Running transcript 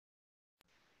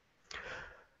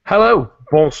Hello,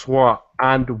 bonsoir,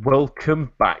 and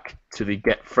welcome back to the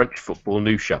Get French Football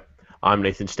News Show. I'm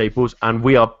Nathan Staples, and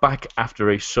we are back after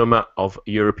a summer of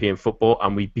European football,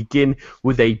 and we begin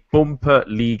with a bumper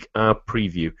League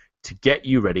preview to get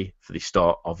you ready for the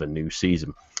start of a new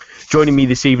season. Joining me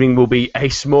this evening will be a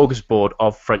smorgasbord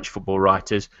of French football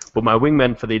writers, but my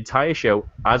wingmen for the entire show,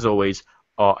 as always,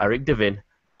 are Eric Devin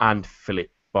and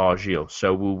Philip Bargil.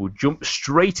 So we will jump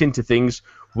straight into things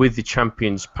with the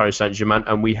champions Paris Saint-Germain,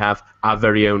 and we have our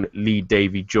very own Lee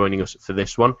Davey joining us for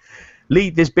this one. Lee,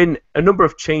 there's been a number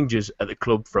of changes at the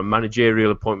club, from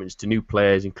managerial appointments to new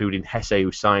players, including Hesse,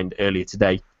 who signed earlier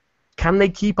today. Can they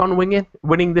keep on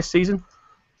winning this season?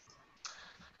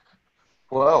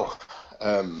 Well,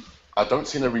 I don't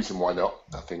see no reason why not.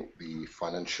 I think the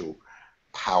financial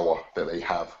power that they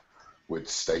have would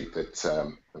state that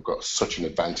they've got such an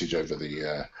advantage over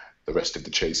the rest of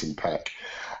the chasing pack.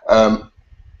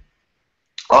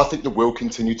 I think they will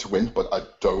continue to win, but I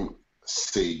don't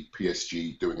see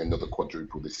PSG doing another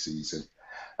quadruple this season.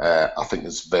 I think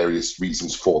there's various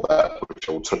reasons for that, which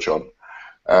I'll touch on.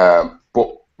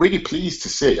 But really pleased to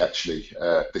see, actually,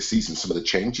 this season, some of the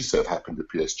changes that have happened at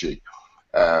PSG.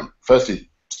 Firstly,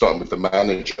 starting with the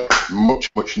manager,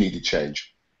 much needed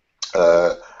change.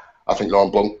 I think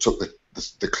Laurent Blanc took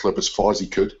the club as far as he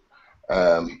could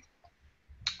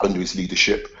under his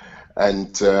leadership,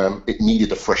 and it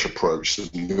needed a fresh approach, some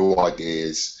new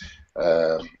ideas,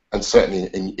 and certainly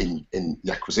in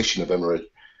the acquisition of Emery,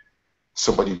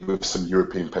 somebody with some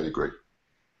European pedigree.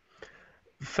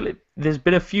 Philip, there's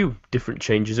been a few different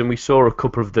changes, and we saw a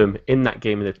couple of them in that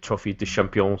game of the Trophée des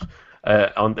Champions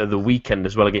on the weekend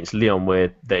as well against Lyon,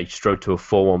 where they strode to a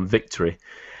 4-1 victory.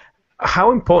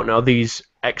 How important are these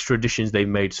extra additions they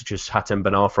made, such as Hatem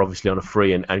Ben Arfa, obviously on a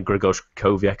free, and Grzegorz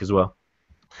Kowiak as well?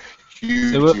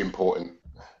 Hugely important.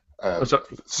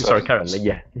 Sorry, Karen.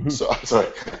 Yeah. Sorry.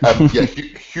 Yeah,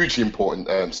 hugely important.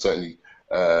 Certainly,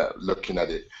 looking at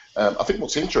it, I think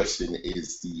what's interesting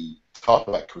is the type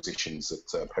of acquisitions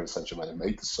that Paris Saint-Germain have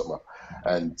made this summer,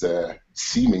 and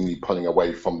seemingly pulling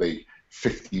away from the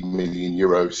 50 million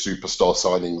euro superstar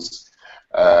signings.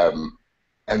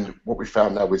 And what we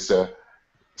found now is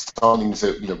signings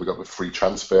that we've got with free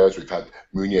transfers. We've had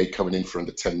Meunier coming in for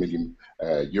under 10 million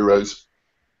euros.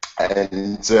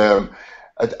 And a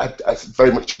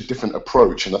very much a different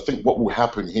approach. And I think what will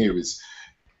happen here is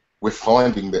we're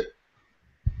finding that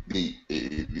the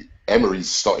Emery's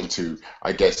starting to,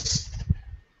 I guess,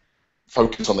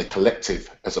 focus on the collective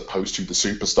as opposed to the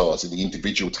superstars and the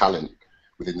individual talent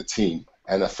within the team.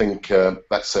 And I think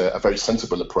that's a very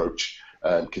sensible approach,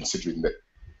 considering that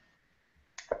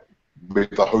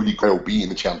with the Holy Grail being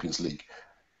the Champions League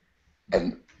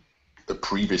and the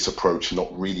previous approach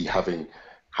not really having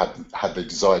had the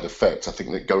desired effect. I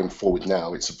think that going forward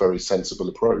now, it's a very sensible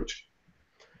approach.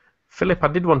 Philip, I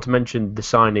did want to mention the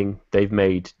signing they've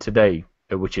made today,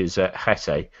 which is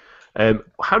Hesse.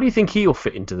 How do you think he'll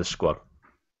fit into the squad?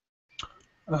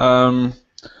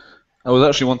 I was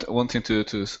actually wanting to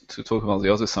talk about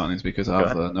the other signings because I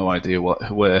have no idea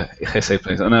where Hesse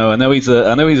plays. I know he's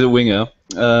a winger.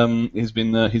 He's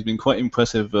been quite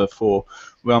impressive for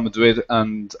Real Madrid,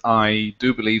 and I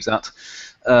do believe that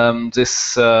the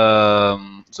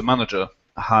manager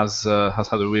has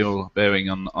had a real bearing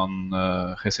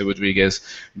on Jesse Rodriguez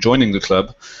joining the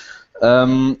club.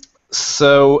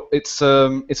 So it's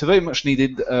a very much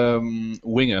needed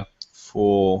winger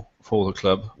for the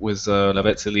club, with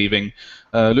Lavezzi leaving.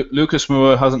 Lucas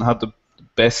Moura hasn't had the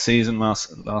best season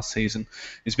last season.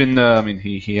 He's been,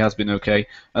 he has been okay,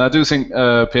 and I do think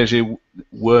PSG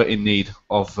were in need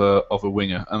of a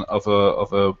winger and of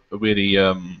a really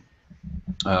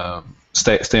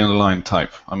stay on the line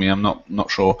type. I mean, I'm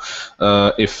not sure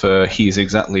if he's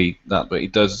exactly that, but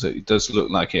it does look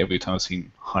like it every time I've seen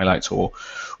highlights or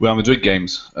Real Madrid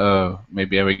games.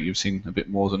 Maybe Eric, you've seen a bit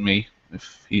more than me.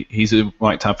 If he's the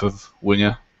right type of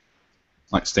winger,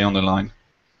 like stay on the line.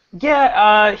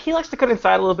 Yeah, he likes to cut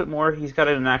inside a little bit more. He's got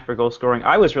a knack for goal scoring.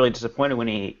 I was really disappointed when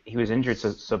he was injured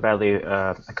so badly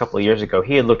a couple of years ago.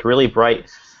 He had looked really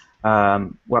bright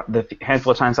the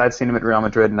handful of times I'd seen him at Real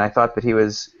Madrid, and I thought that he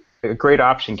was a great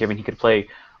option, given he could play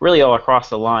really all across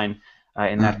the line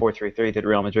in that 4-3-3 that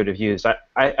Real Madrid have used.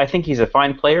 I think he's a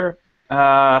fine player.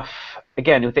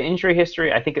 Again, with the injury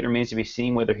history, I think it remains to be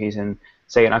seen whether he's in,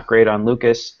 say, an upgrade on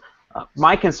Lucas.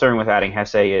 My concern with adding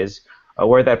Hesse is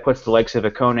where that puts the likes of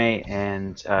Ikone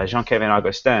and Jean-Kevin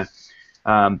Augustin.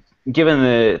 Given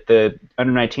the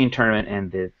under-19 tournament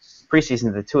and the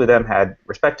preseason the two of them had,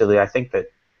 respectively, I think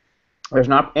that there's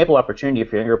an ample opportunity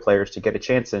for younger players to get a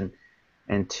chance and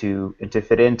to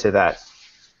fit into that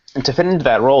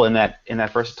role in that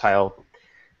versatile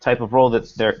type of role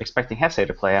that they're expecting Hesse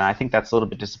to play, and I think that's a little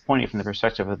bit disappointing from the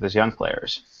perspective of those young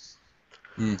players.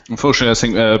 Unfortunately, I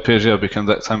think PSG have become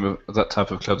that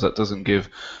type of club that doesn't give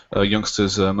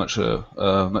youngsters much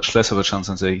less of a chance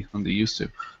than they used to.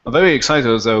 I'm very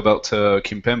excited though about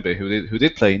Kimpembe, who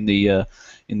did play in the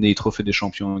Trophée des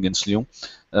Champions against Lyon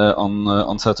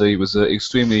on Saturday. He was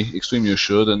extremely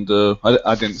assured, and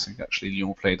I didn't think actually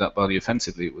Lyon played that badly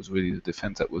offensively. It was really the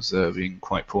defense that was being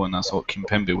quite poor, and I thought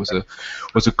Kimpembe was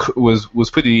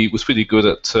pretty good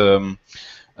at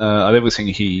everything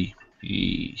he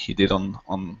did on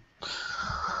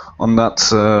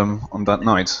that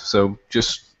night. So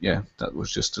that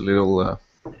was just a little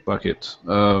bucket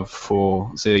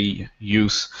for the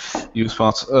youth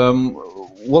part.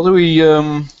 What do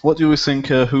we think?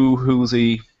 Who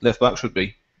the left back should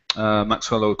be?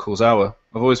 Maxwell or Kurzawa?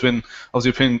 I've always been of the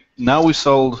opinion. Now we've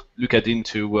sold Lucas Digne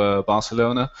to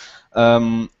Barcelona.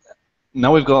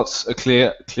 Now we've got a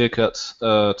two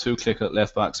clear-cut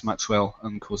left backs, Maxwell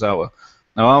and Kurzawa.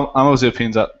 Now, I'm of the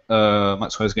opinion that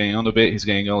Maxwell is getting on a bit. He's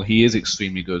getting old. He is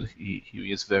extremely good. He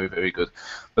is very, very good.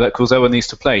 But that Kurzawa needs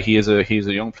to play. He is a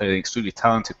young player, an extremely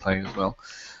talented player as well.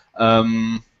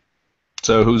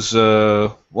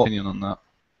 So, what opinion on that?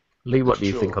 Lee, what do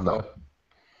you think on that?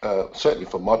 Certainly,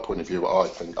 from my point of view, I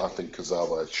think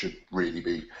Kurzawa should really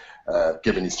be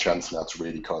given his chance now to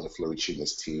really kind of flourish in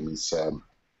this team.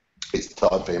 It's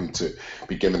time for him to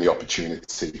be given the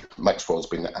opportunity. Maxwell's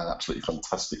been an absolutely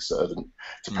fantastic servant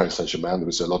to Paris Saint-Germain. There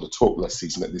was a lot of talk last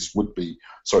season that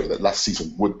last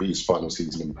season would be his final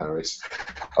season in Paris.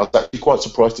 I was actually quite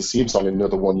surprised to see him sign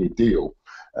another one-year deal.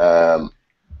 But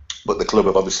the club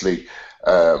have obviously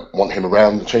want him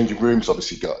around the changing rooms.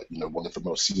 Obviously got one of the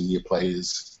most senior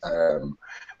players.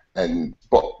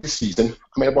 But this season,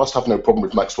 I whilst I have no problem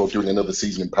with Maxwell doing another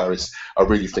season in Paris, I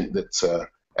really think that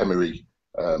Emery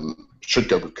should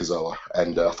go with Kurzawa,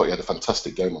 and I thought he had a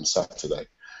fantastic game on Saturday.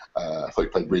 I thought he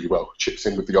played really well. Chips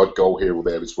in with the odd goal here or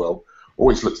there as well.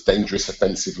 Always looks dangerous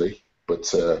offensively,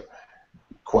 but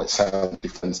quite sound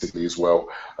defensively as well.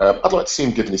 I'd like to see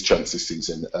him given his chance this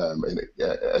season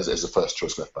as a first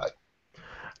choice left back.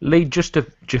 Lee, just to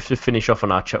finish off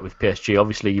on our chat with PSG,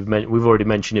 obviously we've already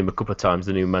mentioned him a couple of times,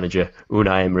 the new manager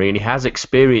Unai Emery, and he has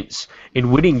experience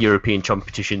in winning European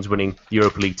competitions, winning the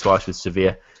Europa League twice with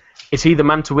Sevilla. Is he the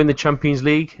man to win the Champions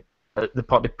League at the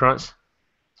Parc des Princes?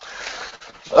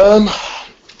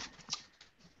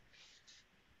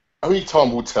 Only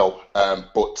time will tell,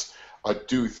 but I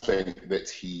do think that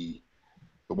the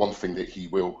one thing that he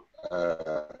will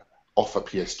offer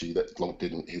PSG that Blanc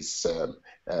didn't is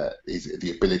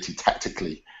the ability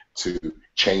tactically to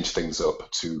change things up,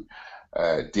 to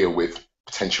deal with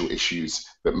potential issues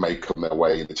that may come their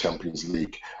way in the Champions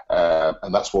League.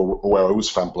 And that's where I always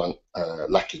found Blanc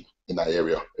lacking in that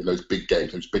area, in those big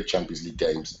games, those big Champions League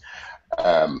games.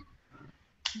 And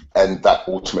that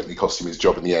ultimately cost him his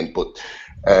job in the end. But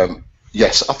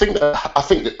yes, I think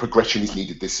that progression is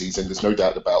needed this season. There's no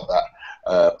doubt about that.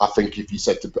 I think if you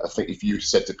said to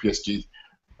PSG,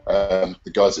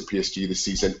 the guys at PSG this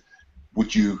season,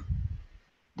 would you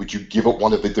give up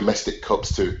one of the domestic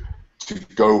cups to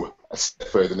go a step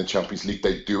further in the Champions League?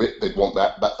 They'd do it. They'd want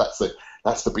that.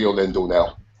 That's the be all end all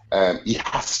now. He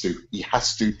has to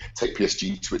take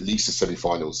PSG to at least the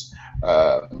semi-finals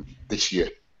this year,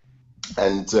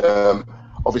 and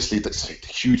obviously that's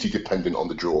hugely dependent on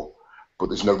the draw. But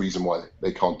there's no reason why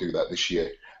they can't do that this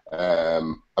year.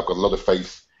 I've got a lot of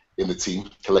faith in the team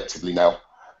collectively now,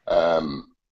 and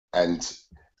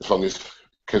as long as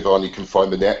Cavani can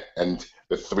find the net and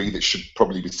the three that should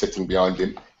probably be sitting behind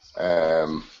him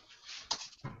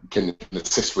can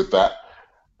assist with that,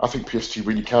 I think PSG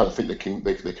really can. I think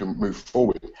they can move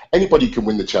forward. Anybody can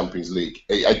win the Champions League.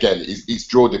 Again, it's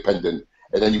draw dependent,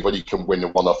 and anybody can win a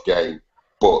one-off game.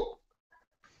 But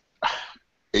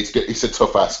it's a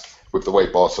tough ask with the way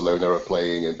Barcelona are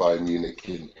playing, and Bayern Munich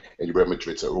and Real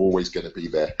Madrid are always going to be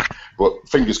there. But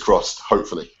fingers crossed.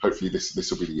 Hopefully this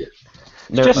will be the year.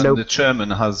 The chairman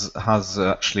has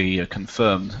actually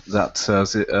confirmed that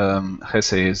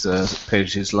Hesse is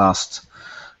PSG's last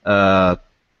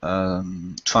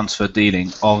transfer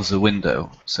dealing of the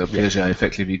window. So PSG are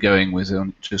effectively going with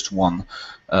just one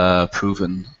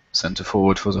proven centre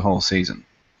forward for the whole season.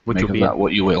 Make of that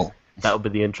what you will. That'll be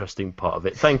the interesting part of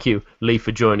it. Thank you, Lee,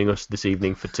 for joining us this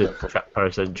evening to chat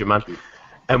Paris Saint-Germain.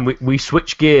 And we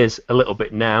switch gears a little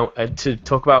bit now to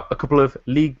talk about a couple of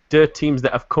Ligue 2 teams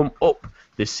that have come up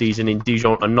this season in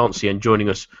Dijon and Nancy. And joining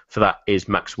us for that is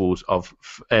Max Wolves of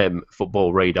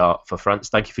Football Radar for France.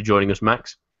 Thank you for joining us,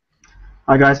 Max.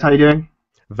 Hi guys, how you doing?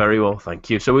 Very well, thank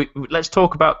you. So let's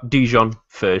talk about Dijon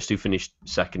first, who finished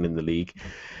second in the league.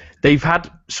 They've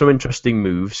had some interesting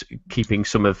moves, keeping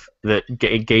some of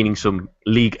gaining some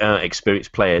league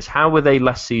experienced players. How were they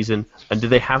last season, and do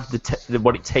they have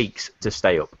what it takes to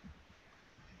stay up?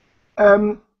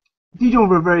 Dijon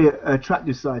were a very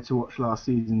attractive side to watch last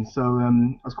season, so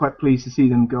I was quite pleased to see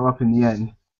them go up in the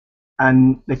end.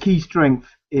 And the key strength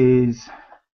is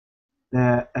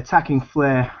their attacking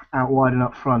flair out wide and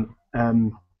up front.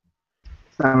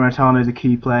 Sammaritano is a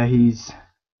key player. He's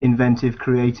inventive,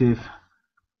 creative,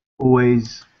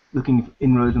 always looking for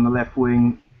inroads on the left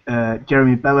wing.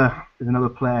 Jeremy Bella is another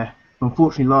player.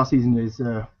 Unfortunately, last season his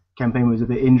campaign was a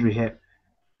bit injury hit,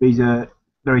 but he's a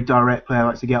very direct player,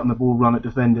 likes to get on the ball, run at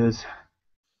defenders.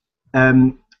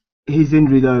 His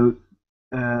injury, though,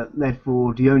 led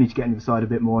for Dioni to get into the side a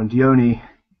bit more, and Dioni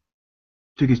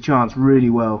took his chance really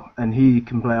well, and he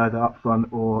can play either up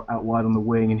front or out wide on the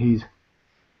wing, and he's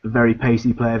a very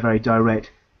pacey player, very direct,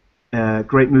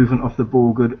 great movement off the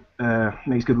ball, good,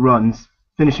 makes good runs.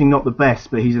 Finishing not the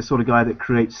best, but he's the sort of guy that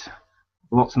creates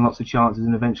lots and lots of chances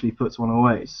and eventually puts one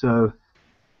away. So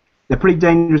they're pretty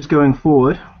dangerous going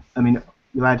forward. I mean,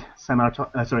 you'll add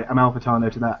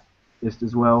Amalfitano to that list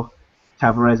as well.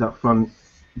 Tavares up front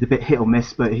is a bit hit or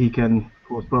miss, but he can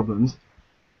cause problems.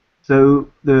 So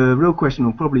the real question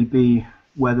will probably be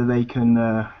whether they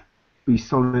can be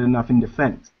solid enough in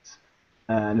defence.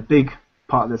 And a big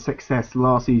part of their success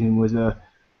last season was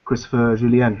Christopher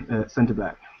Julien,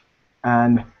 centre-back.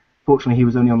 And fortunately he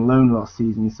was only on loan last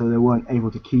season, so they weren't able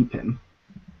to keep him.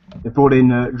 They brought in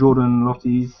Jordan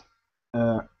Lotties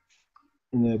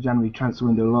in the January transfer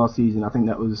window last season. I think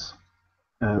that was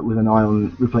with an eye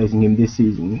on replacing him this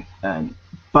season.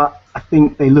 But I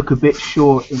think they look a bit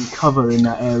short in cover in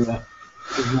that area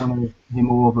if one of him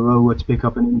or Varroa to pick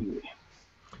up an injury.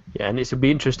 Yeah, and it'll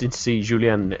be interesting to see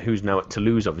Julien, who's now at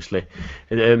Toulouse, obviously.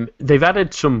 They've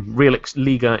added some real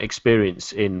Liga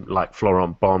experience in, like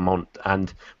Florent Beaumont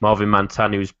and Marvin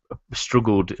Mantan, who's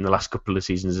struggled in the last couple of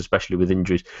seasons, especially with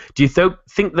injuries. Do you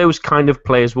think those kind of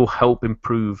players will help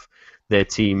improve their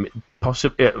team,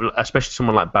 especially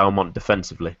someone like Beaumont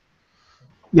defensively?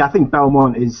 Yeah, I think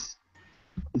Beaumont is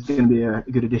going to be a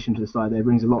good addition to the side there. He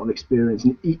brings a lot of experience,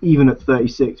 and even at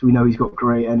 36, we know he's got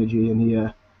great energy, and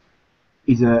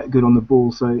he's good on the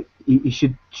ball, so he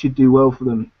should do well for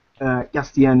them.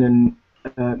 Gastien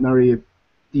and Marie are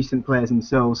decent players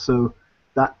themselves, so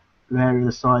that's an area of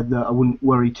the side that I wouldn't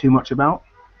worry too much about.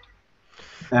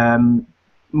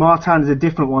 Martin is a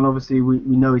different one. Obviously, we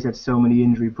know he's had so many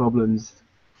injury problems,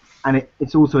 and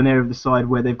it's also an area of the side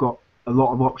where they've got a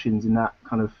lot of options in that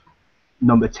kind of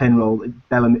number 10 role.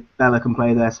 Bella can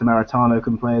play there, Sammaritano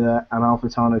can play there,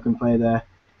 Amalfitano can play there.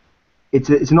 It's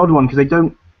an odd one because it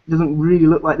doesn't really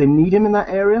look like they need him in that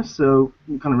area, so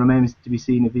it kind of remains to be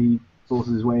seen if he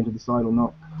forces his way into the side or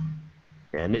not.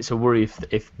 Yeah, and it's a worry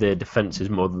if their defence is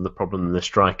more than the problem than the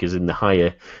strikers in the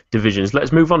higher divisions.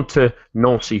 Let's move on to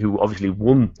Nancy, who obviously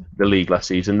won the league last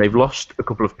season. They've lost a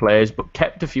couple of players, but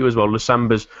kept a few as well.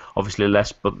 Lussamba's obviously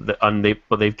less, but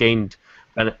they've gained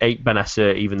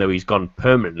Benasser, even though he's gone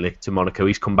permanently to Monaco.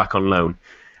 He's come back on loan.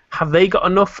 Have they got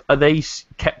enough? Are they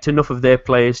kept enough of their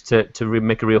players to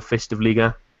make a real fist of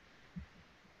Liga?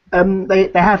 They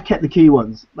have kept the key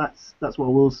ones. That's what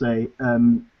I will say.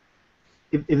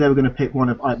 If they were going to pick one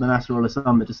of Ayat Benasser or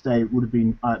Lusamba to stay, it would have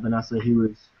been Ayat Benasser. He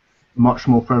was much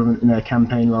more prevalent in their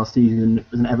campaign last season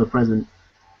as an ever-present.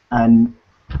 And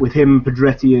with him,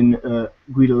 Pedretti and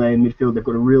Guidolé in midfield, they've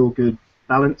got a real good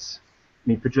balance. I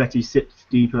mean, Pedretti sits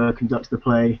deeper, conducts the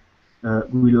play.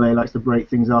 Guidolé likes to break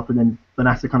things up, and then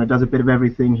Benasser kind of does a bit of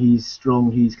everything. He's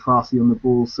strong, he's classy on the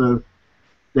ball. So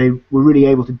they were really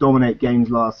able to dominate games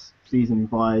last season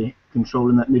by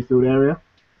controlling that midfield area.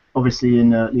 Obviously,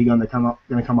 in Ligue 1, they're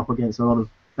going to come up against a lot of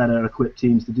better equipped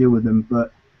teams to deal with them,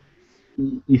 but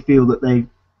you feel that they've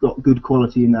got good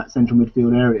quality in that central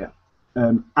midfield area.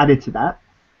 Added to that,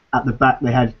 at the back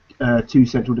they had two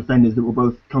central defenders that were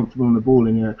both comfortable on the ball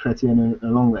in Chrétien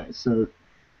and Longley. So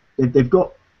they've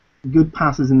got good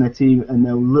passers in their team, and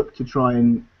they'll look to try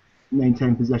and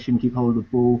maintain possession, keep hold of the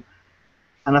ball.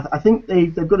 And I think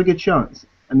they've got a good chance.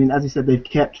 I mean, as I said, they've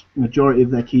kept the majority of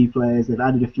their key players. They've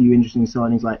added a few interesting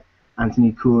signings like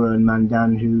Anthony Koura and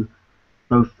Mandan, who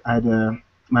both had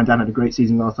Mandan had a great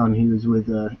season last time he was with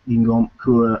Guingamp.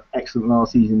 Koura, excellent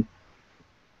last season.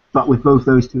 But with both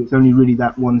those two, it's only really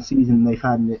that one season they've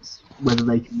had, and it's whether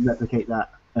they can replicate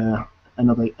that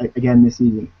again this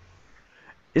season.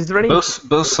 Is there any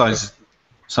both sides?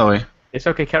 Sorry. It's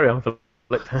okay. Carry on.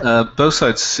 Both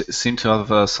sides seem to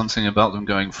have something about them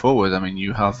going forward. I mean,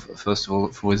 you have, first of all,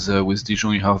 with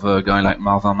Dijon, you have a guy like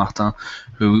Marvin Martin,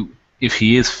 who, if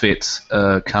he is fit,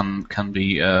 can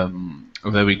be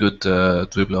a very good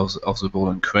dribbler of the ball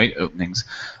and create openings.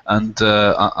 And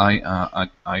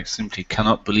I simply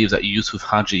cannot believe that Yusuf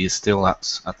Hadji is still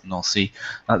at North Sea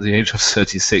at the age of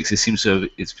 36. It seems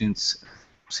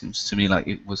to me like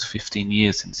it was 15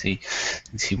 years since he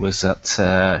was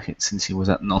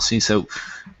at North Sea. So,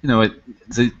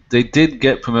 they did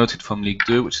get promoted from Ligue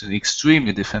 2, which is an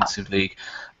extremely defensive league,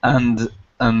 and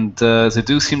they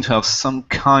do seem to have some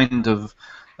kind of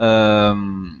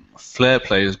flair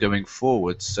players going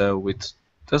forward. So it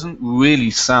doesn't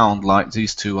really sound like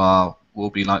these two will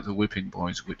be like the whipping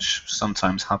boys, which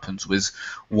sometimes happens with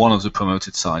one of the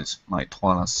promoted sides, like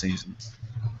Troyes last season.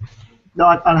 No,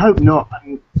 I hope not. I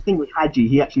mean, the thing with Hadji,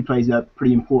 he actually plays a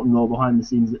pretty important role behind the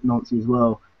scenes at Nancy as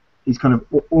well. He's kind of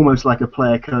almost like a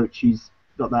player coach. He's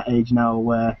got that age now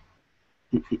where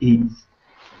he's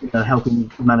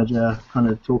helping the manager kind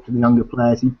of talk to the younger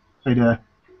players. He played a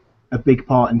big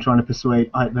part in trying to persuade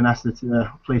Ait Benasser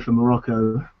to play for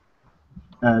Morocco.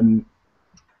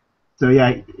 So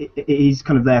yeah, he's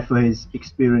kind of there for his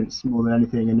experience more than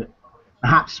anything. And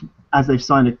perhaps as they've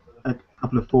signed a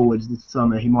couple of forwards this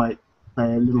summer, he might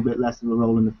play a little bit less of a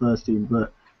role in the first team.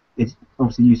 But it's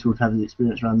obviously useful to have his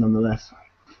experience around nonetheless.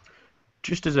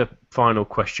 Just as a final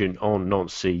question on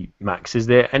Nancy, Max, is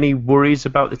there any worries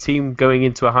about the team going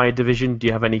into a higher division? Do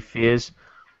you have any fears?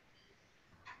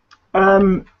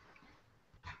 Well,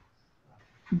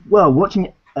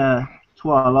 watching Troyes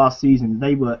last season,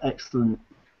 they were excellent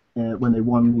when they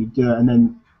won Ligue 2 and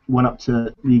then went up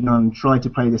to Ligue 1, tried to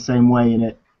play the same way, and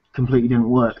it completely didn't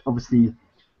work. Obviously,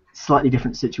 slightly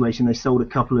different situation. They sold a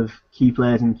couple of key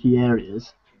players in key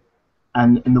areas,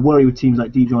 and the worry with teams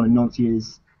like Dijon and Nancy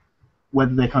is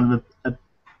whether they're kind of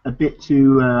a bit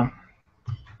too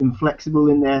inflexible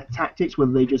in their tactics,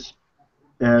 whether they just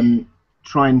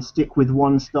try and stick with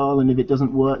one style, and if it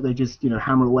doesn't work, they just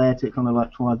hammer away at it, kind of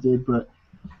like Troyes did. But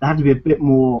they have to be a bit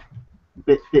more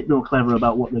clever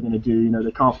about what they're going to do.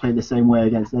 They can't play the same way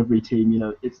against every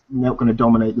team. It's not going to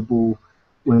dominate the ball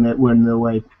when they're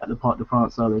away at the Parc des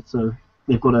Princes, are they? So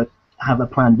they've got to have a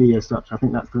plan B as such. I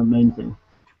think that's the main thing.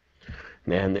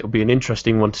 And it'll be an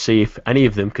interesting one to see if any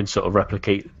of them can sort of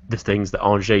replicate the things that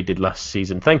Angers did last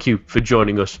season. Thank you for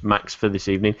joining us, Max, for this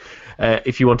evening.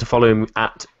 If you want to follow him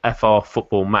at FR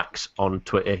Football Max on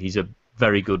Twitter, he's a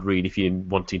very good read if you're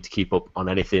wanting to keep up on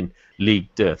anything Ligue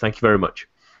 2. Thank you very much.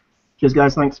 Cheers,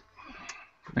 guys. Thanks.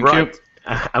 Thank you.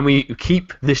 And we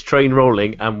keep this train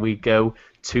rolling and we go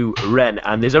to Rennes.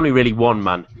 And there's only really one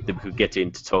man that we could get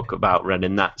in to talk about Rennes,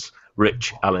 and that's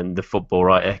Rich Allen, the football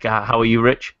writer. How are you,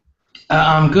 Rich?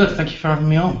 I'm good. Thank you for having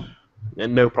me on.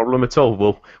 No problem at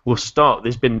all. We'll start.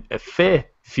 There's been a fair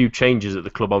few changes at the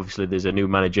club. Obviously, there's a new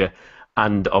manager,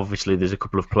 and obviously there's a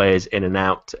couple of players in and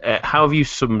out. How have you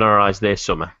summarised their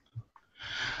summer?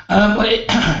 Well,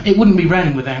 it wouldn't be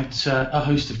Rennes without a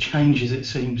host of changes, it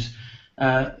seems,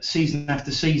 season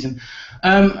after season.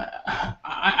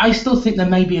 I still think there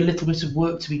may be a little bit of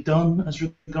work to be done as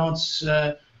regards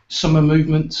summer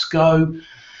movements go.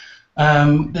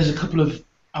 There's a couple of,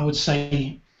 I would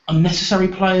say, unnecessary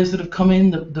players that have come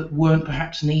in that weren't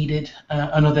perhaps needed,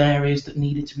 and other areas that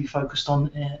needed to be focused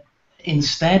on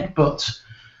instead. But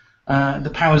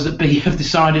the powers that be have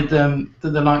decided that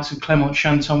the likes of Clément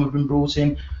Chanton have been brought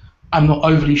in. I'm not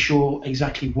overly sure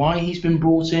exactly why he's been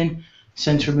brought in.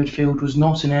 Centre midfield was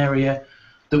not an area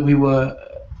that we were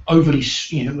overly,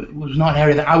 was not an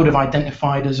area that I would have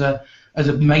identified as a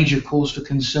major cause for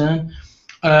concern.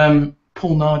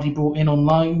 Paul Nardi brought in on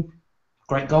loan,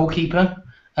 great goalkeeper.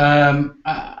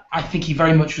 I think he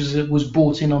very much was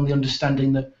brought in on the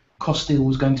understanding that Costil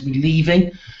was going to be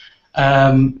leaving.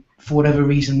 For whatever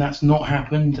reason, that's not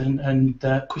happened, and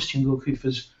Christian Gourcuff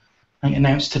has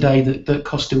announced today that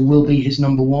Costil will be his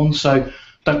number one. So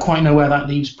don't quite know where that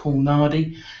leaves Paul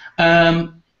Nardi.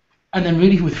 And then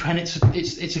really with Rennes,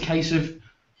 it's a case of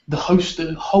the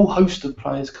whole host of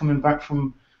players coming back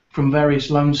from various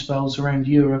loan spells around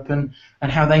Europe and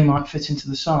how they might fit into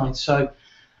the side. So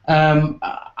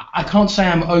I can't say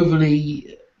I'm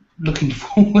overly looking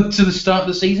forward to the start of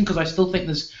the season, because I still think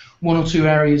there's one or two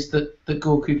areas that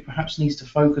Gourcuff perhaps needs to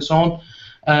focus on.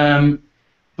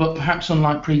 But perhaps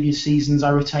unlike previous seasons, I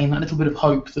retain that little bit of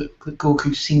hope that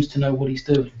Gourcuff seems to know what he's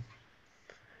doing.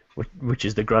 Which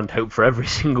is the grand hope for every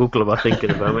single club, I think, at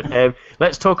the moment.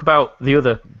 Let's talk about the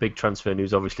other big transfer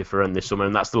news, obviously, for Rennes this summer,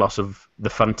 and that's the loss of the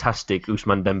fantastic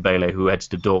Ousmane Dembele, who heads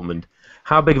to Dortmund.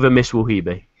 How big of a miss will he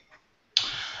be?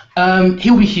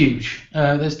 He'll be huge.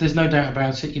 There's no doubt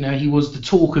about it. He was the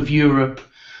talk of Europe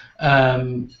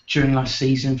during last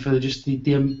season for just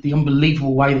the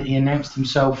unbelievable way that he announced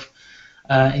himself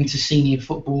into senior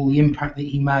football, the impact that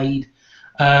he made.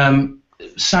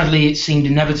 sadly, it seemed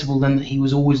inevitable then that he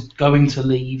was always going to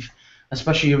leave,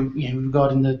 especially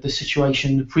regarding the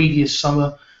situation the previous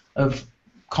summer of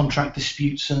contract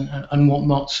disputes and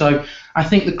whatnot. So I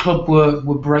think the club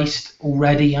were braced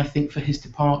already, I think, for his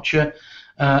departure,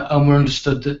 and were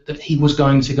understood that he was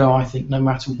going to go, I think, no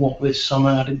matter what this summer.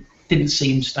 I didn't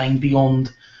see him staying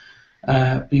beyond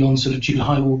sort of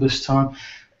July, August time.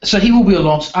 So he will be a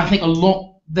loss. I think a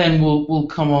lot then will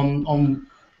come on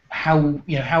how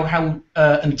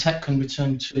Ntep can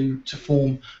return to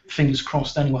form. Fingers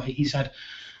crossed. Anyway, he's had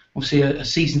obviously a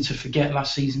season to forget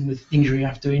last season with injury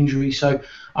after injury. So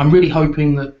I'm really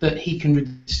hoping that he can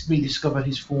rediscover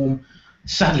his form.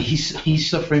 Sadly, he's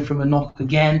suffering from a knock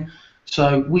again.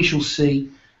 So we shall see.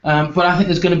 But I think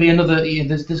there's going to be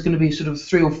there's going to be sort of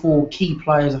 3 or 4 key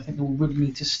players I think that will really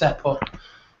need to step up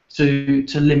to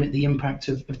limit the impact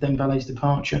of Dembele's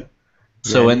departure.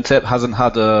 So Ntep hasn't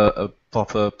had a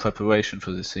proper preparation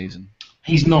for this season.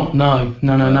 He's not. No.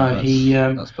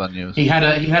 That's bad news. He had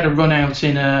a run out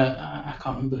in I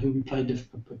can't remember who we played a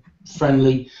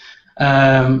friendly,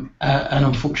 and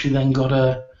unfortunately then got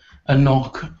a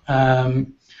knock.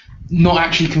 Not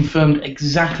actually confirmed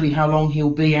exactly how long he'll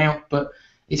be out, but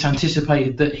it's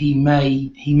anticipated that he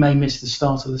may miss the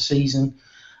start of the season.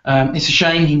 It's a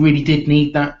shame. He really did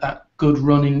need that good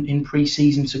run in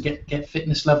pre-season to get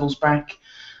fitness levels back.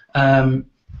 But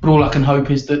all I can hope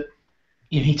is that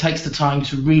he takes the time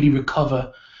to really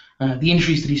recover. The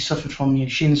injuries that he's suffered from,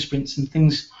 shin splints and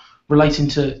things relating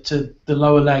to the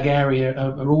lower leg area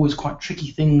are always quite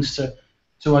tricky things to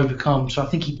overcome. So I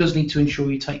think he does need to ensure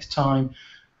he takes time,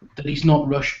 that he's not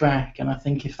rushed back. And I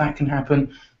think if that can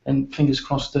happen, then fingers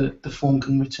crossed the form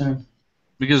can return.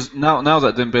 Because now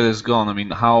that Dembele's gone, I mean,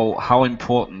 how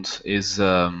important is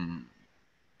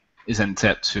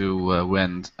Ntep to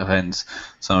Rennes'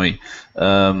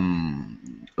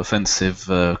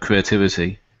 offensive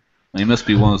creativity? He must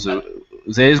be one of the.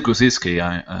 There is Grosicki,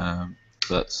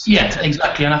 but yeah,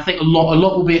 exactly, and I think a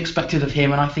lot will be expected of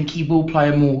him, and I think he will play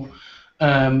a more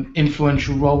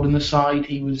influential role in the side.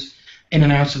 He was in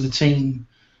and out of the team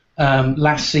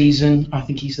last season. I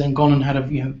think he's then gone and had a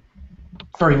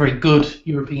very, very good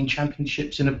European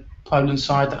Championships in a Poland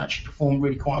side that actually performed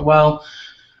really quite well.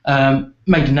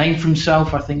 Made a name for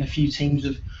himself. I think a few teams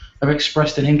have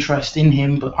expressed an interest in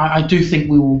him, but I do think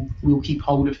we will keep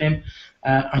hold of him.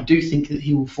 I do think that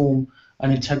he will form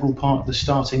an integral part of the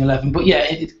starting 11. But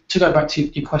yeah, to go back to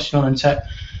your question on Ntep,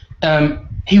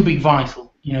 he'll be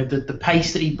vital. The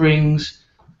pace that he brings,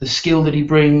 the skill that he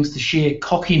brings, the sheer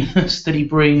cockiness that he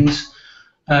brings.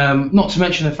 Not to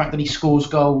mention the fact that he scores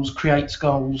goals, creates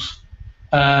goals.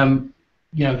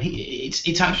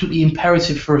 It's absolutely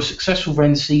imperative for a successful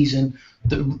Rennes season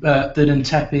that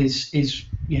Ntep is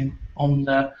on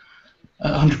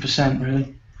 100%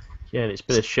 really. Yeah, and it's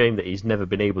been a shame that he's never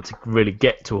been able to really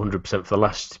get to 100% for the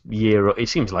last year. It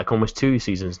seems like almost 2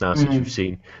 seasons now since we've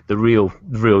seen the real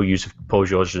use of Paul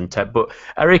Georges Ntep. But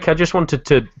Eric, I just wanted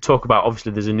to talk about,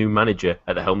 obviously there's a new manager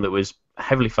at the helm that was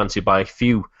heavily fancied by a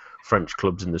few French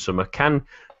clubs in the summer. Can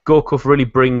Gourcuff really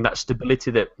bring that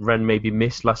stability that Rennes maybe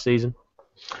missed last season?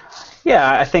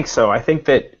 Yeah, I think so. I think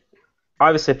that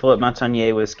obviously Philippe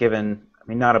Montagnier was given,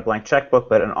 not a blank checkbook,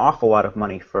 but an awful lot of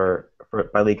money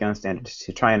by Ligue 1 standards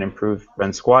to try and improve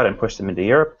Rennes' squad and push them into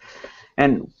Europe.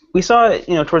 And we saw,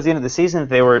 towards the end of the season,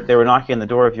 they were knocking on the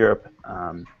door of Europe,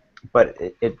 but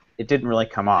it didn't really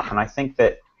come off. And I think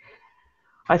that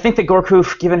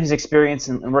Gourcuff, given his experience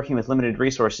in working with limited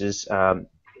resources,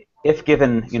 if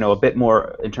given a bit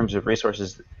more in terms of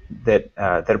resources that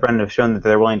Brendan have shown that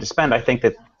they're willing to spend, I think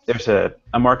that there's a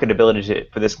market ability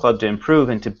for this club to improve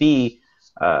and to be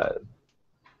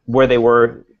where they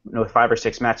were with 5 or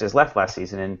 6 matches left last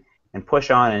season and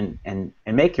push on and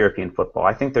make European football.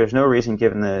 I think there's no reason,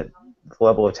 given the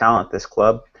level of talent this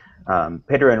club.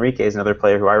 Pedro Henrique is another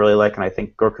player who I really like, and I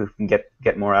think Gourcuff can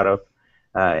get more out of.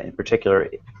 In particular,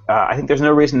 I think there's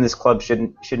no reason this club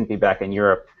shouldn't be back in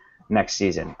Europe next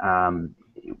season.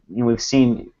 We've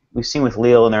seen with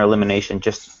Lille in their elimination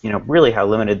just really how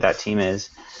limited that team is,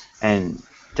 and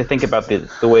to think about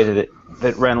the way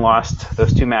that Rennes lost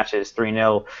those 2 matches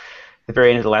 3-0 at the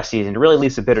very end of the last season, it really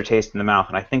leaves a bitter taste in the mouth.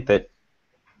 And I think that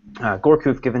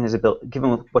Gourcuff,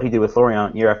 given what he did with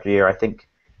Lorient year after year, I think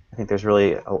there's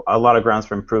really a lot of grounds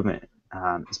for improvement,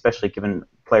 especially given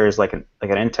players like an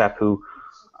Ntep, who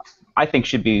I think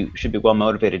should be well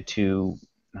motivated to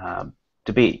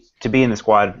be in the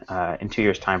squad in 2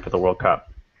 years' time for the World Cup.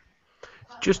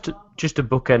 Just to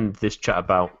bookend this chat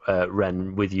about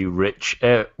Rennes with you, Rich.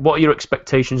 What are your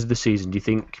expectations of the season? Do you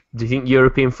think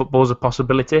European football is a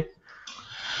possibility?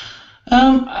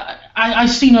 I I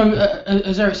see no,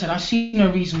 as Eric said, I see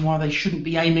no reason why they shouldn't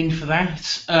be aiming for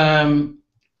that.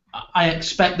 I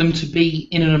expect them to be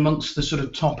in and amongst the sort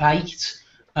of top 8.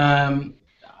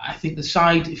 I think the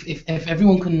side, if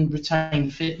everyone can retain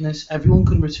fitness, everyone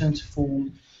can return to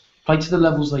form, play to the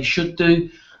levels they should do,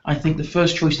 I think the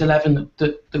first choice 11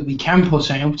 that we can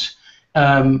put out,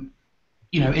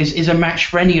 is a match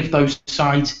for any of those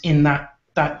sides in that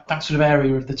sort of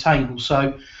area of the table.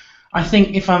 So I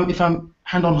think if I'm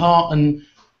hand on heart and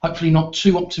hopefully not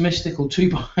too optimistic or too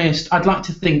biased, I'd like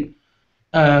to think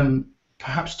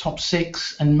perhaps top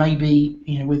 6, and maybe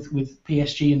with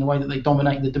PSG and the way that they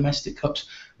dominate the domestic cups,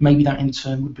 maybe that in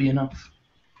turn would be enough.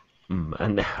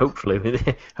 And hopefully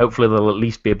they'll at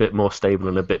least be a bit more stable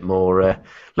and a bit more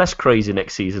less crazy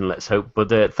next season. Let's hope. But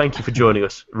thank you for joining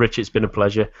us, Rich. It's been a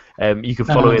pleasure. You can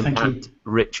follow him at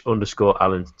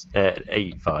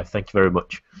Rich_Allen85. Thank you very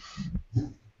much.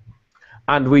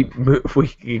 And we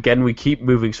keep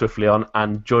moving swiftly on,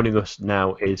 and joining us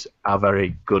now is our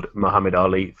very good Muhammad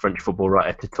Ali, French football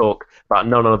writer, to talk about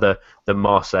none other than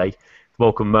Marseille.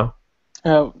 Welcome, Mo.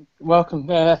 Welcome.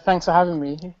 Thanks for having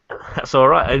me. That's all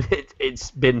right.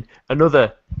 It's been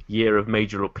another year of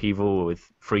major upheaval with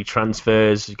free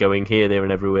transfers going here, there,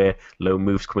 and everywhere. Loan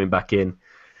moves coming back in.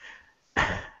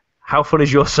 How fun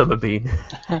has your summer been?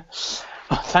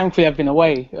 Thankfully, I've been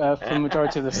away for the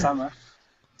majority of the summer.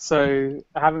 So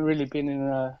I haven't really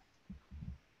been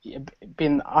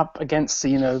been up against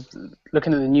looking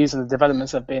at the news and the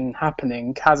developments that have been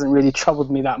happening hasn't really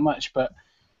troubled me that much. But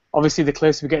obviously, the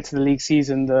closer we get to the league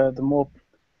season, the more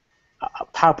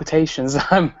palpitations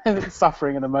I'm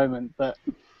suffering at the moment. But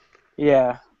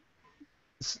yeah.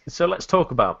 So let's talk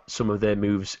about some of their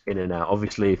moves in and out.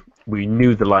 Obviously, we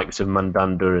knew the likes of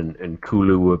Mandanda and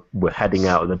Kulu were heading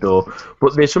out of the door,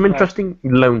 but there's some interesting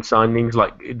loan signings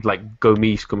like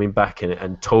Gomis coming back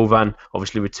and Tovan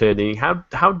obviously returning.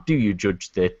 How do you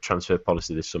judge their transfer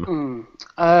policy this summer?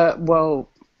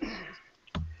 Well,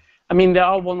 I mean, there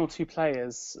are one or two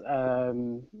players,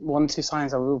 1 or 2 signings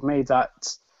that we've made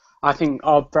that I think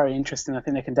are very interesting. I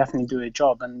think they can definitely do a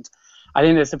job, and I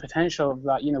think there's the potential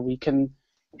that we can.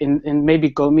 In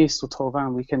maybe Gomis or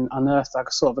Tovan, we can unearth like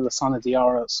a sort of a Lassana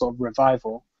Diarra sort of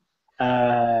revival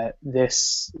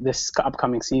this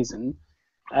upcoming season.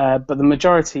 But the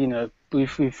majority,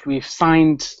 we've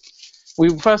signed.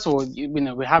 First of all,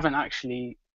 we haven't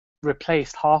actually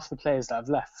replaced half the players that have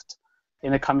left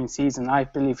in the coming season. I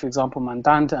believe, for example,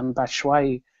 Mandanda and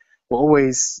Batshuayi were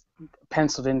always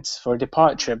penciled in for a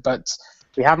departure, but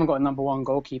we haven't got a number 1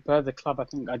 goalkeeper. The club, I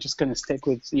think, are just going to stick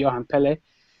with Johan Pele.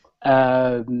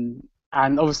 And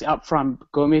obviously up front,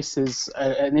 Gomis is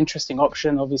an interesting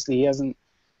option. Obviously, he hasn't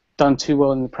done too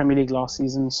well in the Premier League last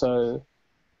season, so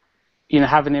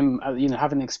having him,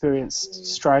 having an experienced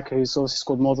striker who's also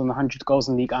scored more than 100 goals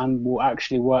in the league and will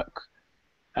actually work,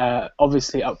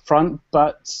 obviously up front.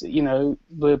 But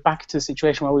we're back to the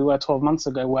situation where we were 12 months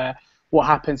ago, where what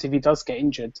happens if he does get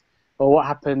injured, or what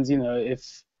happens,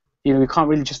 if we can't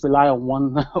really just rely on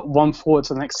one forward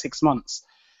for the next 6 months.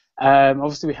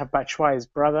 Obviously, we have Batshuayi's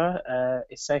brother,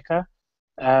 Iseka,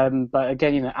 but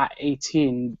again, at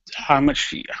 18, how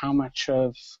much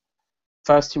of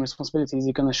first team responsibility is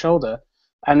he going to shoulder?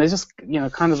 And there's just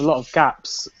kind of a lot of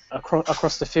gaps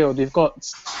across the field. We've got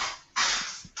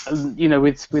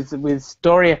with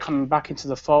Doria coming back into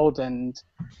the fold and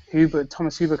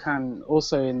Thomas Hubercan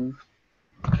also in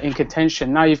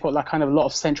contention. Now you've got like kind of a lot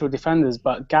of central defenders,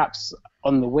 but gaps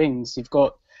on the wings. You've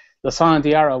got Lassana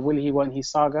Diarra, will he, won't he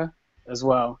saga as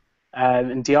well.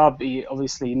 And Diaby,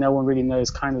 obviously, no one really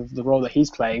knows kind of the role that he's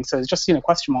playing. So it's just,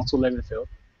 question marks all over the field.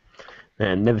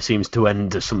 It never seems to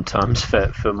end sometimes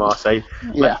for Marseille.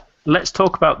 Yeah. Let's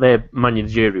talk about their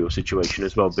managerial situation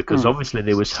as well, because obviously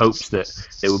there was hopes that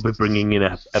they would be bringing in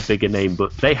a bigger name,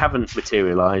 but they haven't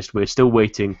materialised. We're still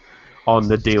waiting on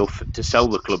the deal to sell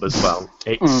the club as well.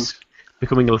 It's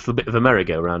becoming a little bit of a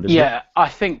merry-go-round, isn't it? Yeah, I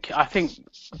think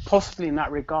possibly in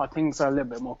that regard things are a little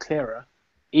bit more clearer,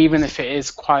 even if it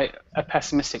is quite a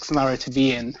pessimistic scenario to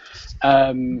be in.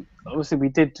 Obviously, we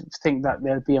did think that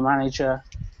there'd be a manager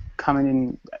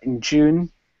coming in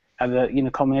June, at the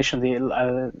culmination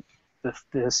of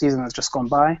the season that's just gone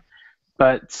by.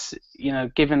 But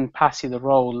given Passy the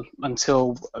role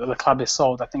until the club is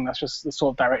sold, I think that's just the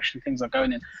sort of direction things are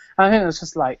going in. And I think it's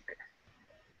just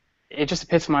it just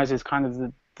epitomizes kind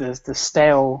of the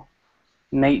stale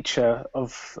nature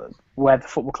of where the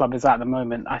football club is at the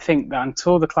moment. I think that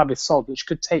until the club is sold, which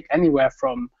could take anywhere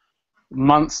from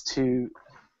months to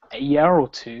a year or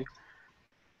two,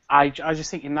 I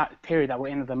just think in that period that we're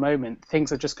in at the moment,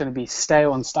 things are just going to be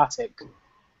stale and static.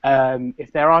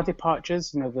 If there are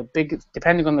departures,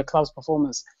 depending on the club's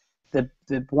performance, the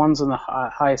ones on the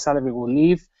higher salary will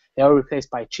leave. They are replaced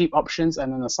by cheap options,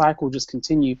 and then the cycle will just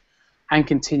continue and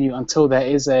continue until there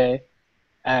is a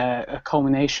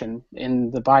culmination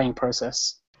in the buying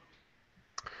process.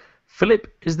 Philip,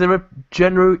 is there a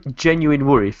genuine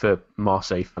worry for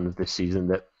Marseille fans this season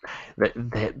that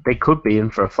they could be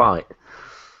in for a fight?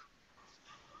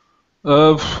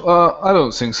 I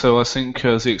don't think so. I think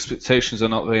the expectations are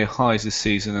not very high this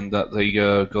season, and that they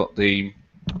got the.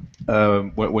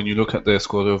 When you look at their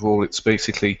squad overall, it's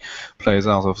basically players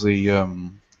out of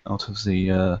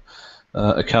the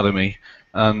academy,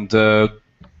 and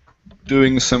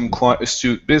doing some quite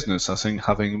astute business. I think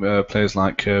having players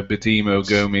like Bedimo,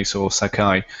 Gomes, or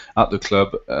Sakai at the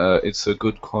club, it's a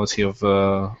good quality of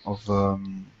play.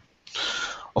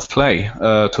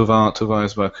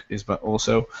 Thauvin is back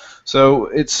also. So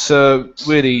it's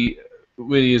really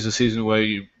is a season where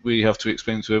you really have to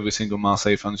explain to every single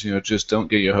Marseille fan, just don't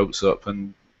get your hopes up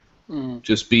and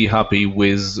just be happy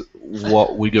with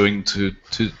what we're going to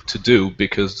do,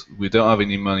 because we don't have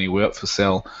any money. We're up for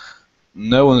sale.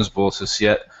 No one has bought us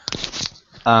yet,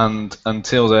 and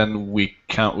until then, we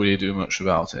can't really do much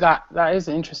about it. That is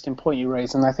an interesting point you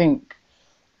raised, and I think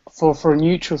for a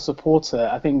neutral supporter,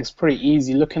 I think it's pretty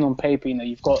easy. Looking on paper,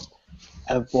 you've got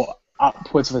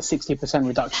upwards of a 60%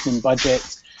 reduction in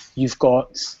budget. You've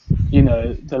got,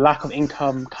 the lack of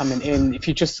income coming in. If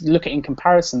you just look at it in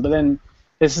comparison, but then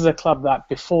this is a club that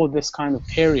before this kind of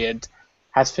period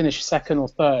has finished second or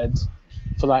third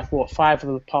for 5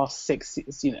 of the past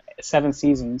 7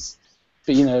 seasons,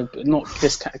 but not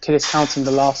discounting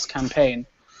the last campaign,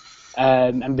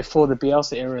 and before the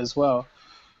Bielsa era as well.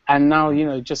 And now,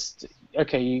 you're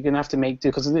gonna have to make do,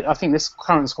 because I think this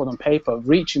current squad on paper,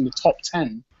 reaching the top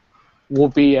 10 will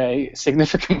be a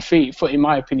significant feat, in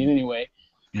my opinion anyway.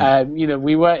 Yeah.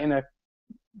 We were in a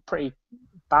pretty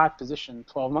bad position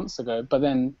 12 months ago, but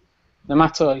then no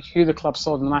matter who the club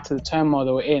sold, no matter the turmoil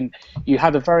they were in, you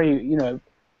had a very,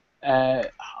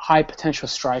 high potential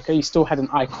striker. You still had an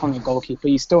iconic goalkeeper.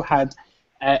 You still had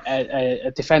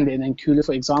a defender in Nkulu,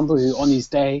 for example, who on his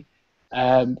day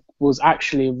was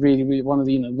actually really, really one of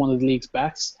the league's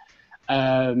best.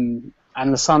 And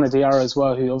Lassana Diarra as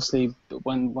well, who obviously,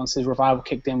 once his revival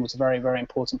kicked in, was a very, very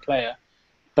important player.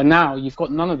 But now you've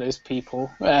got none of those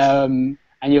people, and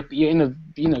you're in a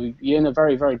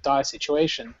very, very dire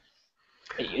situation.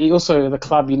 Also, the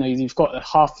club, you've got a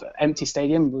half-empty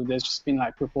stadium. There's just been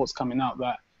reports coming out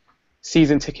that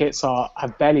season tickets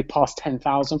have barely passed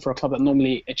 10,000 for a club that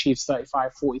normally achieves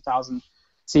 35, 40,000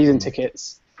 season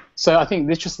tickets. So I think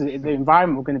this just the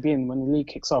environment we're going to be in when the league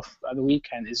kicks off at the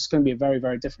weekend is just going to be a very,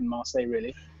 very different Marseille,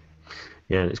 really.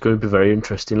 Yeah, it's going to be very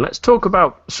interesting. Let's talk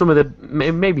about some of the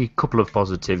maybe a couple of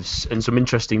positives and some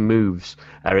interesting moves.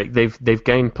 Eric, they've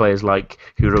gained players like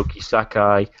Hiroki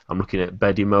Sakai. I'm looking at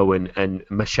Bedimo and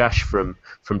Machache from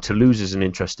Toulouse is an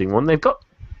interesting one. They've got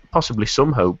possibly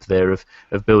some hope there of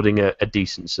building a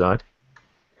decent side.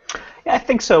 Yeah, I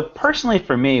think so. Personally,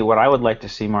 for me, what I would like to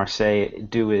see Marseille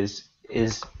do is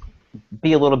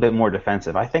be a little bit more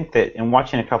defensive. I think that in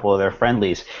watching a couple of their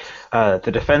friendlies,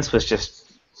 the defense was just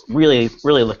really,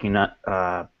 really looking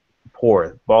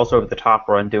poor. Balls over the top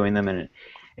were undoing them, and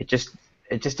it just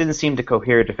didn't seem to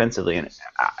cohere defensively. And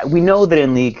we know that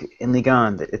in Ligue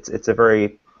 1 that it's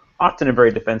often a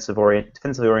very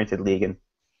defensively oriented league, and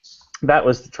that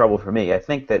was the trouble for me. I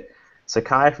think that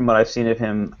Sakai, from what I've seen of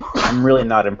him, I'm really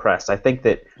not impressed. I think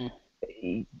that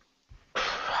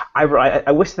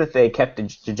I wish that they kept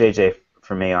JJ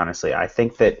for me, honestly. I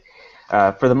think that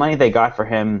for the money they got for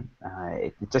him,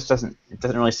 it doesn't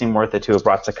really seem worth it to have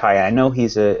brought Sakai. I know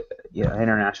he's an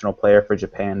international player for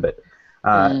Japan, but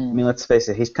I mean, let's face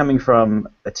it, he's coming from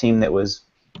a team that was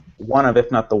one of,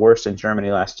 if not the worst, in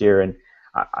Germany last year, and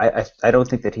I don't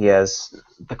think that he has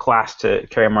the class to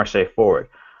carry Marseille forward.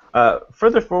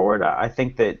 Further forward, I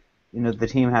think that the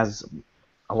team has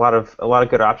a lot of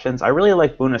good options. I really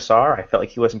like Bouna Sarr. I felt like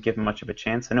he wasn't given much of a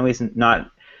chance. I know he's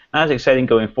not as exciting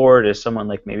going forward as someone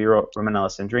like maybe Romain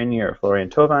Alessandrini or Florian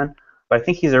Thauvin, but I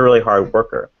think he's a really hard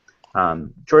worker.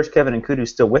 George Kevin Nkudu is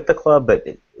still with the club, but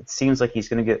it seems like he's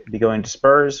going to be going to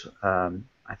Spurs.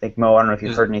 I think, Mo, I don't know if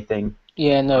you've heard anything.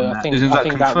 Yeah, no, I think that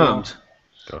confirmed?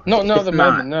 Not at the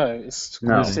moment, no.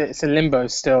 It's in limbo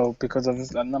still because of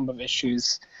a number of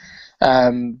issues.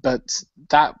 But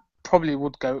that probably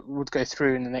would go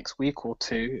through in the next week or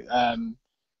two. And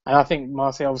I think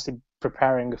Marseille obviously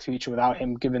preparing a future without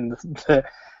him, given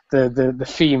the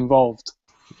fee involved.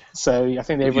 So I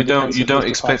think they've. You don't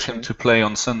expect him to play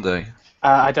on Sunday.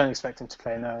 I don't expect him to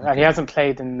play, no. And he hasn't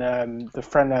played in the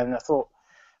friend,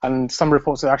 and some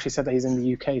reports have actually said that he's in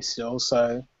the UK still.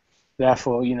 So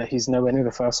therefore, he's nowhere near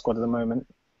the first squad at the moment.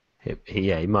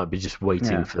 He might be just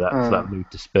waiting for that move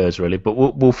to Spurs, really. But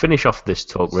we'll finish off this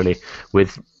talk, really,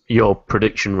 with your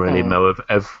prediction, really, Mo,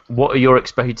 of what are your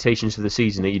expectations for the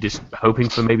season? Are you just hoping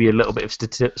for maybe a little bit of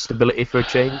stability for a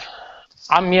change?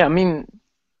 I mean,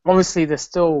 obviously there's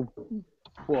still,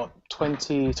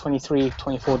 20, 23,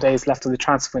 24 days left of the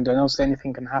transfer window, and obviously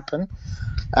anything can happen.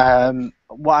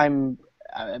 What I'm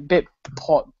a bit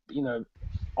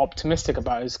optimistic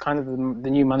about is kind of the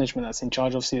new management that's in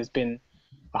charge. Obviously, there's been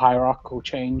a hierarchical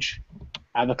change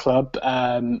at the club.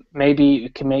 Maybe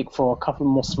it can make for a couple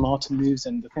more smarter moves,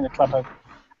 and I think the club have,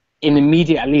 in the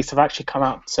media at least, have actually come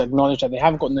out to acknowledge that they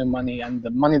have got no money, and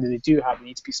the money that they do have, they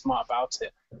need to be smart about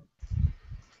it.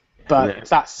 But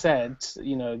that said,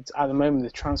 at the moment the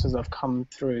transfers that have come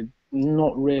through,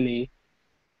 not really,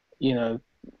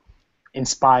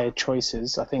 inspired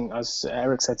choices. I think, as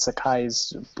Eric said, Sakai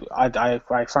is. I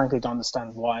frankly don't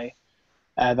understand why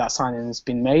that signing has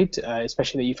been made,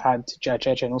 especially that you've had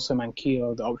Jajeja and also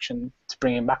Manquillo the option to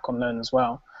bring him back on loan as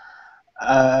well.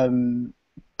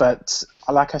 But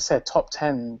like I said, top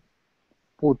 10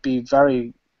 would be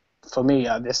very, for me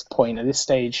at this point, at this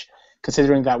stage,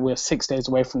 considering that we're 6 days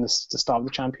away from the start of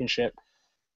the championship.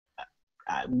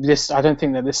 I don't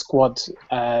think that this squad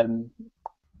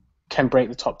can break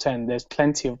the top 10. There's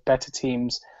plenty of better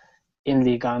teams in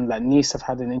Ligue 1. Like Nice have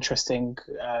had an interesting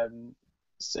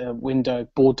window.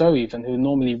 Bordeaux even, who are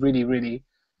normally really, really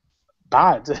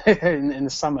bad in the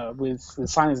summer with the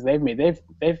signings they've made.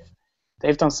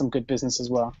 They've done some good business as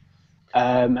well.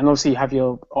 And obviously you have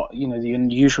your the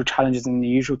usual challenges and the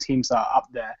usual teams that are up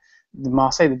there. The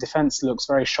Marseille, the defense looks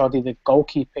very shoddy. The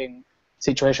goalkeeping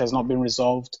situation has not been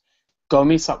resolved.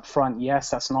 Gomis up front, yes,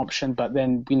 that's an option, but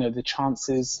then the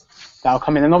chances that'll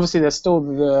come in, and obviously there's still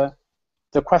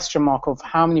the question mark of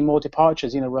how many more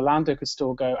departures. Rolando could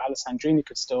still go, Alessandrini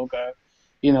could still go.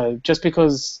 Just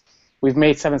because we've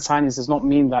made 7 signings does not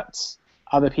mean that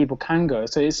other people can go.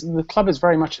 So the club is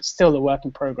very much still a work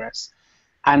in progress,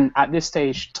 and at this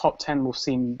stage, top 10 will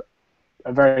seem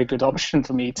a very good option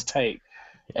for me to take.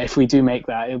 If we do make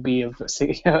that, it'll be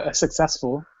a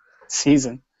successful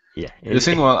season. Yeah. The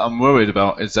thing what I'm worried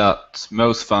about is that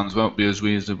most fans won't be as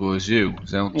reasonable as you.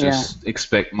 They'll just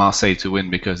expect Marseille to win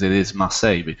because it is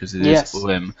Marseille, because it is for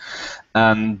him.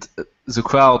 And the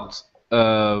crowd,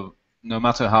 no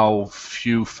matter how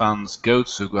few fans go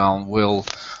to the ground, will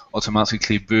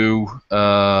automatically boo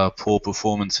poor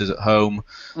performances at home,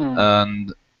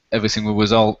 and everything will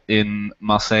result in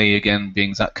Marseille again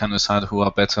being that kind of side who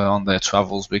are better on their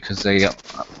travels because they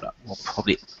will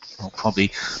probably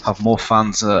have more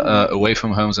fans away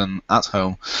from home than at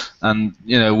home. And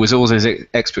with all this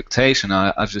expectation,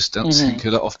 I just don't think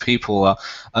a lot of people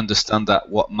understand that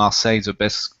what Marseille, the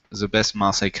best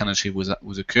Marseille can achieve with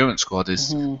the current squad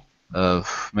is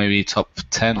maybe top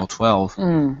 10 or 12.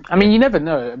 I mean, you never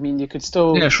know. I mean, you could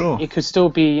still it could still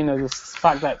be the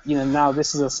fact that now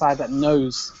this is a side that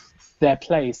knows their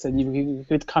place, and you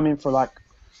could come in for like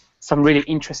some really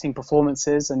interesting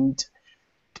performances, and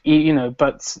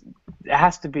but it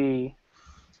has to be.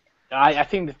 I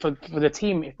think that for the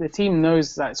team, if the team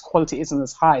knows that its quality isn't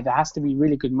as high, there has to be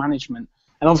really good management,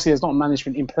 and obviously there's not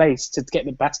management in place to get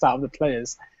the best out of the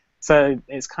players. So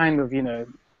it's kind of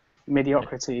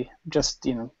mediocrity, just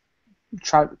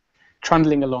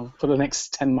trundling along for the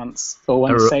next 10 months for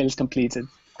when the sale is completed.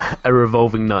 A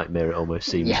revolving nightmare, it almost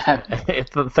seems. Yeah.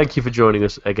 Thank you for joining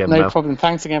us again, No Mel. problem.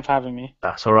 Thanks again for having me.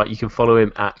 That's all right. You can follow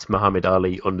him at Muhammad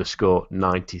Ali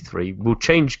 _93. We'll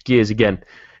change gears again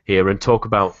here and talk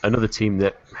about another team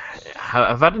that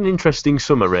have had an interesting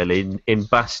summer, really, in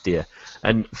Bastia.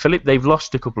 And Philip, they've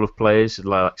lost a couple of players,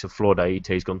 like Flor Daite,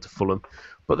 he's gone to Fulham,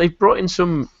 but they've brought in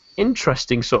some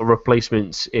interesting sort of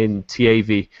replacements in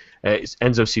Tievi,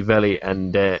 Enzo Civelli,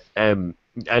 and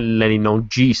Lenny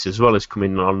Nongis as well as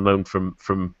coming on loan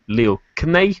from Lille.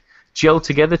 Can they gel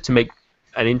together to make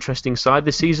an interesting side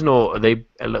this season, or are they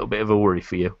a little bit of a worry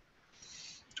for you?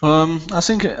 I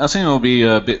think it'll be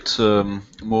a bit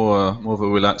more of a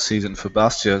relaxed season for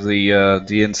Bastia. The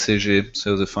NCG,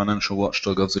 so the financial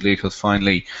watchdog of the league, has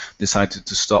finally decided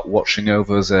to start watching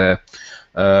over their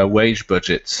wage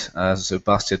budget, as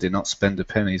Bastia did not spend a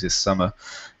penny this summer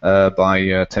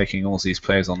by taking all these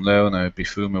players on loan.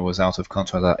 Bifuma was out of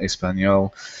contract at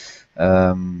Espanyol,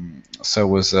 so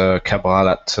was Cabral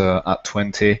at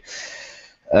 20,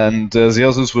 and the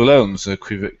others were loans.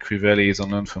 Crivelli is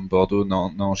on loan from Bordeaux,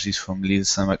 Nangis from Lille,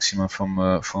 Saint-Maximin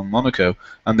from Monaco,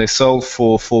 and they sold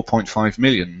for 4.5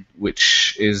 million,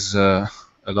 which is a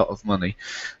lot of money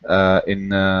in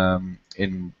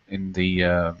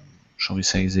the shall we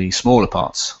say, the smaller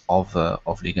parts of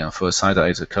Ligue 1 for a side that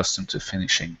is accustomed to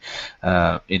finishing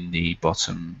in the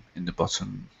bottom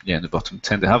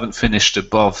 10. They haven't finished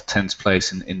above 10th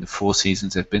place in the 4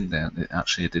 seasons they've been there. They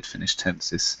actually did finish 10th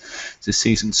this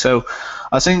season. So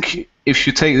I think if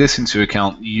you take this into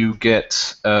account, you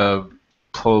get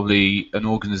probably an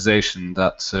organisation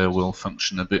that will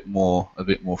function a bit more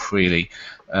freely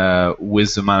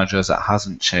with the managers that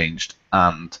hasn't changed,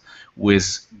 and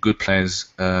with good players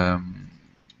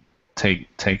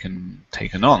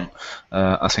taken on.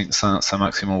 I think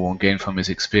Saint-Maximin will gain from his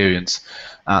experience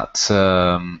at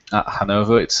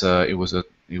Hanover. It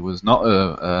was not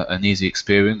an easy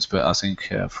experience, but I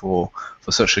think for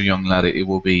such a young lad, it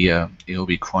will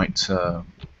be quite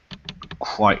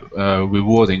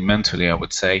rewarding mentally, I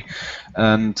would say.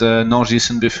 And Norgis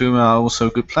and Bifuma are also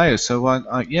good players, so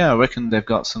I reckon they've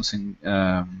got something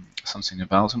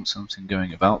about them, something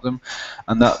going about them,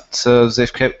 and that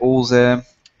they've kept all their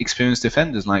experienced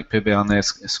defenders like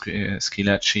Pebernes,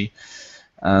 Schillaci,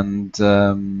 and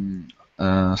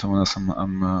someone else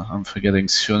I'm forgetting.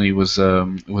 Sioni was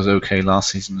okay last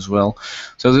season as well.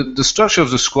 So the structure of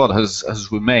the squad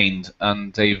has remained,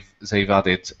 and they've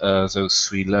added those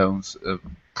 3 loans,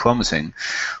 promising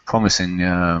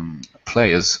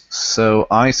players. So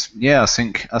I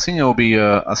think it'll be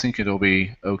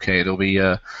okay. It'll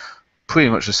be pretty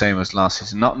much the same as last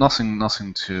season.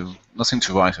 Nothing to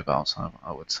write about,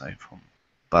 I would say, from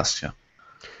Bastia.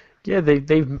 Yeah,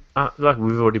 they've like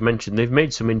we've already mentioned, they've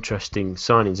made some interesting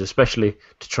signings, especially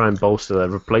to try and bolster their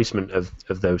replacement of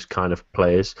those kind of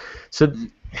players. So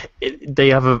they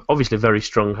have obviously a very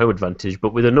strong home advantage,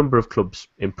 but with a number of clubs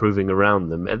improving around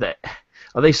them,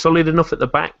 are they solid enough at the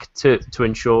back to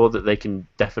ensure that they can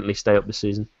definitely stay up this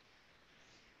season?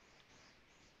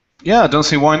 Yeah, I don't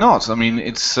see why not. I mean,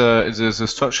 the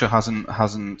structure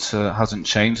hasn't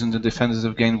changed, and the defenders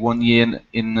have gained 1 year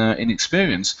in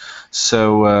experience.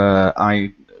 So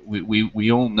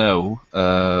we all know,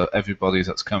 everybody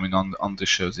that's coming on the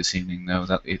show this evening know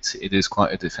that it is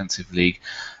quite a defensive league,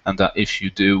 and that if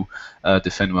you do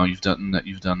defend well, you've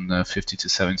done 50 to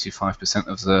 75%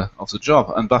 of the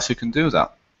job, and Bastia can do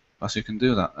that.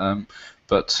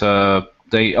 But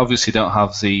they obviously don't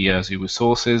have the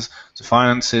resources, the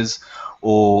finances,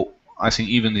 or I think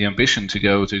even the ambition to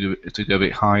go a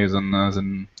bit higher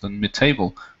than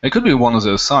mid-table. It could be one of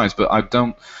those sides, but I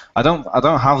don't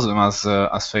have them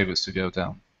as favourites to go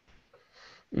down.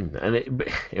 And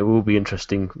it will be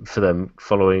interesting for them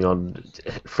following on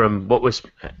from what was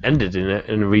ended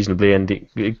in a reasonably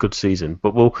good season.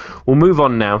 But we'll move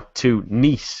on now to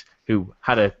Nice, who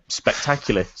had a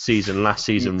spectacular season last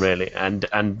season, really, and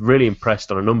really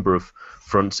impressed on a number of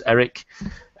fronts. Eric,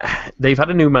 they've had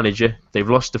a new manager. They've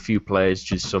lost a few players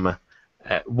this summer.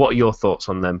 What are your thoughts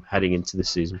on them heading into this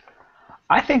season?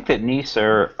 I think that Nice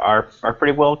are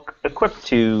pretty well equipped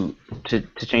to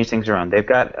change things around. They've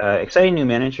got an exciting new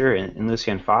manager in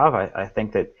Lucien Favre. I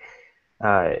think that,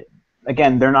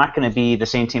 again, they're not going to be the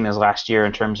same team as last year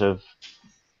in terms of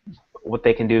what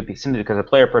they can do simply because of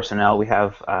player personnel. We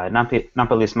have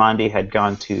Nampalys Mandi had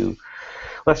gone to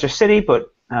Leicester City,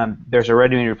 but there's a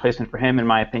ready-made replacement for him, in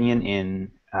my opinion,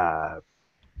 in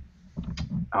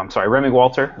Remy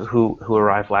Walter, who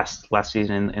arrived last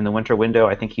season in the winter window.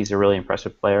 I think he's a really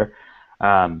impressive player.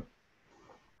 And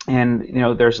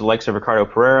there's the likes of Ricardo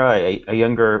Pereira, a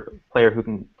younger player who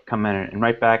can come in and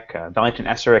right back. Valentin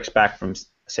Esserix back from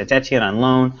Saint-Etienne on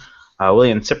loan.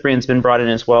 William Cyprien's been brought in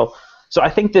as well. So I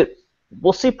think that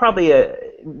we'll see probably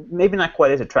maybe not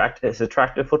quite as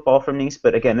attractive football from Nice,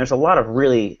 but again, there's a lot of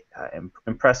really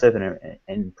impressive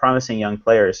and promising young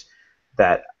players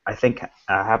that I think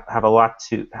have a lot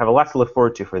to look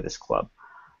forward to for this club.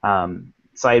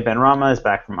 Saïd Benrahma is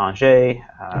back from Angers.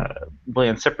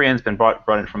 William Cyprien's been brought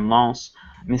in from Lens.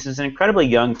 I mean, this is an incredibly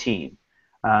young team,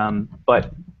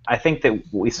 but I think that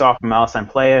what we saw from Alassane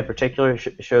Plea in particular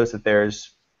shows that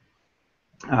there's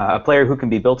a player who can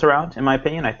be built around, in my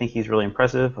opinion. I think he's really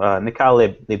impressive. Mikhail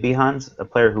Lebihans, a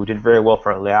player who did very well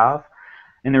for Le Havre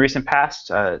in the recent past.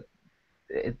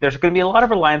 There's going to be a lot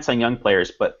of reliance on young players,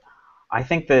 but I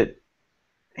think that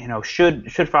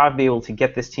should Favre be able to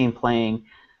get this team playing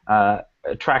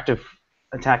attractive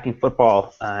attacking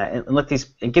football and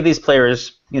give these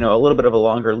players a little bit of a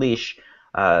longer leash,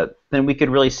 then we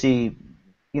could really see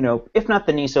if not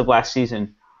the Nice of last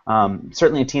season,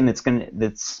 certainly a team that's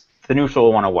the neutral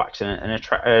will want to watch, an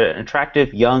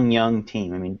attractive young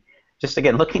team. I mean, just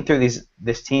again looking through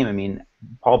this team, I mean,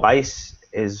 Paul Bice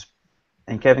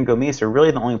and Kevin Gomis are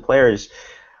really the only players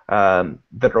that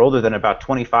are older than about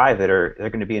 25 that are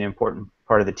going to be an important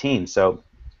part of the team. So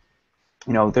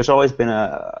there's always been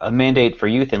a mandate for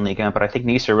youth in Liga, but I think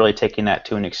Nice are really taking that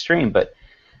to an extreme. But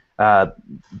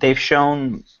they've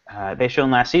shown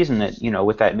last season that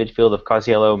with that midfield of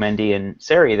Cosiello, Mendy, and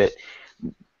Seri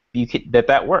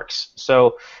that works.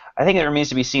 So I think it remains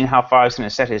to be seen how far he's going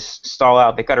to set his stall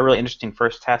out. They've got a really interesting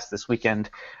first test this weekend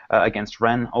against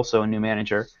Rennes, also a new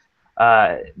manager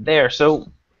there.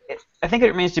 So I think it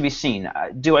remains to be seen.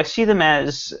 Do I see them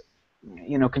as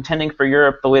contending for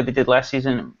Europe the way they did last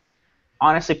season?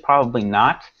 Honestly, probably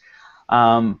not.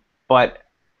 But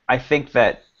I think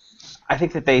that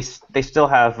they still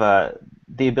have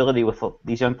the ability with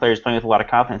these young players playing with a lot of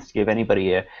confidence to give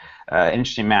anybody an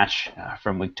interesting match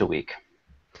from week to week.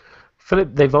 Philip,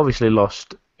 they've obviously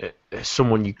lost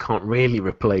someone you can't really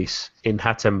replace in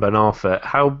Hatem Ben Arfa.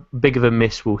 How big of a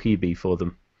miss will he be for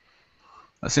them?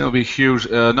 I think it'll be huge.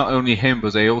 Not only him,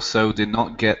 but they also did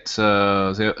not get. They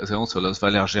also lost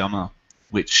Valère Germain,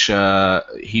 which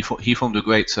he formed a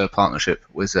great partnership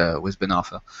with Ben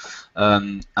Arfa,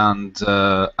 and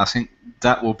I think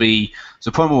that will be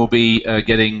the problem. Will be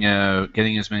getting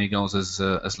as many goals as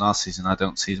last season. I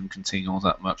don't see them conceding all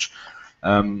that much,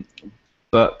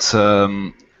 but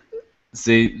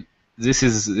this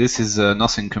is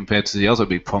nothing compared to the other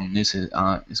big problem Nice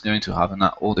is going to have, and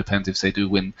that all depends if they do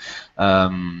win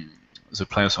the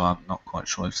playoffs. So I'm not quite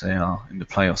sure if they are in the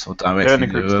playoffs or directly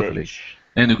in the Europa League.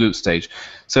 In the group stage.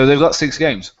 So they've got 6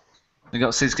 games. They've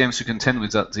got 6 games to contend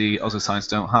with that the other sides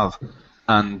don't have.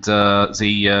 And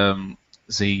the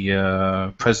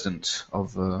president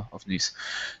of Nice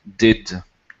did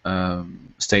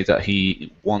state that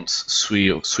he wants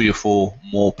 3 or 4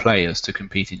 more players to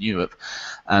compete in Europe.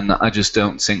 And I just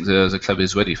don't think the club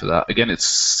is ready for that. Again,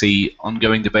 it's the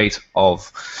ongoing debate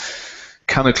of,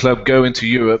 can a club go into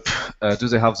Europe? Do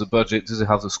they have the budget? Do they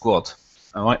have the squad?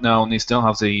 Right now, Nice don't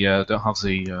have the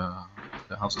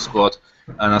squad,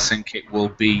 and I think it will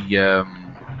be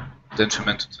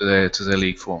detrimental to their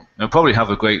league form. They'll probably have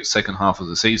a great second half of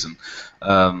the season.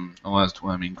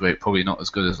 Great, probably not as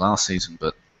good as last season,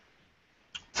 but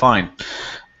fine.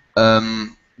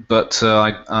 But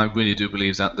I really do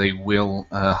believe that they will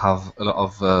have a lot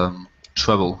of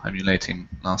trouble emulating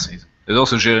last season. There's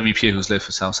also Jeremy Pied, who's left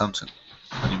for Southampton,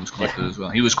 and he was quite good as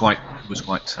well. He was quite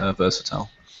versatile.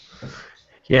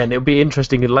 Yeah, and it'll be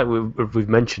interesting. Like we've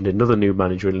mentioned, another new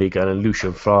manager in Liga, and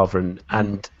Lucien Favre,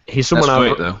 and he's someone.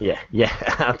 That's great, though. Yeah.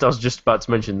 I was just about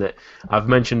to mention that I've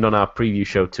mentioned on our preview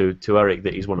show to Eric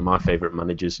that he's one of my favourite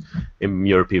managers in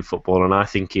European football, and I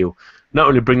think he'll not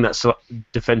only bring that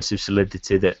defensive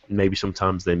solidity that maybe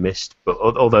sometimes they missed, but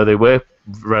although they were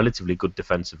relatively good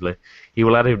defensively, he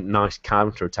will add a nice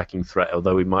counter-attacking threat.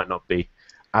 Although he might not be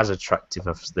as attractive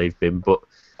as they've been, but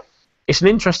it's an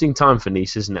interesting time for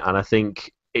Nice, isn't it? And I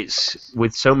think it's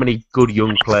with so many good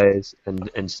young players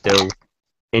and still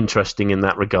interesting in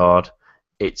that regard.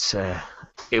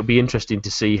 It'll be interesting to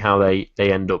see how they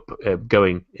end up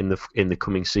going in the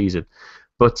coming season.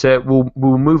 But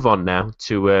we'll move on now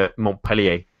to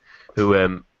Montpellier,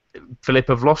 who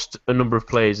Philippe have lost a number of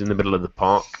players in the middle of the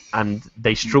park, and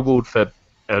they struggled for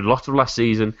a lot of last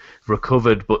season,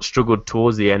 recovered but struggled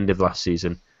towards the end of last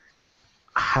season.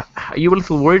 Are you a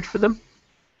little worried for them?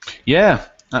 Yeah,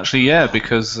 actually, yeah,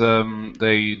 because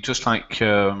they just like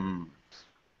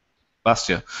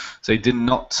Bastia, they did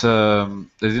not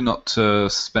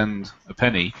spend a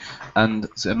penny, and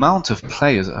the amount of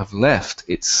players that have left,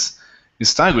 it's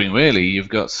staggering, really. You've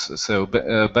got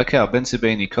Bakar,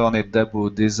 Bensebaini, Cornet, Dabo,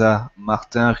 Deza,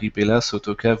 Martin, Ribela,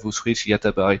 Sotoka, Vucinic,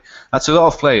 Yatabari. That's a lot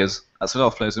of players.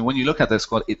 And when you look at their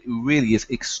squad, it really is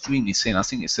extremely thin. I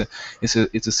think it's a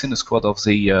thinner squad of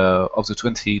the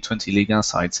 2020 Ligue 1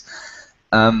 sides.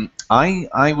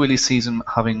 I really see them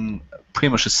having pretty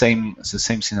much the same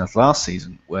scene as last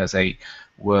season, where they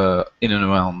were in and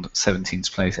around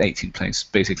 17th place, 18th place,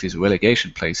 basically the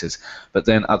relegation places. But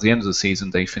then at the end of the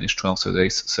season, they finished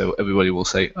 12th, so everybody will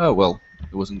say, oh, well,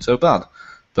 it wasn't so bad.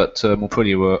 But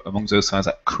Montpellier were among those sides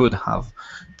that could have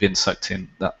been sucked in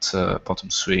that bottom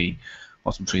three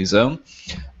zone.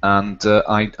 And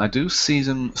I do see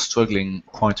them struggling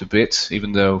quite a bit,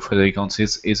 even though Frédéric Hans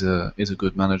is a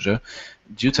good manager,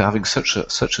 due to having such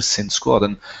a thin squad.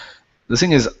 And the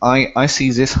thing is, I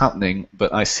see this happening,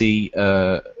 but I see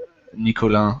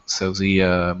Nicolas, so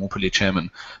the Montpellier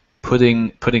chairman,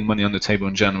 putting money on the table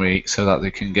in January so that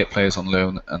they can get players on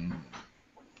loan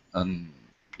and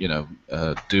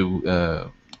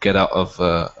get out of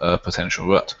a potential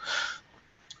rut.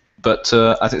 But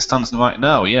as it stands right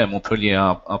now, yeah, Montpellier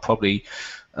are probably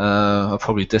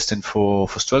destined for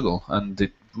struggle, and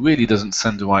it really doesn't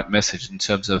send the right message in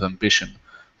terms of ambition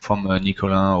from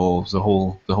Nicolas or the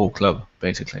whole club,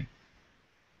 basically.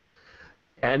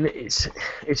 And it's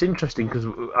interesting because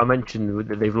I mentioned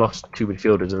that they've lost two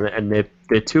midfielders, and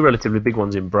they're two relatively big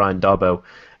ones in Brian Darboe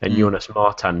and Jonas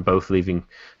Martin, both leaving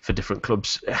for different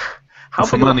clubs. How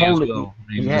For big of a money as hole? well.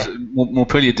 I mean, Yeah.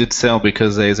 Montpellier did sell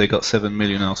because they got 7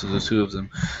 million out of the two of them,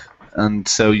 and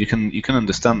so you can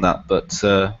understand that, but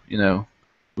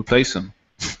replace them.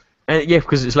 Yeah,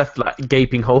 because it's left like a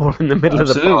gaping hole in the middle of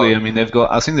the Absolutely. I park. mean,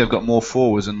 I think they've got more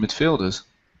forwards than midfielders,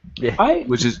 Yeah.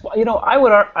 which is I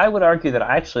would argue that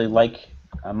I actually like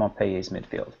Montpellier's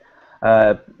midfield.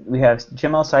 We have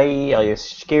Jim El Saï,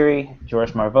 Elias Shkiri,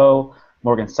 Georges Marveaux,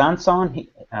 Morgan Sanson,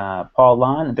 Paul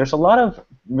Lan. There's a lot of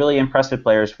really impressive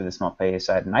players for this Montpellier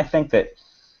side, and I think that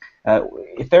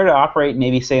if they're to operate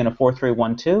maybe say in a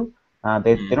 4-3-1-2,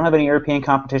 they don't have any European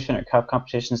competition or cup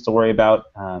competitions to worry about,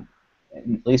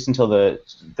 at least until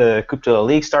the Coupe de la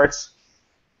Ligue starts.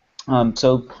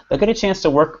 So they'll get a chance to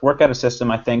work out a system,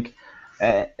 I think,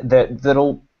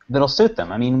 that'll suit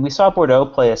them. I mean, we saw Bordeaux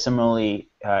play a similarly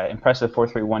impressive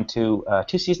 4-3-1-2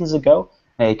 2 seasons ago.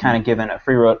 They kind of given a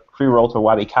free roll to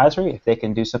Wabi Kazri. If they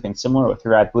can do something similar with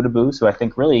Hirad Boudebouz, who I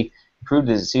think really improved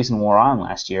as the season wore on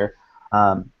last year.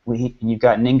 You've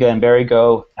got Ninga and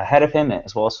Berigo ahead of him,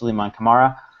 as well as Suleiman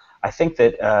Kamara. I think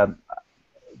that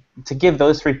to give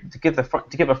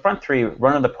a front three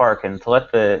run of the park and to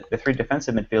let the three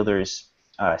defensive midfielders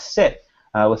sit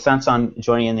with Sanson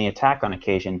joining in the attack on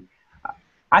occasion,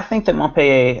 I think that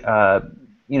Montpellier,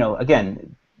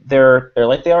 again, they're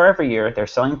like they are every year. They're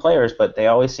selling players, but they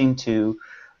always seem to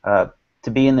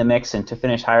be in the mix and to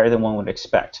finish higher than one would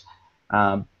expect.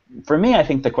 For me, I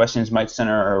think the questions might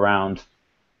center around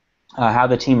how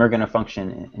the team are going to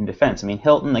function in defense. I mean,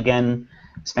 Hilton again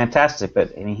is fantastic,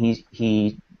 but I mean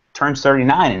he turns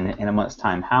 39 in a month's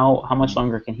time. How much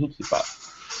longer can he keep up?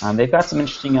 They've got some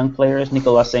interesting young players.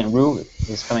 Nicolas Saint-Roux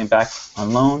is coming back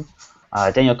on loan.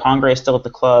 Daniel Congre is still at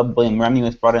the club. William Remy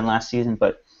was brought in last season,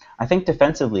 but I think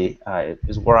defensively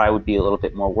is where I would be a little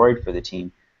bit more worried for the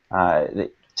team.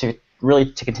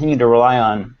 To continue to rely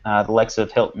on the likes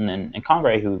of Hilton and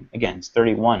Congre, who again is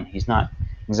 31. He's not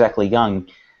exactly young.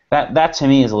 That to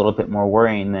me is a little bit more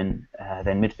worrying than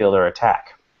midfield or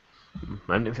attack.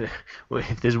 And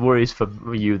if there's worries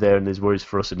for you there and there's worries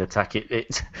for us in attack,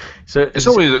 it's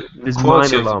always there's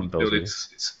quality minor of the alarm bells.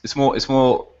 midfield. It's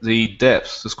more the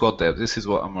depth, the squad depth. This is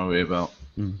what I'm worried about.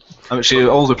 Actually,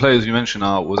 all the players you mentioned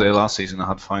were there last season and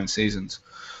had fine seasons.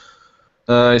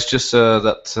 It's just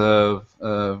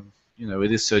that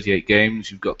it is 38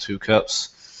 games. You've got 2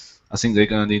 cups. I think they're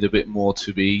going to need a bit more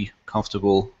to be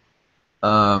comfortable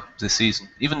this season,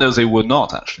 even though they were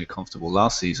not actually comfortable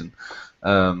last season.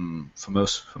 For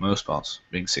most parts,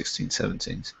 being 16,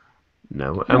 17s.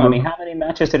 No, I mean, how many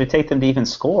matches did it take them to even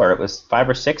score? It was 5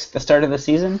 or 6 at the start of the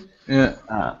season. Yeah,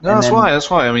 that's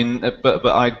why. I mean, but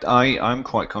I'm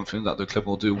quite confident that the club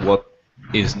will do what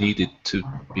is needed to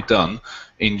be done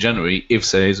in January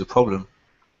if there is a problem.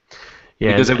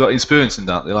 Yeah, because they've got experience in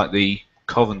that. They're like the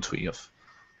Coventry of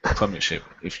Premiership,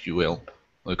 if you will,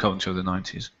 or the Coventry of the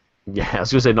 90s. Yeah, I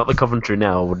was going to say not the Coventry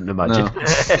now. I wouldn't imagine.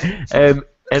 No.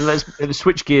 And let's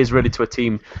switch gears really to a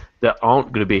team that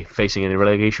aren't going to be facing any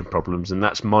relegation problems, and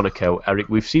that's Monaco. Eric,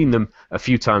 we've seen them a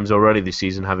few times already this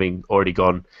season, having already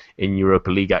gone in Europa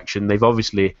League action. They've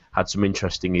obviously had some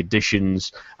interesting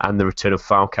additions and the return of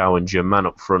Falcao and Germain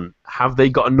up front. Have they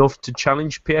got enough to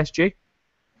challenge PSG?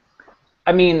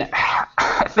 I mean,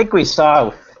 I think we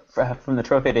saw from the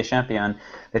Trophée des Champions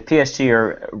that PSG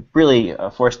are really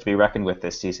a force to be reckoned with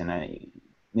this season.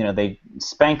 They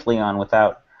spanked Lyon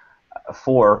without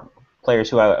 4 players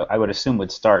who I would assume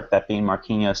would start, that being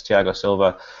Marquinhos, Thiago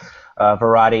Silva,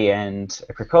 Verratti, and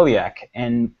Krychowiak.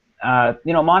 And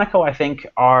Monaco, I think,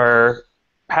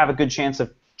 have a good chance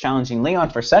of challenging Lyon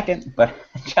for second, but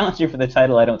challenging for the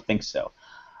title, I don't think so.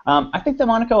 I think that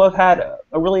Monaco have had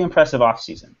a really impressive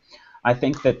offseason. I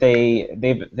think that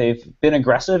they've been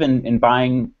aggressive in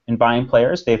buying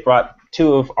players. They've brought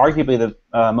 2 of arguably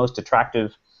the most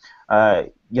attractive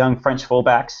young French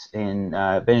fullbacks in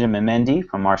Benjamin Mendy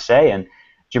from Marseille and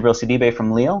Djibril Sidibe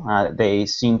from Lille. They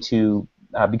seem to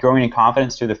be growing in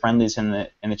confidence through the friendlies in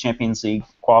the Champions League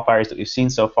qualifiers that we've seen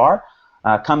so far.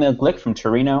 Kamil Glik from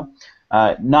Torino,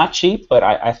 not cheap, but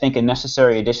I think a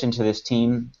necessary addition to this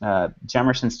team.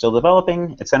 Jemerson's still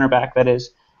developing at center back, that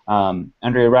is.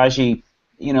 Andrea Raggi,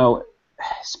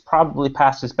 is probably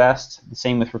past his best. The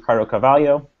same with Ricardo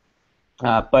Carvalho.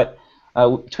 But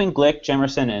between Glick,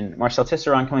 Jemerson, and Marcel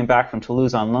Tisserand coming back from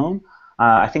Toulouse on loan,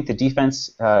 I think the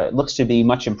defense looks to be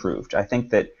much improved. I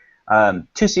think that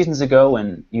 2 seasons ago,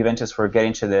 when Juventus were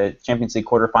getting to the Champions League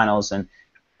quarterfinals,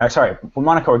 when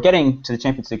Monaco were getting to the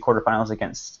Champions League quarterfinals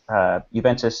against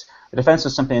Juventus, the defense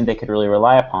was something they could really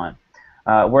rely upon.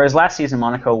 Whereas last season,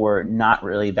 Monaco were not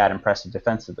really that impressive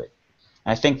defensively.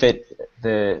 I think that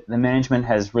the management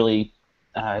has really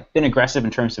been aggressive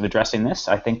in terms of addressing this.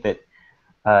 I think that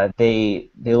they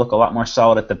look a lot more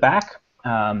solid at the back.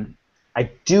 I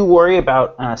do worry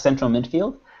about central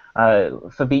midfield.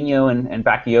 Fabinho and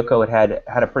Bakayoko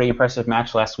had a pretty impressive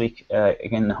match last week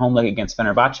again the home leg against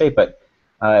Fenerbahce, but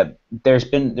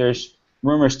there's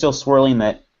rumors still swirling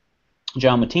that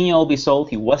João Moutinho will be sold.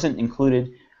 He wasn't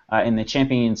included in the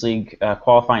Champions League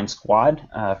qualifying squad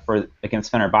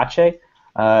against Fenerbahce.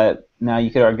 Now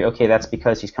you could argue, okay, that's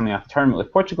because he's coming off the tournament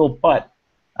with Portugal, but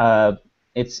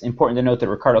it's important to note that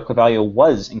Ricardo Carvalho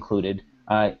was included,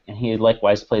 and he had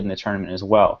likewise played in the tournament as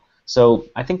well. So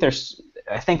I think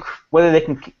whether they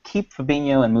can keep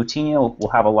Fabinho and Moutinho will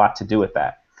have a lot to do with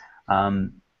that.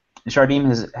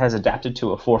 Jardim has adapted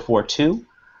to a 4-4-2,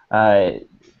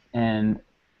 and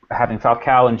having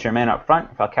Falcao and Germain up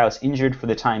front. Falcao is injured for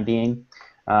the time being.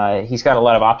 He's got a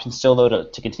lot of options still, though,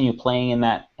 to continue playing in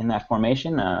that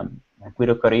formation.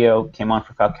 Guido Carrillo came on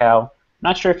for Falcao.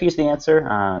 Not sure if he's the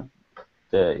answer.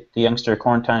 The youngster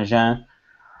Corentin Jean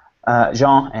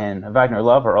and Wagner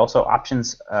Love are also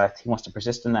options if he wants to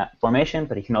persist in that formation,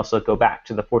 but he can also go back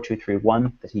to the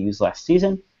 4-2-3-1 that he used last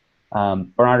season.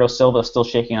 Bernardo Silva is still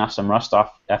shaking off some rust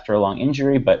off after a long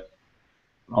injury, but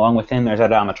along with him, there's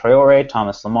Adama Traore,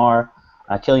 Thomas Lemar,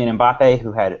 Kylian Mbappe,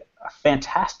 who had a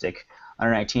fantastic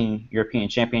Under-19 European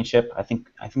Championship. I think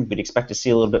we'd expect to see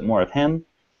a little bit more of him.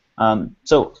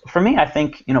 So for me, I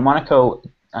think Monaco,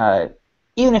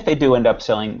 even if they do end up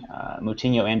selling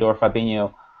Moutinho and/or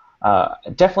Fabinho,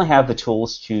 definitely have the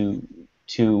tools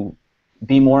to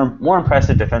be more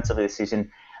impressive defensively this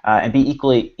season and be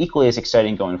equally as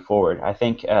exciting going forward. I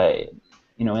think in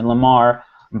Lemar,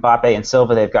 Mbappe, and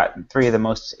Silva, they've got three of the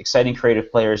most exciting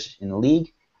creative players in the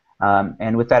league,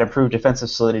 and with that improved defensive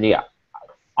solidity,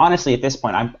 honestly, at this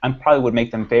point, I probably would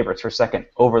make them favorites for second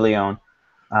over Lyon,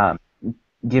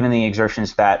 given the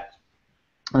exertions that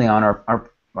Lyon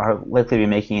are likely to be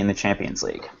making in the Champions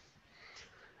League.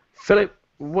 Philip,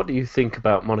 what do you think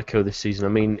about Monaco this season? I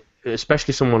mean,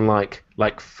 especially someone like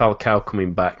Falcao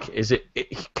coming back.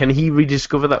 Can he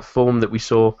rediscover that form that we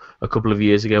saw a couple of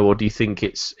years ago, or do you think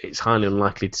it's highly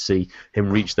unlikely to see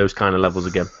him reach those kind of levels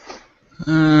again?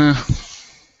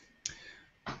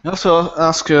 I also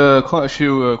ask quite a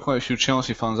few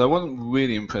Chelsea fans. I wasn't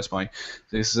really impressed by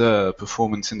his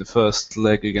performance in the first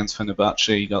leg against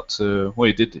Fenerbahce. He got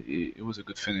he did. It was a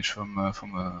good finish from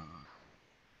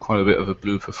quite a bit of a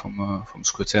blooper from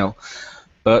Skrtel,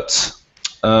 but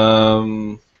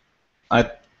I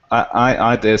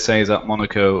dare say that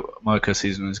Monaco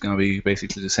season is going to be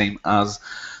basically the same as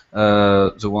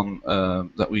the one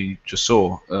that we just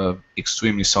saw.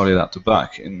 Extremely solid at the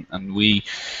back, and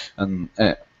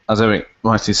as Eric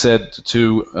rightly said, the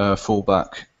two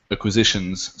full-back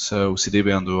acquisitions, so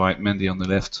Sidibé on the right, Mendy on the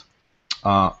left,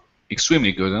 are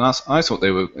extremely good, and I thought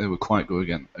they were quite good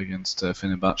against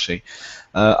Fenerbahce.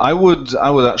 I would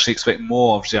actually expect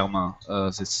more of Germain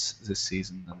this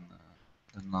season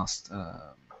than last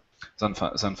than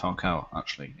Falcao,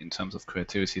 actually, in terms of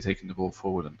creativity, taking the ball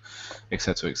forward, and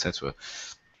etc.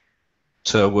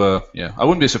 So I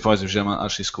wouldn't be surprised if Germain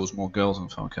actually scores more goals than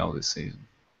Falcao this season.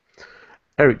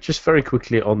 Eric, just very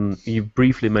quickly you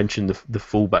briefly mentioned the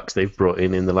fullbacks they've brought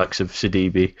in the likes of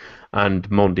Sidibé and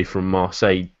Mendy from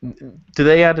Marseille. Do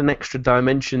they add an extra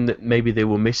dimension that maybe they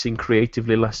were missing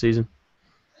creatively last season?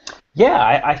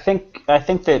 Yeah, I think that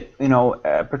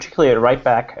particularly at right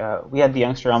back, we had the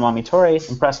youngster Amami Torre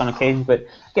impress on occasion, but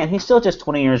again, he's still just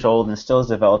 20 years old and still is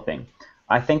developing.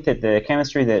 I think that the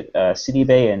chemistry that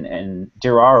Sidibé and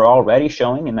Diarra are already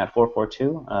showing in that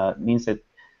 4-4-2 means that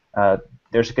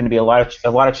there's going to be a lot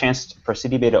of chance for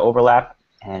Sidibé to overlap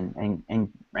and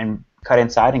cut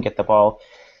inside and get the ball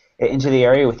into the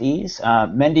area with ease.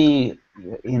 Mendy,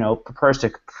 prefers to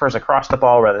cross the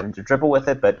ball rather than to dribble with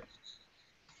it, but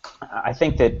I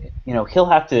think that he'll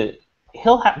have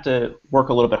to work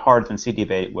a little bit harder than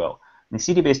Sidibé will. I mean,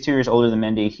 Sidibé is 2 years older than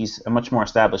Mendy. He's a much more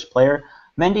established player.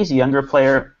 Mendy's a younger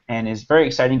player and is very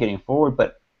exciting getting forward,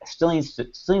 but still needs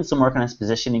some work on his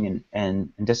positioning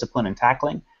and discipline and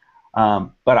tackling.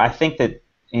 But I think that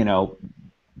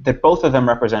that both of them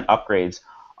represent upgrades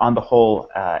on the whole,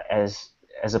 as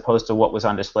opposed to what was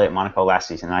on display at Monaco last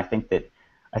season. And I think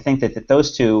that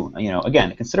those two,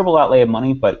 again, a considerable outlay of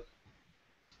money, but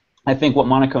I think what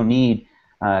Monaco need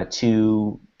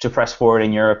to press forward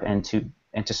in Europe and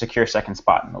to secure second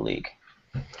spot in the league.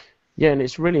 Yeah, and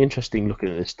it's really interesting looking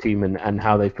at this team and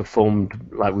how they've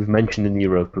performed, like we've mentioned, in the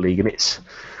Europa League, and it's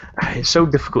so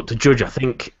difficult to judge. I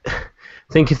think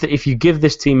think if you give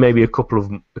this team maybe a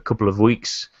couple of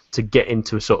weeks to get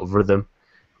into a sort of rhythm,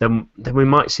 then we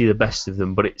might see the best of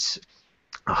them. But it's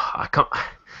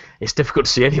difficult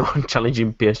to see anyone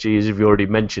challenging PSG, as you've already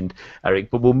mentioned, Eric.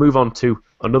 But we'll move on to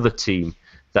another team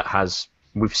that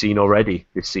we've seen already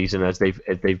this season as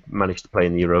they've managed to play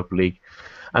in the Europa League,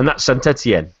 and that's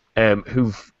Saint-Etienne,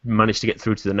 who've managed to get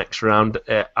through to the next round.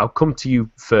 I'll come to you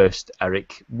first,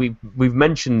 Eric. We've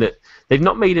mentioned that they've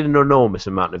not made an enormous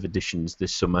amount of additions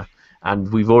this summer,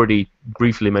 and we've already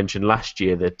briefly mentioned last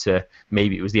year that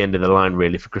maybe it was the end of the line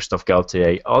really for Christophe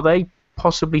Galtier. Are they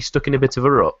possibly stuck in a bit of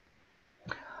a rut?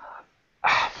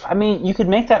 I mean, you could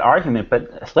make that argument,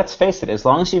 but let's face it, as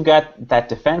long as you've got that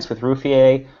defense with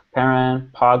Ruffier, Perrin,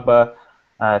 Pogba,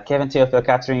 Kevin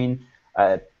Théophile-Catherine,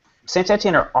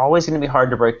 Saint-Etienne are always going to be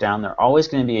hard to break down. They're always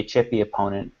going to be a chippy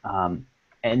opponent.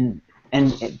 And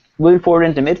moving forward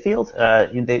into midfield,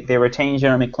 they retain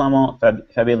Jeremy Clement,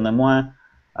 Fabien Lemoine.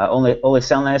 Ole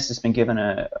Selnes has been given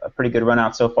a pretty good run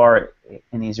out so far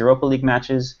in these Europa League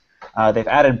matches. They've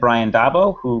added Brian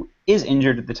Dabo, who is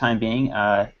injured at the time being.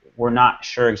 We're not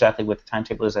sure exactly what the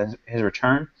timetable is at his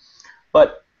return.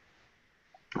 But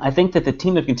I think that the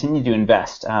team have continued to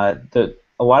invest. A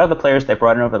lot of the players they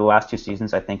brought in over the last 2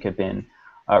 seasons, I think, have been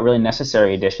really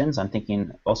necessary additions. I'm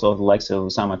thinking also of the likes of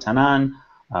Oussama Tanan,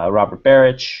 Robert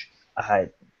Beric,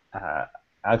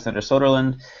 Alexander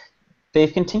Soderlund.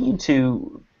 They've continued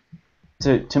to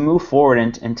move forward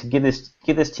and to give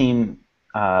this team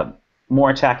more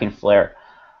attacking flair,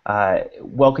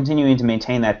 while continuing to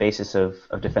maintain that basis of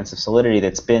defensive solidity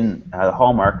that's been the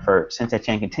hallmark for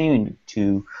Saint-Etienne continuing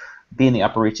to be in the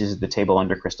upper reaches of the table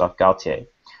under Christophe Galtier.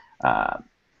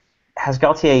 Has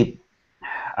Galtier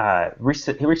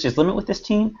reached his limit with this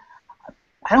team?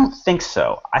 I don't think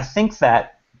so. I think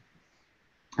that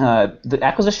the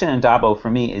acquisition in Dabo, for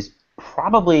me, is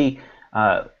probably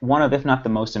one of, if not the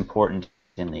most important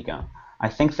in Ligue 1. I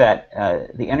think that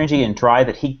the energy and drive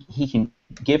that he can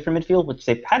give from midfield, which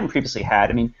they hadn't previously had.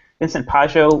 I mean, Vincent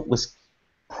Pajot was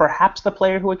perhaps the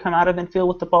player who would come out of midfield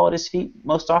with the ball at his feet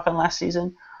most often last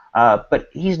season, but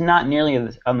he's not nearly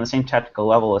on the same tactical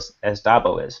level as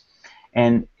Dabo is.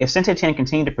 And if Saint-Etienne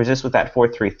continue to persist with that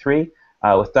 4-3-3,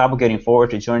 with Dabo getting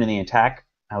forward to join in the attack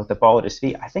with the ball at his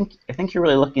feet, I think you're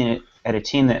really looking at a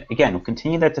team that, again, will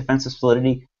continue that defensive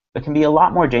solidity, but can be a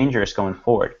lot more dangerous going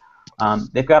forward.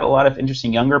 They've got a lot of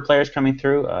interesting younger players coming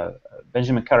through.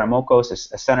 Benjamin Karamokos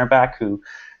is a center back who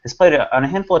has played on a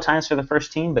handful of times for the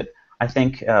first team, but I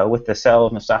think with the sale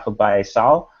of Mustafa Baye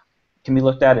Sall, can be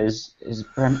looked at as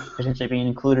potentially being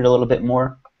included a little bit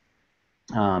more.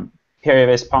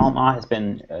 Pierre-Yves Palma has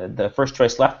been the first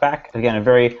choice left back. Again, a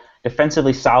very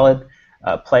defensively solid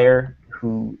player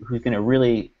who's going to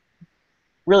really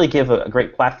give a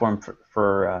great platform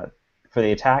for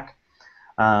the attack.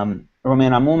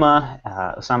 Romain Amouma,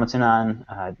 Oussama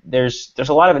Tanan. There's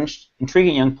a lot of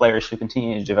intriguing young players who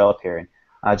continue to develop here.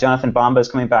 Jonathan Bamba is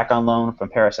coming back on loan from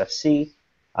Paris FC.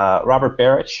 Robert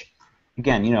Beric,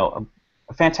 again,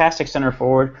 a fantastic center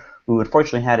forward who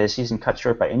unfortunately had his season cut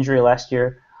short by injury last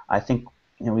year. I think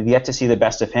we've yet to see the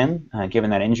best of him given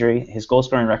that injury. His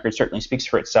goal-scoring record certainly speaks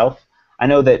for itself. I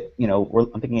know that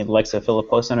I'm thinking of the likes of Philippe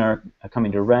Poisson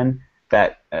coming to Rennes.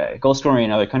 That goal scoring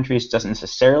in other countries doesn't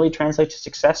necessarily translate to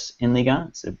success in Ligue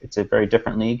 1. It's a very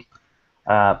different league.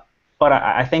 But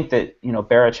I think that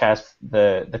Beric has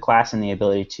the class and the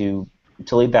ability to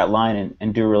lead that line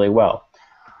and do really well.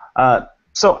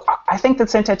 So I think that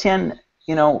Saint-Etienne,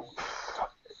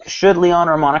 should Lyon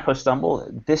or Monaco stumble,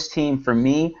 this team for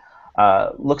me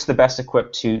looks the best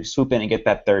equipped to swoop in and get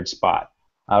that third spot.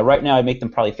 Right now, I make them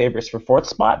probably favorites for fourth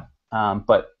spot.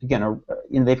 But again,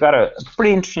 they've got a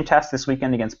pretty interesting test this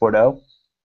weekend against Bordeaux.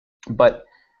 But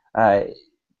I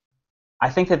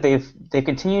think that they've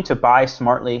continued to buy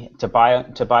smartly, to buy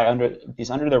under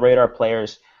the radar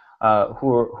players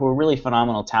who are really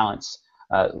phenomenal talents,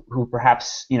 who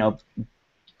perhaps due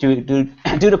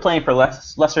to playing for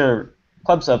lesser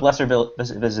clubs of lesser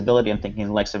visibility. I'm thinking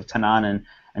the likes of Tanan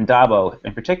and Dabo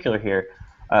in particular here,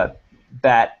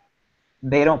 that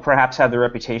they don't perhaps have the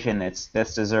reputation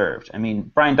that's deserved. I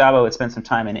mean, Brian Dabo had spent some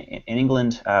time in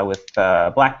England with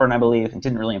Blackburn, I believe, and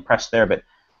didn't really impress there, but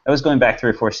that was going back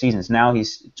 3 or 4 seasons. Now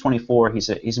he's 24. He's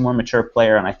a more mature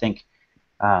player, and I think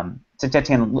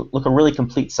Saint-Etienne look a really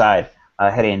complete side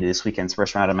heading into this weekend's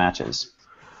first round of matches.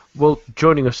 Well,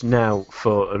 joining us now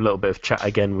for a little bit of chat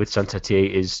again with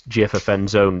Saint-Etienne is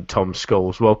GFFN's own Tom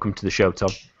Scholes. Welcome to the show,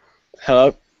 Tom.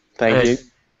 Hello. Thank you.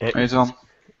 Hey, Tom.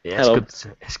 Yeah,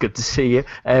 it's good to see you.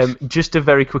 Just to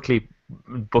very quickly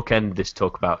bookend this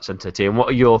talk about Saint-Etienne, what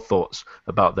are your thoughts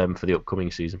about them for the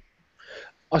upcoming season?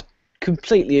 I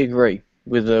completely agree.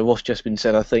 with what's just been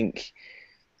said. I think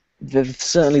they're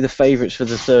certainly the favourites for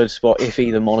the third spot if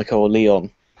either Monaco or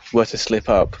Lyon were to slip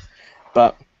up.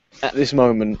 But at this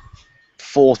moment,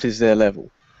 fourth is their level.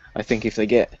 I think if they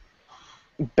get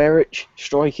Beric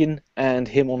striking and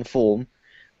him on form,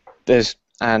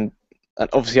 and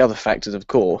obviously other factors, of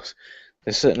course,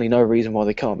 there's certainly no reason why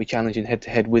they can't be challenging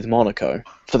head-to-head with Monaco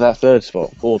for that third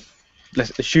spot, or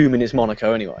let's assuming it's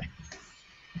Monaco anyway.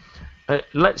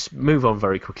 Let's move on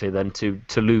very quickly then to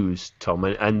Toulouse, Tom,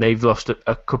 and they've lost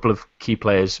a couple of key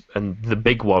players, and the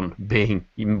big one being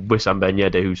Wissam Ben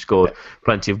Yedder, who scored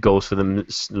plenty of goals for them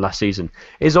last season.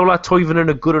 Is Ola Toivonen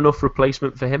a good enough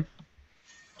replacement for him?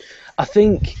 I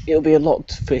think it'll be a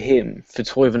lot for him, for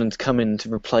Toivonen to come in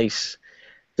to replace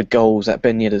the goals that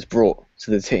Ben Yedder's brought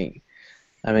to the team.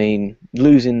 I mean,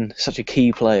 losing such a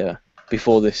key player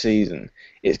before this season,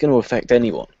 it's going to affect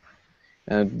anyone.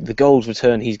 The goals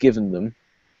return he's given them,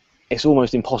 it's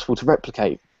almost impossible to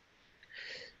replicate.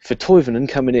 For Toivonen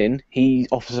coming in, he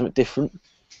offers something different.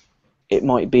 It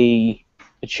might be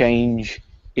a change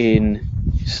in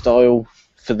style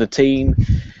for the team.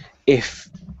 If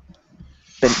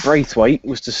Bent Braithwaite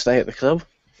was to stay at the club,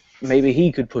 maybe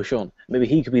he could push on. Maybe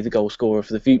he could be the goal scorer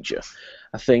for the future.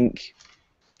 I think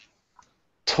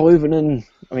Toivonen,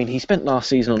 I mean, he spent last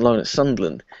season on loan at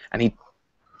Sunderland, and he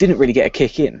didn't really get a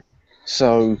kick in.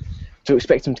 So to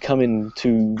expect him to come in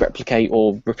to replicate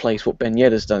or replace what Ben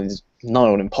Yedder's done is nigh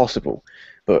on impossible.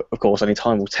 But of course, only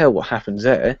time will tell what happens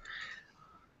there.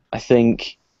 I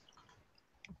think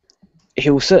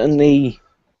he'll certainly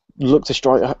look to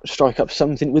strike up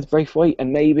something with Braithwaite,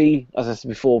 and maybe, as I said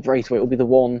before, Braithwaite will be the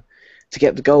one to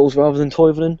get the goals rather than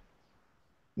Toivonen.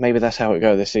 Maybe that's how it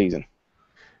goes this season.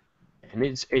 And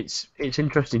it's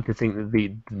interesting to think that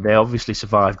they obviously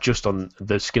survived just on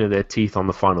the skin of their teeth on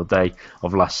the final day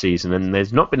of last season, and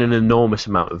there's not been an enormous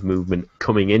amount of movement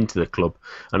coming into the club,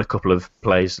 and a couple of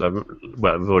players, well,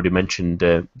 we've already mentioned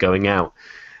going out.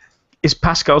 Is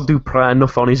Pascal Duprat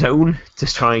enough on his own to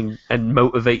try and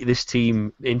motivate this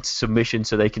team into submission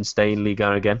so they can stay in Ligue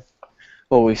 1 again?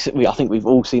 Well, I think we've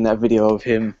all seen that video of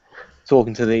him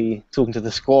talking to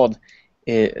the squad.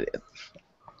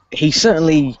 He's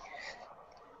certainly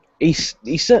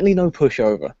no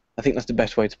pushover. I think that's the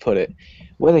best way to put it.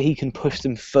 Whether he can push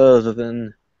them further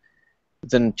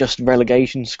than just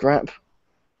relegation scrap,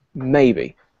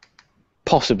 maybe,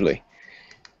 possibly,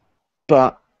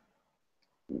 but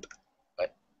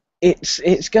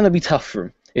it's going to be tough for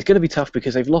him. It's going to be tough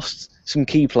because they've lost some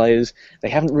key players. They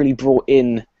haven't really brought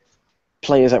in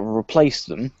players that will replace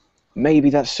them. Maybe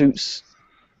that suits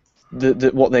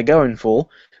what they're going for,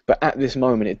 but at this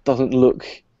moment it doesn't look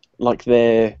like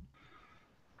they're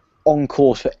on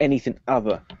course for anything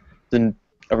other than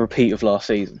a repeat of last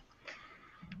season.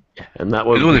 And that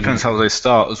it all depends how they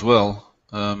start as well,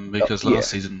 because last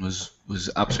season was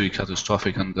absolutely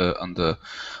catastrophic under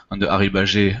Harry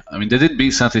Baget. I mean, they did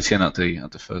beat Saint-Etienne at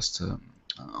the first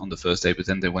on the first day, but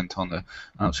then they went on an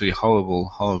absolutely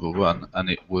horrible run, and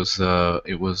it was a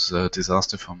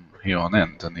disaster from here on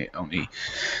end, and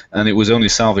it was only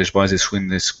salvaged by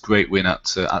this great win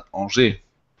at Angers.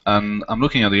 And I'm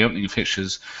looking at the opening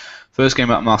fixtures. First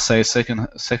game at Marseille,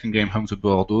 second game home to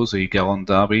Bordeaux, the Garonne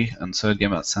derby, and third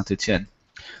game at Saint-Etienne.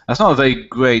 That's not a very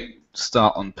great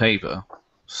start on paper.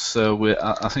 So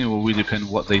I think it will really depend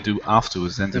what they do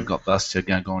afterwards. Then they've got Bastia,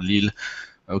 Guingamp, Lille.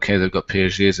 Okay, they've got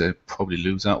PSG. They'll probably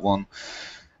lose that one.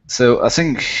 So I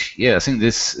think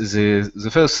this is the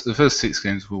first 6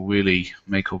 games will really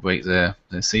make or break their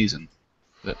season.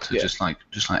 But just like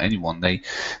anyone, they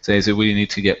really need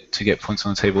to get points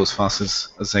on the table as fast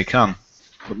as they can.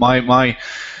 But my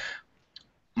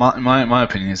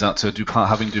opinion is that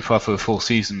having Duprat for a full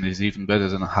season is even better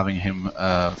than having him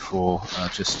for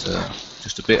just a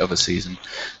bit of a season,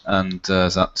 and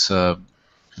that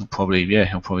he'll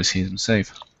probably see them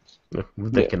safe.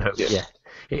 They can hope. Yeah.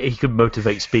 He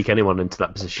could speak anyone into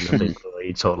that position, I think,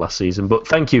 he taught last season. But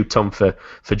thank you, Tom, for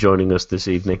joining us this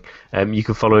evening. You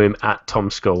can follow him at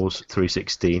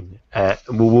TomScholes316.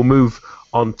 We'll move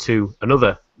on to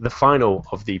the final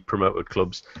of the promoted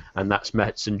clubs, and that's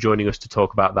Metz. And joining us to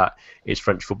talk about that is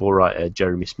French football writer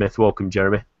Jeremy Smith. Welcome,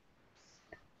 Jeremy.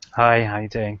 Hi, how are you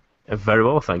doing? Very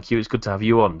well, thank you. It's good to have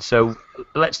you on. So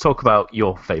let's talk about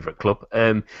your favourite club.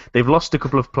 They've lost a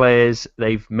couple of players.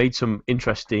 They've made some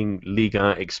interesting Ligue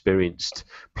 1 experienced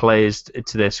players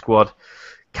to their squad.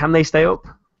 Can they stay up?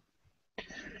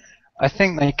 I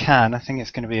think they can. I think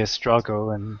it's going to be a struggle,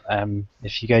 and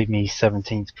if you gave me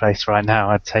 17th place right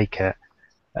now, I'd take it.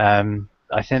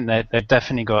 I think they've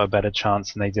definitely got a better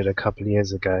chance than they did a couple of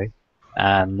years ago,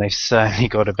 and they've certainly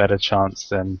got a better chance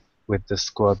than with the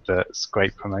squad that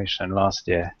scraped promotion last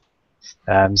year.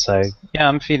 So yeah,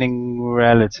 I'm feeling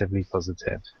relatively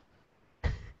positive.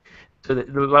 So,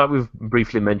 like we've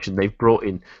briefly mentioned, they've brought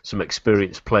in some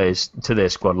experienced players to their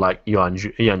squad, like Jan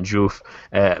Jouf,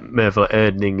 Merville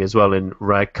Erdning as well, and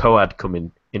Rag Coad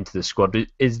coming into the squad.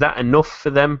 Is that enough for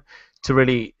them to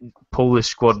really pull this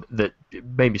squad that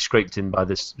maybe scraped in by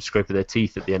the scrape of their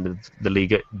teeth at the end of the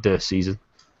Liga de season?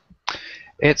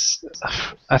 I'd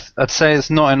say it's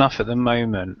not enough at the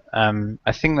moment.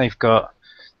 I think they've got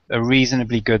a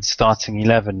reasonably good starting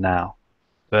 11 now,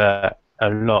 but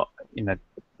a lot,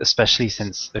 especially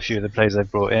since a few of the players they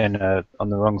brought in are on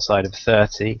the wrong side of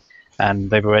 30, and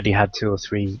they've already had 2 or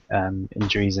 3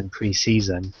 injuries in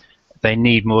pre-season. They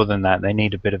need more than that. They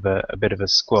need a bit of a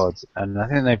squad, and I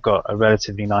think they've got a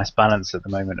relatively nice balance at the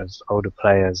moment of older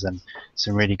players and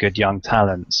some really good young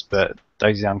talents. But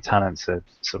those young talents are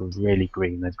sort of really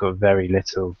green. They've got very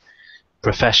little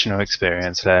professional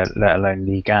experience, let alone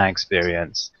Ligue 1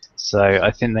 experience. So I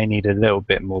think they need a little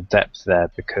bit more depth there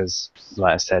because,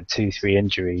 like I said, 2-3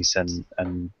 injuries, and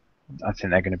I think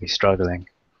they're going to be struggling.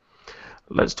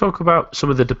 Let's talk about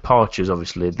some of the departures.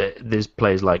 Obviously, there's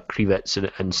players like Krivets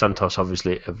and Santos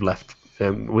obviously have left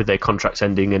with their contracts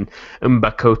ending, and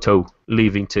Mbakoto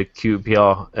leaving to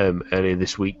QPR earlier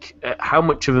this week. How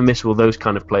much of a miss will those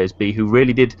kind of players be who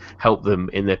really did help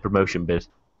them in their promotion bid?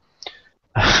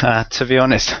 To be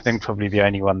honest, I think probably the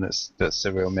only one that's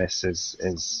a real miss is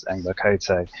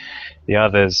Mbakoto. The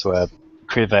others were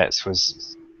Krivets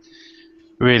was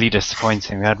really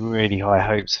disappointing. We had really high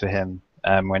hopes for him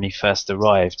when he first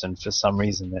arrived, and for some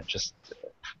reason it just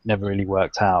never really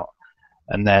worked out.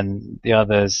 And then the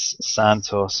others,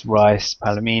 Santos, Rice,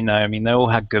 Palomino, I mean, they all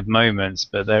had good moments,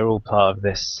 but they're all part of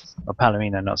this, or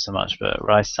Palomino not so much, but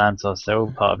Rice, Santos, they're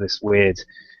all part of this weird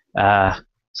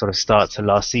sort of start to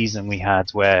last season we had,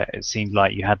 where it seemed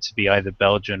like you had to be either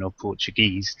Belgian or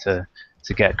Portuguese to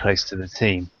get close to the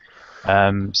team.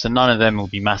 So none of them will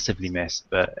be massively missed,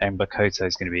 but Mbakoto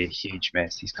is going to be a huge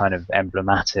miss. He's kind of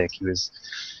emblematic. He was,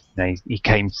 he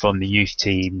came from the youth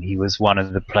team. He was one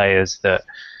of the players that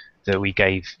we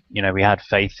gave, we had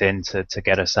faith in to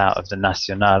get us out of the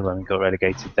Nacional when we got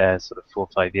relegated there sort of 4 or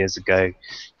 5 years ago.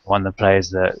 One of the players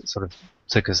that sort of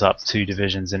took us up 2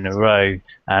 divisions in a row,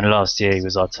 and last year he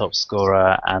was our top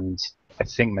scorer and I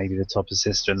think maybe the top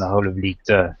assister in the whole of Ligue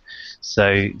 2.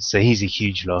 So he's a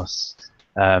huge loss.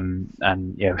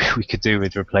 And yeah, we could do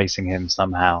with replacing him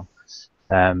somehow.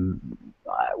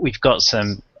 We've got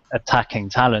some attacking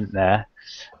talent there,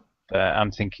 but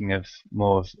I'm thinking of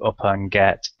more of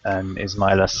Opanget and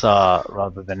Ismail Assar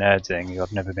rather than Erding, who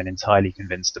I've never been entirely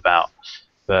convinced about.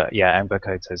 But yeah,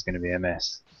 Mbakoto is going to be a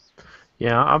miss.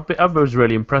 Yeah, I was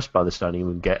really impressed by the signing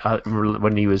of Nget.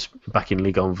 When he was back in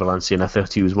Ligue 1 Valenciennes, I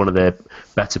thought he was one of their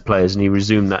better players, and he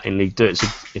resumed that in Ligue 2.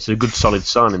 It's a good, solid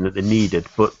signing that they needed.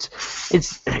 But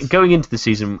it's going into the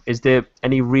season. Is there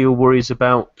any real worries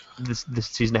about this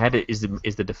season ahead? Is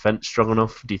the defence strong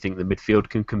enough? Do you think the midfield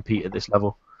can compete at this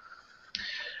level?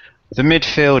 The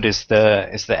midfield is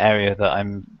the area that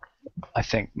I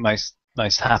think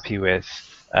most happy with.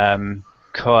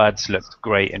 Coad's looked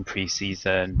great in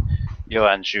pre-season.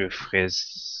 Johan Joufre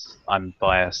is, I'm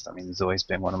biased, I mean, he's always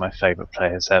been one of my favourite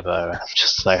players ever. I'm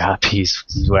just so happy he's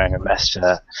wearing a Metz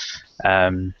shirt.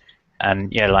 And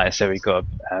yeah, like I said, we've got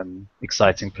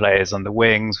exciting players on the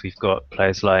wings. We've got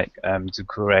players like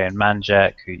Doucouré and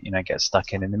Manjek, who get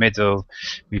stuck in the middle.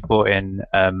 We brought in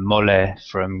Mole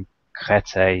from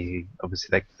Crete, who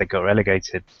obviously they got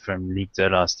relegated from Ligue 2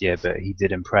 last year, but he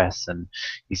did impress and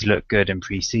he's looked good in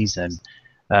pre-season.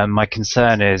 My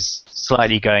concern is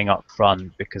slightly going up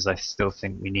front because I still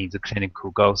think we need a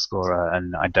clinical goal scorer,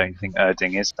 and I don't think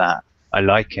Erding is that. I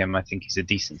like him. I think he's a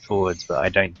decent forward, but I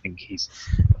don't think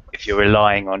if you're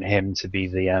relying on him to be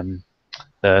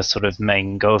the sort of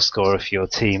main goal scorer for your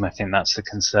team, I think that's a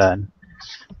concern.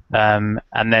 And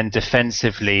then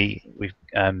defensively,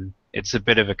 it's a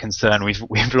bit of a concern.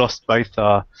 We've lost both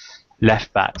our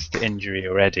left backs to injury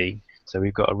already, so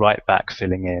we've got a right back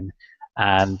filling in.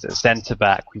 And centre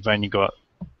back, we've only got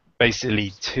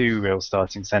basically 2 real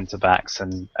starting centre backs,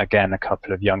 and again a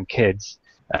couple of young kids.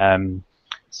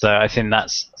 So I think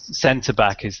that's centre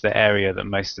back is the area that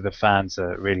most of the fans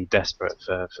are really desperate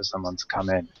for someone to come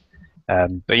in.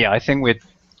 But yeah, I think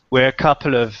we're a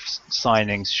couple of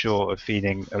signings short of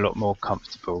feeling a lot more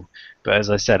comfortable. But as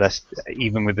I said,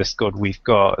 even with the squad we've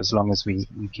got, as long as we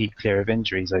keep clear of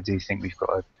injuries, I do think we've got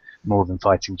a more than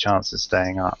fighting chance of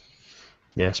staying up.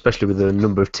 Yeah, especially with the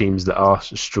number of teams that are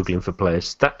struggling for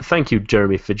players. Thank you,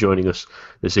 Jeremy, for joining us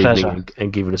this evening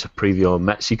and giving us a preview on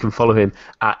Metz. You can follow him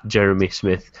at Jeremy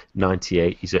Smith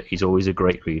 98. He's always a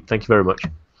great read. Thank you very much.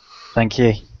 Thank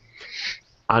you.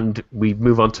 And we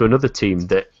move on to another team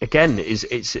that, again,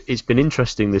 it's been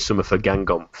interesting this summer for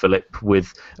Guingamp, Philip,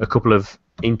 with a couple of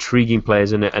intriguing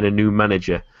players and a new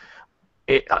manager.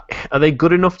 Are they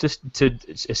good enough to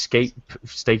escape,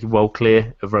 stay well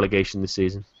clear of relegation this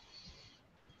season?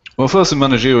 Well, first, the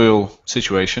managerial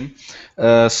situation.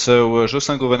 So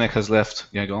Jocelyn Gourvenec has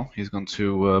left Guingamp. He's gone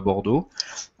to Bordeaux,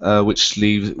 which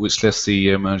left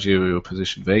the managerial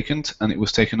position vacant, and it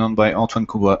was taken on by Antoine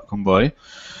Comboy.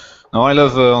 Now, I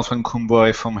love Antoine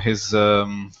Comboy from his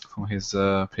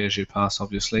PSG past,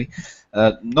 obviously.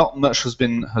 Not much has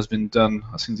been done.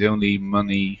 I think the only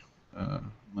money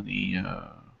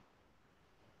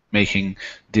making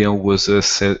deal was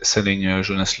selling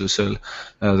Jonas Lusel,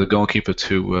 the goalkeeper,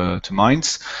 to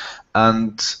Mainz,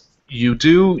 and you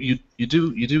do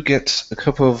get a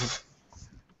couple of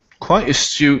quite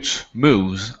astute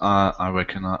moves. I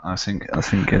reckon. I think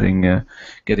getting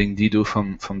Didot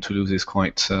from Toulouse is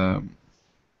quite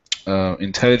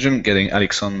intelligent. Getting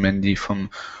Alexandre Mendy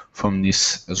from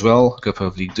Nice as well. A couple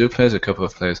of Ligue 2 players, a couple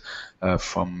of players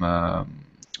from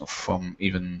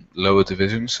even lower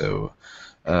division. So.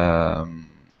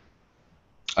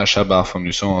 Achabar from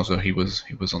Luçon, although he was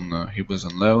on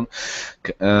loan,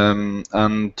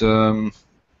 and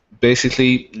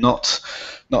basically not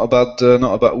a bad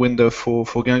window for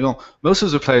Guingamp. Most of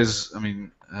the players, I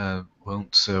mean,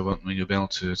 won't ring a bell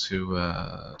to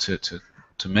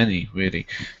many really,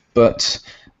 but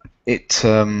it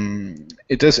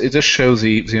does show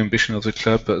the ambition of the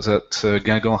club, but that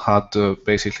Guingamp had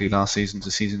basically last season the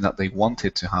season that they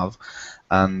wanted to have.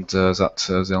 And that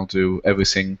they'll do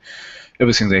everything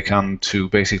they can to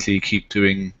basically keep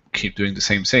doing the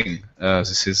same thing.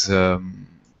 This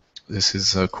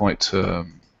is quite a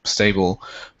stable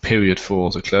period for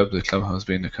the club. The club has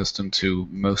been accustomed to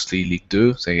mostly Ligue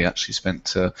 2. They actually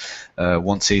spent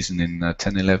one season in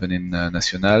 10-11 in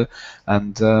National,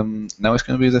 and now it's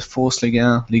going to be the fourth Ligue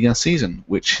 1 season,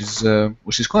 which is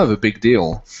quite a big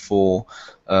deal for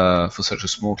such a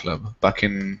small club. Back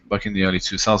in the early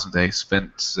 2000s, they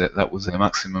spent that was their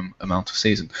maximum amount of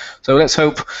season. So let's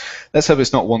hope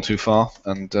it's not one too far,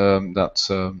 and that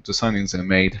the signings they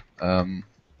made,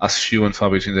 as few and far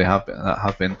between they have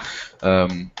been,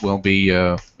 will be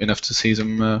enough to see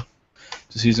them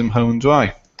home and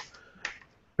dry.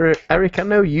 Eric, I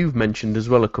know you've mentioned as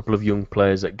well a couple of young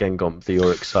players at Guingamp that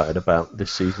you're excited about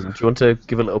this season. Do you want to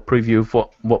give a little preview of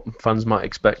what fans might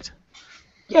expect?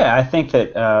 Yeah, I think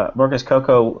that Marcus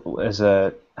Coco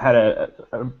had a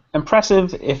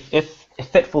impressive, if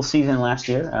fitful season last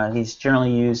year. He's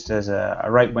generally used as a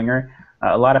right winger,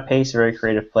 a lot of pace, a very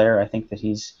creative player. I think that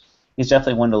he's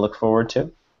definitely one to look forward to.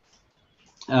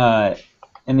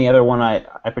 And the other one I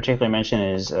particularly mention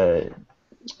is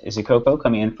Ikoko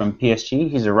coming in from PSG.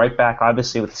 He's a right back,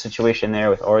 obviously, with the situation there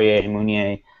with Aurier,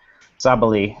 Mounier,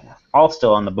 Sabali, all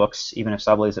still on the books, even if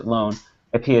Sabali's at loan.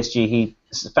 At PSG, he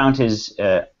found his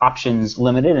options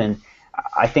limited, and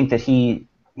I think that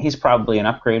he's probably an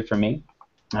upgrade for me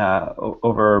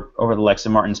over the likes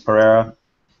of Martins Pereira,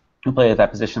 who played at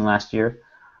that position last year.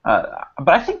 But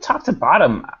I think top to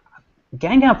bottom,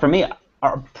 Guingamp for me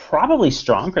are probably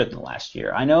stronger than last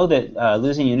year. I know that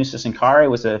losing Younouss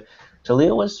Sankharé to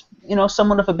Lille was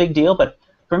somewhat of a big deal, but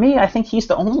for me, I think he's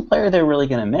the only player they're really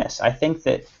going to miss. I think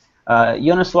that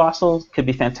Jonas Lasel could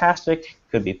be fantastic,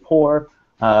 could be poor.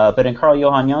 But in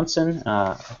Carl-Johan Jonsson,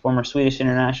 a former Swedish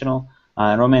international,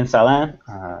 and Romain Salin,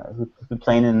 who's been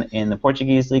playing in the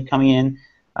Portuguese league, coming in,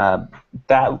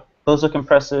 those look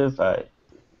impressive.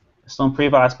 Sloan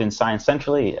Privat has been signed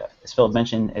centrally. As Philip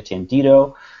mentioned, Etienne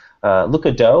Didot.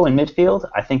 Luka Do in midfield,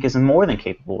 I think, is a more than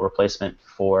capable replacement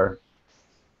for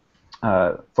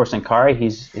Sankharé.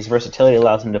 His versatility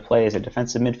allows him to play as a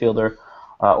defensive midfielder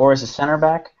or as a center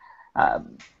back.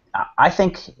 I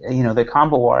think that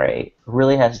Kombouaré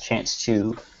really has a chance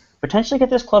to potentially get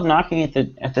this club knocking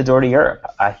at the door to Europe.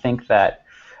 I think that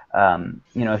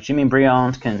if Jimmy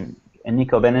Briand and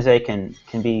Nico Benezet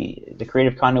can be the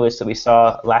creative conduits that we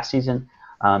saw last season,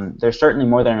 there's certainly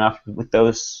more than enough with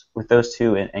those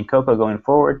two and Coco going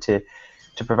forward to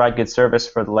provide good service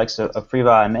for the likes of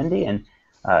Priva and Mendy. And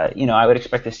I would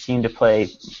expect this team to play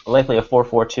likely a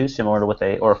 4-4-2 similar to what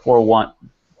or a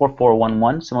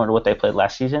 4-4-1-1 similar to what they played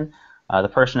last season. The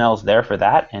personnel is there for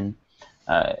that, and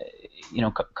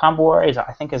Kombouaré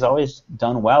I think has always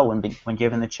done well when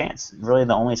given the chance. Really,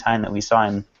 the only time that we saw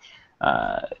him,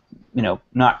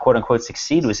 not quote unquote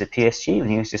succeed was at PSG when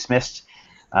he was dismissed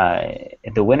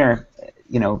at the winter.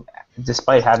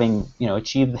 Despite having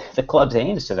achieved the club's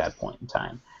aims to that point in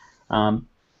time.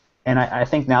 And I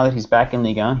think now that he's back in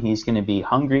Ligue 1, he's going to be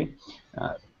hungry.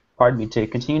 pardon me, to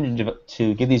continue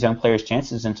to give these young players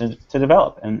chances and to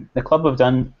develop. And the club have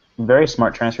done very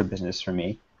smart transfer business for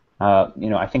me.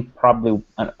 I think probably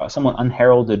a somewhat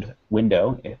unheralded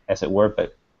window, as it were,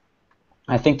 but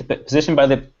I think that position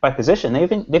by position,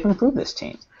 they've improved this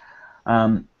team.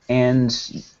 And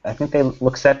I think they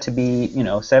look set to be,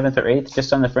 7th or 8th,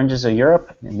 just on the fringes of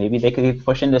Europe. And maybe they could even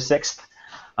push into 6th,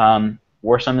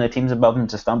 were some of the teams above them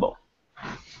to stumble.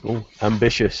 Oh,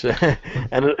 ambitious.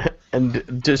 and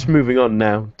just moving on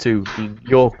now to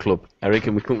your club, Eric,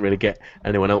 and we couldn't really get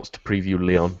anyone else to preview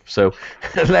Lyon. So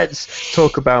let's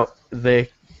talk about their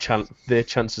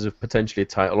chances of potentially a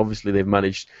title. Obviously, they've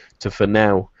managed to, for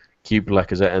now, keep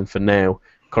Lacazette, and for now,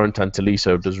 Corentin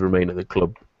Tolisso does remain at the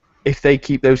club. If they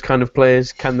keep those kind of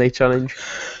players, can they challenge?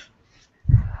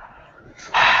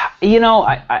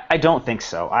 I don't think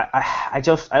so. I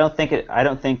don't think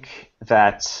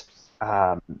that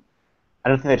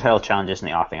the title challenge is in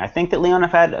the offing. I think that Lyon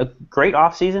have had a great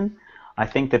offseason. I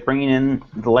think that bringing in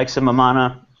the likes of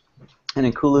Mamana and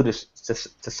Nkulu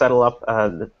to settle up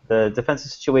the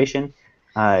defensive situation,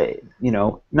 Nkulu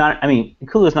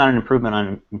is not an improvement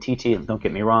on Titi. Don't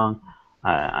get me wrong.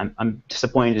 I'm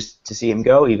disappointed to see him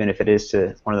go, even if it is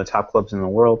to one of the top clubs in the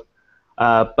world.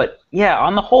 But yeah,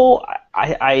 on the whole,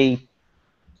 I'm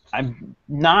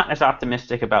not as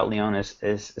optimistic about Lyon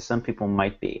as some people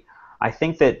might be. I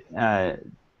think that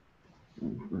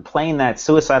playing that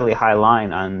suicidally high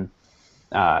line on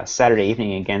Saturday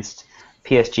evening against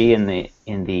PSG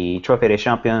in the Trophée des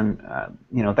Champions,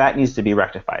 that needs to be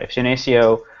rectified. If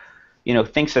Genesio,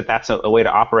 thinks that that's a way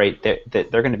to operate, that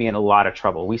they're going to be in a lot of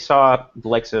trouble. We saw the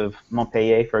likes of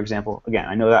Montpellier, for example. Again,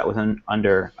 I know that was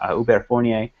under Hubert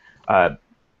Fournier,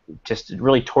 just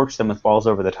really torched them with balls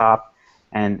over the top,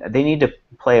 and they need to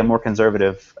play a more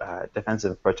conservative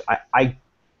defensive approach. I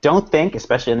don't think,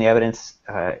 especially in the evidence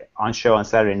on show on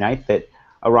Saturday night, that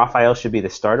Raphael should be the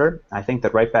starter. I think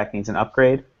that right back needs an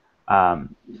upgrade.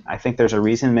 I think there's a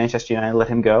reason Manchester United let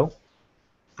him go.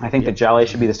 I think that Jallet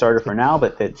should be the starter for now,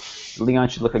 but that Lyon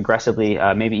should look aggressively,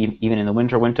 maybe even in the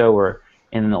window or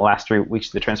in the last 3 weeks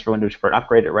of the transfer window for an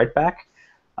upgrade at right back.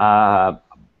 I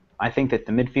think that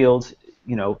the midfield,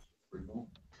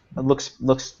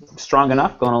 looks strong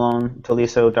enough going along.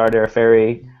 Tolisso, Darder,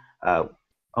 Ferry,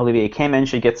 Olivier Cayman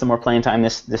should get some more playing time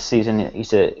this season.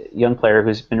 He's a young player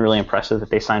who's been really impressive that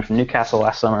they signed from Newcastle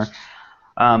last summer.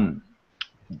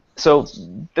 So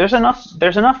there's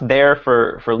enough there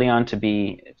for Lyon to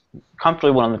be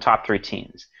comfortably one of the top 3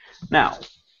 teams. Now,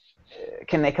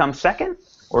 can they come second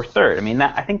or third? I mean,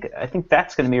 I think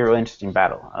that's going to be a really interesting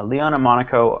battle. Lyon and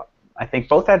Monaco, I think,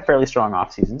 both had fairly strong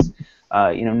off seasons.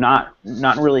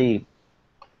 Not really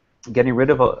getting rid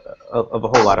of a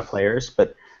whole lot of players,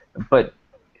 but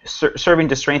serving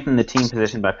to strengthen the team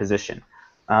position by position.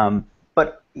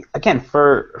 But again,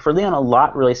 for Lyon, a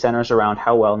lot really centers around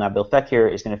how well Nabil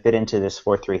Fekir is going to fit into this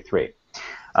 4-3-3.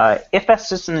 If that's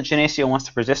the system that Genesio wants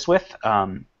to persist with,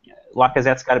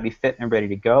 Lacazette's got to be fit and ready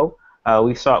to go.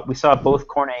 We saw both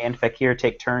Cornet and Fekir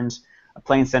take turns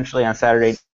playing centrally on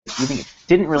Saturday evening. It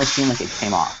didn't really seem like it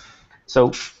came off.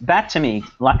 So that, to me,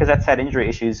 Lacazette's had injury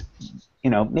issues,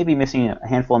 maybe missing a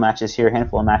handful of matches here, a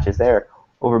handful of matches there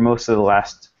over most of the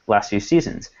last few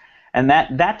seasons. And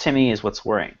that to me is what's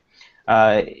worrying.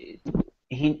 What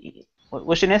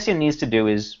Genesio needs to do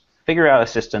is figure out a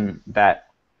system that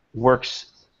works,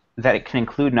 that it can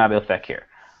include Nabil Fekir.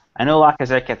 I know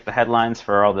Lacazette gets the headlines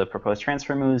for all the proposed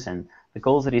transfer moves and the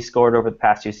goals that he scored over the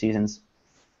past 2 seasons,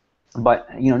 but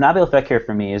Nabil Fekir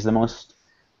for me is the most,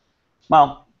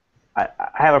 well, I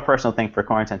have a personal thing for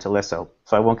Corentin Tolisso,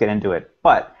 so I won't get into it,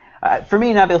 but for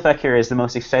me, Nabil Fekir is the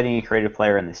most exciting and creative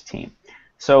player in this team.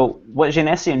 So what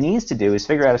Genesio needs to do is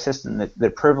figure out a system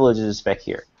that privileges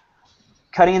Fekir.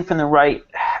 Cutting in from the right,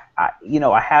 I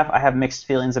have mixed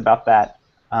feelings about that.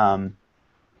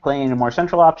 Playing a more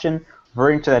central option,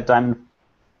 reverting to that diamond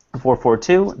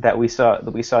 4-4-2 that we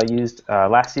saw used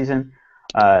last season.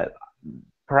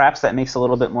 Perhaps that makes a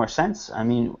little bit more sense. I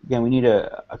mean, again, we need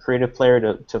a creative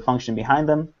player to function behind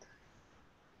them.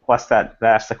 Plus, that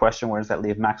asks the question, where does that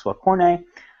leave Maxwell Cornet?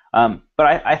 But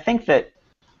I think that,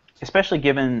 especially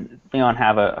given Lyon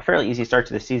have a fairly easy start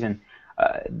to the season,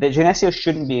 that Genesio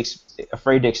shouldn't be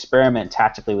afraid to experiment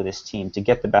tactically with his team to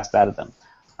get the best out of them.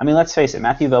 I mean, let's face it,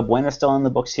 Mathieu Valbuena is still in the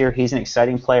books here. He's an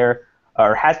exciting player,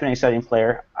 or has been an exciting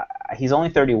player. He's only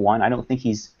 31. I don't think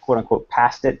he's, quote-unquote,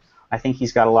 past it. I think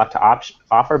he's got a lot to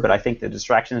offer, but I think the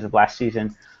distractions of last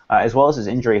season, as well as his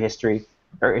injury history,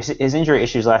 or his injury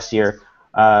issues last year,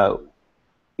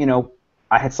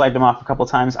 I had slagged him off a couple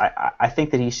times. I think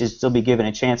that he should still be given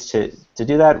a chance to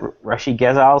do that. Rachid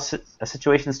Ghezal's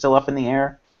situation is still up in the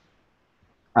air.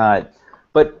 But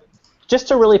just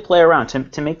to really play around,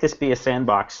 to make this be a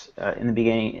sandbox in the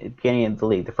beginning of the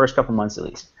league, the first couple months at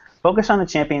least. Focus on the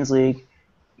Champions League.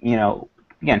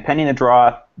 Again, pending the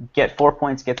draw, get 4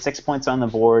 points, get 6 points on the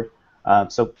board.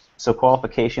 So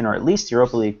qualification or at least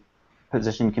Europa League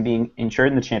position can be ensured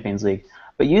in the Champions League.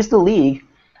 But use the league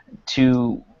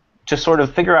to sort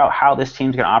of figure out how this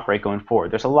team's going to operate going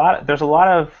forward. There's a lot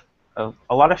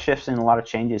of shifts and a lot of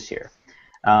changes here.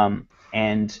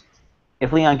 And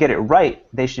if Lyon get it right,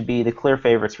 they should be the clear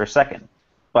favorites for second.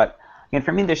 But again,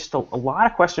 for me, there's just a lot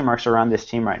of question marks around this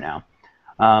team right now.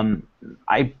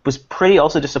 I was pretty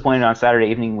also disappointed on Saturday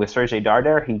evening with Serge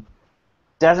Darder. He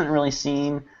doesn't really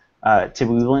seem to be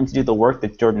willing to do the work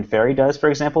that Jordan Ferry does, for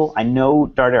example. I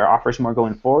know Darder offers more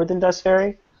going forward than does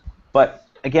Ferry, but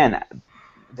again,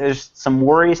 there's some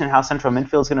worries in how central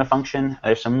midfield is going to function.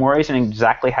 There's some worries in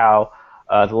exactly how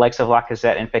the likes of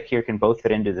Lacazette and Fekir can both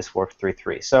fit into this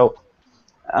 4-3-3. So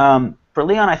for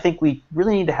Lyon, I think we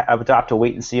really need to adopt a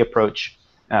wait-and-see approach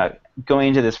going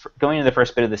into the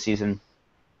first bit of the season,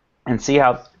 and see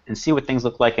what things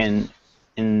look like in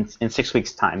 6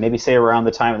 weeks' time. Maybe say around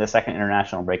the time of the second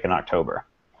international break in October.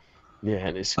 Yeah,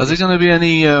 and Are there going to be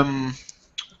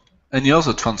any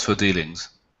other transfer dealings?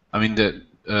 I mean,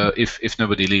 if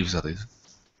nobody leaves, that is.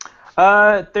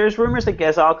 There's rumors that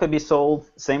Ghezal could be sold.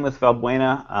 Same with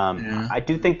Valbuena. I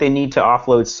do think they need to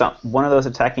offload one of those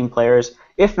attacking players,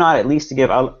 if not at least to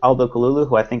give Aldo Kalulu,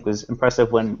 who I think was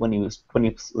impressive when he was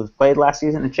played last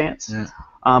season, a chance. Yeah.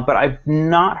 But I've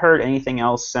not heard anything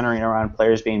else centering around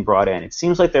players being brought in. It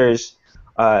seems like there's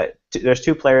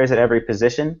 2 players at every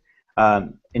position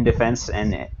in defense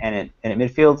and at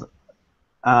midfield.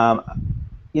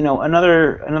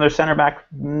 Another center back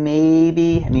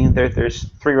maybe. I mean, there's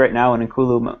 3 right now in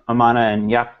Nkulu, Amana,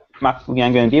 and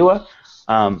Makuyanga and Biwa.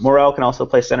 Morel can also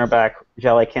play center back.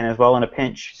 Jalai can as well in a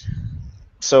pinch.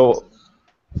 So,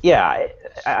 yeah,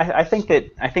 I think that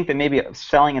maybe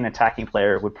selling an attacking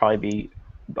player would probably be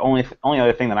the only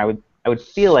other thing that I would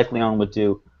feel like Lyon would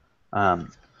do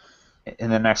in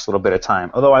the next little bit of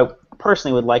time. Although I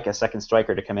personally would like a second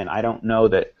striker to come in. I don't know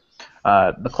that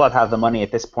the club have the money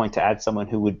at this point to add someone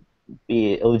who would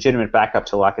be a legitimate backup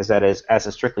to Lacazette as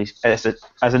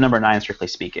a number 9, strictly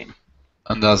speaking.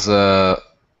 And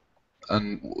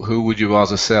who would you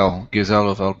rather sell, Ghezal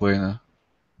or Valbuena?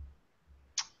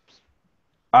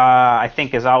 I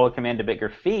think Ghezal would command a bigger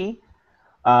fee,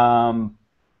 but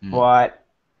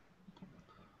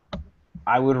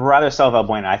I would rather sell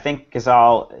Valbuena. I think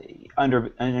Ghezal under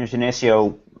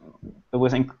Genesio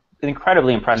was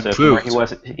incredibly impressive where he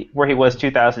was in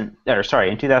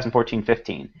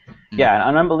 2014-15. Yeah,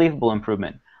 an unbelievable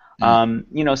improvement.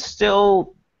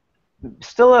 Still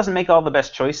doesn't make all the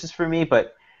best choices for me,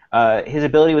 but his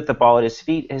ability with the ball at his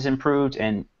feet has improved,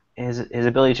 and his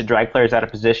ability to drag players out of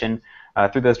position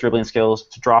through those dribbling skills,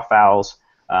 to draw fouls,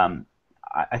 I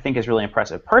think is really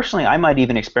impressive. Personally, I might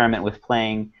even experiment with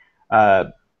playing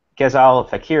Ghezal,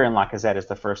 Fekir, and Lacazette as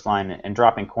the first line and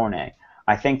dropping Cornet.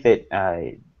 I think that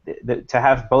to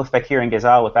have both Fekir and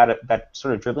Ghezal with that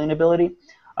sort of dribbling ability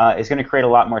is going to create a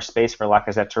lot more space for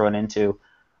Lacazette to run into.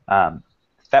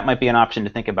 That might be an option to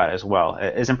think about as well.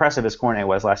 As impressive as Cornet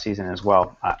was last season as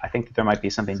well, I think that there might be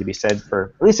something to be said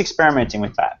for at least experimenting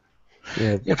with that.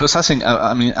 Yeah, plus I think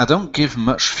I don't give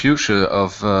much future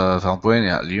of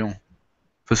Valbuena at Lyon.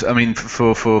 I mean,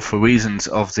 for reasons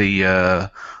of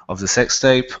the sex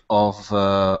tape, of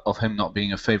him not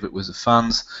being a favorite with the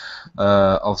fans,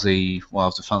 of the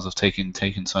fans have taken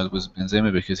side with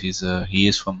Benzema because he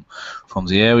is from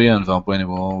the area, and Valbuena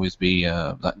will always be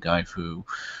that guy who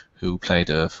played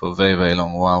for a very, very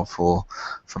long while for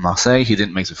Marseille. He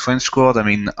didn't make the French squad. I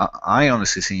mean, I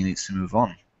honestly think he needs to move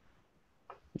on.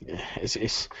 Yeah,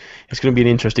 it's going to be an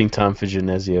interesting time for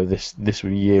Genesio this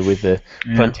year with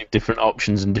plenty of different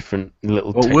options and different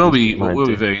little. What will be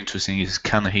very interesting is,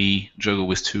 can he juggle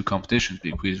with 2 competitions?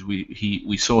 Because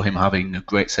we saw him having a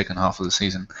great second half of the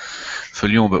season for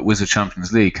Lyon, but with the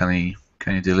Champions League, can he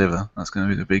deliver? That's going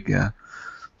to be the big.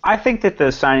 I think that the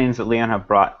signings that Lyon have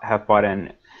brought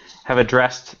in have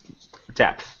addressed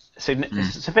depth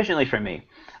sufficiently for me.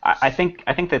 I think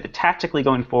that tactically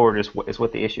going forward is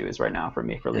what the issue is right now for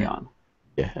me for Lyon.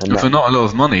 Yeah, and for not a lot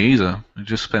of money either. We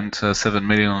just spent 7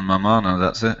 million on Mamana.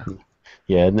 That's it.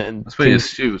 Yeah, and that's pretty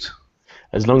astute.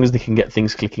 As long as they can get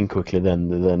things clicking quickly,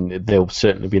 then they'll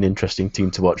certainly be an interesting team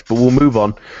to watch. But we'll move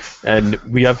on, and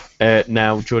we have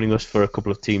now joining us for a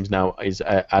couple of teams now is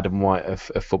Adam White of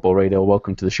Football Radio.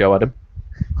 Welcome to the show, Adam.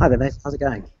 Hi there, mate. How's it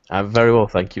going? Very well,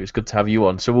 thank you. It's good to have you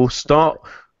on. So we'll start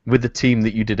with the team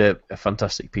that you did a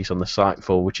fantastic piece on the site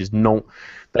for, which is Nantes.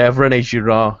 They have René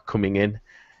Girard coming in.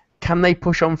 Can they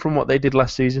push on from what they did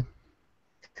last season?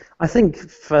 I think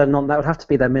for that would have to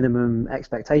be their minimum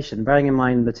expectation. Bearing in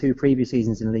mind the 2 previous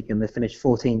seasons in the league, and they finished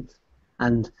 14th,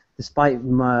 and despite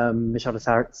Michel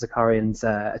Zakarian's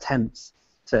attempts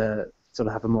to sort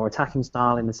of have a more attacking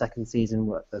style in the second season,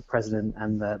 what the president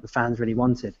and the fans really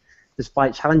wanted,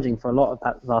 despite challenging for a lot of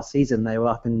that last season, they were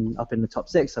up in the top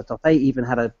 6 or top 8. Even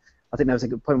had I think there was a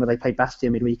good point where they played Bastia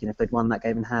midweek, and if they'd won that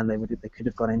game in hand, they could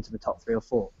have gone into the top 3 or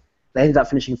 4. They ended up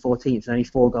finishing 14th, and only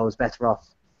 4 goals better off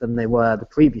than they were the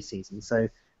previous season. So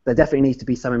there definitely needs to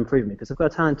be some improvement because they've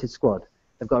got a talented squad.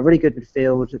 They've got a really good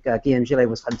midfield. Guillaume Gillet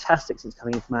was fantastic since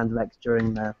coming in from Anderlecht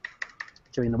during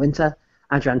the winter.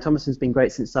 Adrian Thomason's been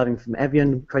great since starting from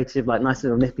Evian. Creative, like nice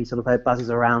little nippy sort of player, buzzes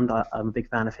around. I'm a big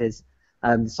fan of his.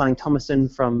 Signing Thomason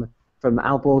from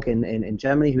Aalborg in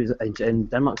Germany, who's in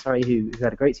Denmark, sorry, who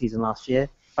had a great season last year.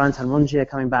 Valentin Rongier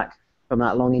coming back from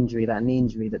that long injury, that knee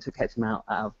injury that kept him out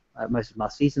of most of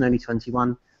last season, only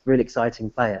 21. Really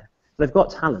exciting player. They've got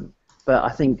talent, but I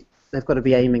think they've got to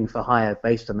be aiming for higher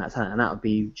based on that talent, and that would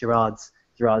be Gerard's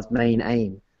main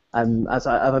aim. As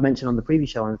I mentioned on the previous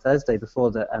show on Thursday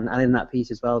before, that and in that piece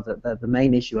as well, that the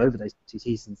main issue over those 2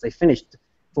 seasons, they finished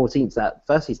 14th that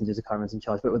first season Zakarian was in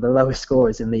charge, but with the lowest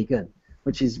scorers in Ligue 1,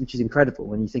 which is incredible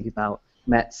when you think about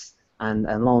Metz and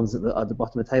Lens at the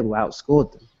bottom of the table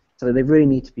outscored them. So they really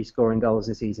need to be scoring goals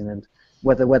this season, and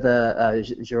whether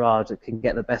Gerard can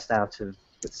get the best out of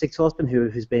Sigtorsson,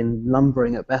 who's been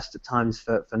lumbering at best at times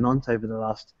for Nantes over the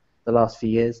last few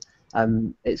years.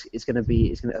 It's going to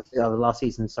be the last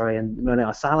season, sorry, and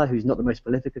Mona Salah, who's not the most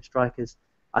prolific of strikers.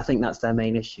 I think that's their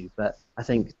main issue, but I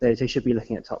think they should be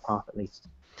looking at top half at least.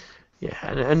 Yeah,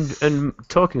 and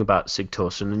talking about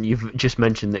Sigtorsson, and you've just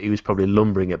mentioned that he was probably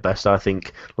lumbering at best. I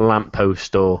think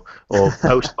lamppost or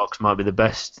postbox might be the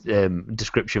best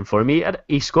description for him.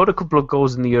 He scored a couple of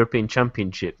goals in the European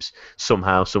Championships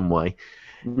somehow, some way.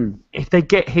 Mm. If they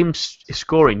get him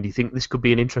scoring, do you think this could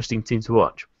be an interesting team to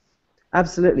watch?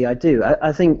 Absolutely, I do.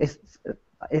 I think if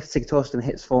Sigtorsson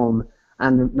hits form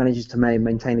and manages to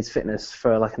maintain his fitness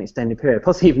for like an extended period,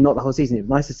 possibly even not the whole season, it was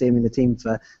nice to see him in the team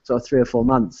for sort of 3 or 4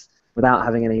 months without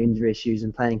having any injury issues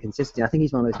and playing consistently. I think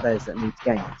he's one of those players that needs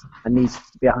games and needs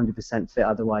to be 100% fit,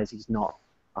 otherwise he's not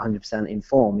 100% in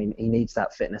form. He needs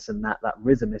that fitness and that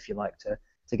rhythm, if you like, to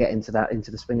get into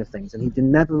the swing of things. And he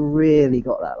never really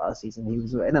got that last season. He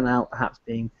was in and out, perhaps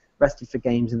being rested for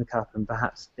games in the Cup and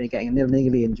perhaps getting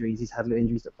niggly injuries. He's had little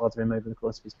injuries that bother him over the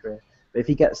course of his career. But if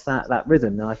he gets that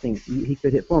rhythm, then I think he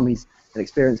could hit form. He's an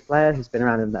experienced player who's been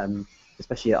around,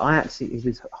 especially at Ajax, he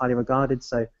was highly regarded.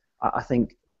 So I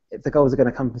think if the goals are going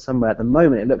to come from somewhere, at the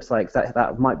moment it looks like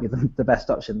that might be the best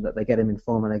option, that they get him in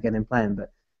form and they get him playing.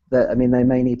 But they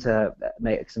may need to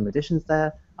make some additions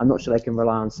there. I'm not sure they can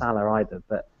rely on Salah either.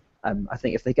 But I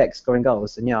think if they get scoring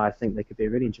goals, then I think they could be a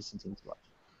really interesting team to watch.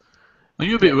 Are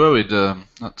you a bit worried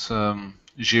that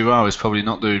Girard is probably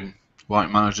not the right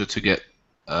manager to get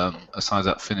a side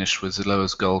that finished with the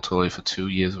lowest goal total for 2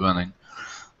 years running?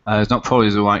 He's not probably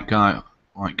the right guy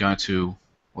to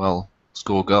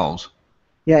score goals.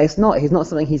 Yeah, he's not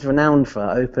something he's renowned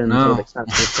for, sort of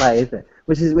expansive play, is it?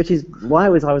 Which is why I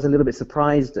was a little bit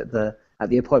surprised at the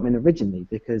appointment originally,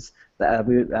 because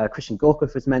Christian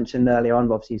Gorkov was mentioned earlier on,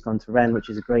 but obviously he's gone to Rennes, which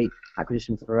is a great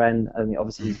acquisition for Rennes. And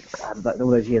obviously he had all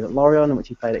those years at Lorient, in which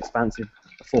he played expansive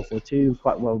 4-4-2,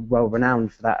 quite well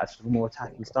renowned for that sort of more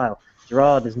attacking style.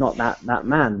 Gerard is not that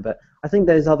man, but I think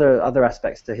there's other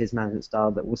aspects to his management style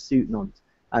that will suit Nantes.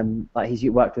 Like he's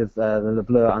worked with the Le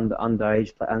Bleu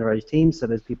underage teams, so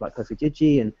there's people like Kofi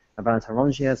Djidji and Valentin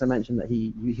Rongier, as I mentioned, that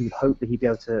he would hope that he'd be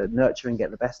able to nurture and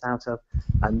get the best out of,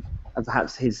 and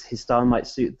perhaps his style might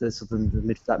suit the sort of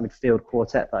that midfield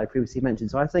quartet that I previously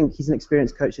mentioned. So I think he's an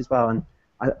experienced coach as well, and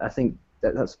I think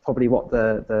that's probably what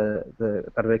the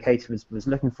Badou Keita was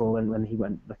looking for when he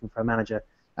went looking for a manager,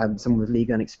 someone with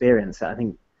league and experience. I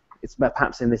think it's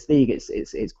perhaps in this league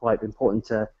it's quite important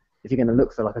to, if you're going to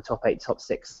look for like a top 8, top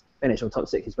 6 finish, or top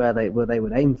 6 is where they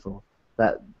would aim for,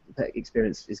 that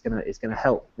experience is going to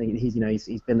help.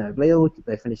 He's been there with Lille.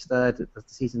 They finished 3rd the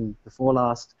season before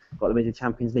last, got the Major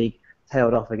Champions League,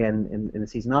 tailed off again in the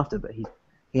season after, but he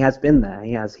has been there.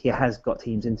 He has got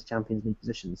teams into Champions League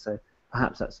positions, so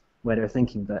perhaps that's where they're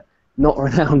thinking, but not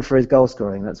renowned for his goal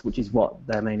scoring, which is what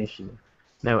their main issue is.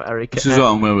 No, Eric. This is what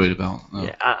I'm worried about. No.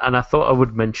 Yeah, and I thought I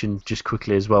would mention just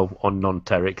quickly as well on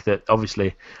Nantes, Eric, that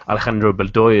obviously Alejandro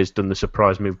Baldoy has done the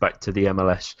surprise move back to the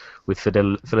MLS with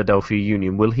Philadelphia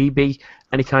Union. Will he be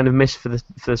any kind of miss for the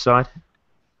side?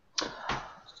 He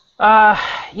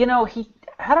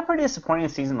had a pretty disappointing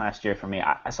season last year for me,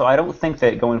 so I don't think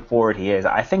that going forward he is.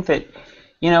 I think that,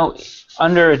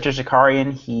 under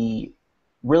Zakarian, he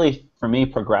really, for me,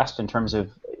 progressed in terms of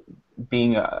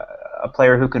being a a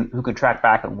player who can track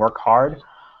back and work hard.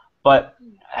 But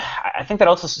I think that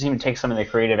also seems to take some of the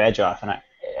creative edge off. And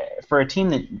for a team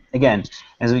that, again,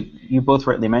 as you both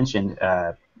rightly mentioned,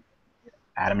 Adam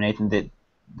and Nathan, that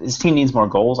this team needs more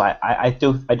goals. I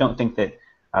don't think that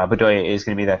Bedoya is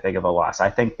going to be that big of a loss. I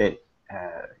think that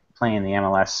playing in the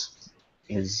MLS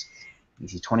is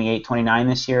 28, 29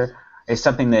 this year is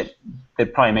something that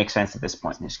probably makes sense at this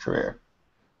point in his career.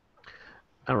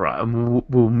 All right, and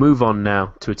we'll move on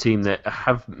now to a team that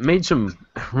have made some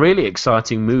really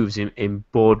exciting moves in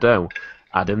Bordeaux.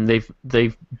 Adam,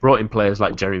 they've brought in players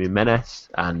like Jeremy Menez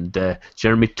and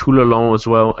Jeremy Toulalan as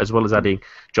well as adding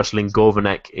Jocelyn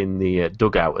Gourvenec in the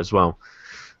dugout as well.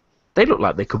 They look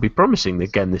like they could be promising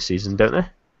again this season, don't they?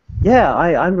 Yeah,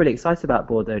 I'm really excited about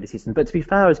Bordeaux this season. But to be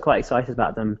fair, I was quite excited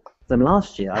about them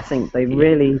last year. I think they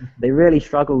really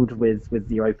struggled with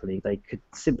the Europa League. They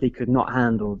simply could not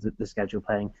handle the schedule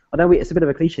playing. I know it's a bit of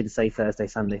a cliche to say Thursday,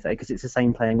 Sunday, because it's the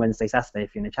same playing Wednesday, Saturday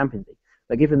if you're in the Champions League.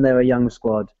 But given they're a young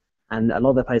squad and a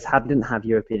lot of the players didn't have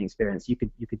European experience, you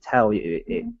could tell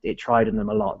it tried on them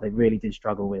a lot. They really did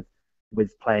struggle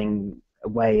with playing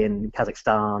away in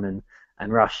Kazakhstan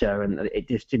and Russia, and it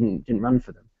just didn't run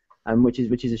for them, which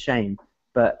is a shame.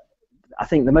 But I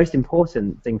think the most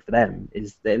important thing for them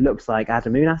is that it looks like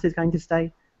Adam Ounas is going to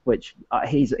stay, which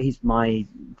he's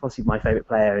possibly my favourite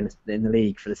player in the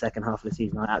league for the second half of the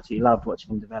season. I absolutely loved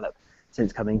watching him develop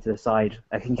since coming to the side.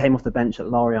 He came off the bench at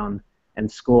Lorient and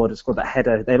scored that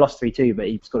header. They lost 3-2, but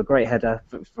he scored a great header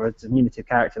for a diminutive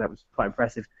character. That was quite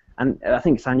impressive. And I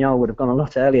think Sagnol would have gone a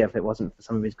lot earlier if it wasn't for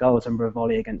some of his goals. I remember a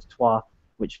volley against Troyes,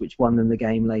 which won them the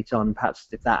game late on. Perhaps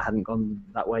if that hadn't gone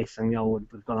that way, Sagnol would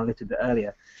have gone a little bit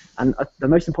earlier. And the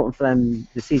most important for them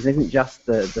this season isn't just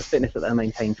the fitness that they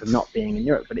maintained from not being in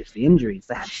Europe, but it's the injuries.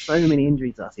 They had so many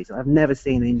injuries last season. I've never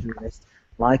seen an injury list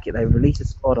like it. They released a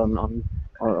squad on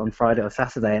Friday or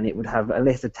Saturday, and it would have a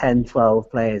list of 10, 12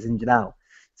 players injured out.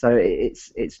 So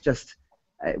it's just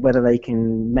whether they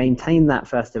can maintain that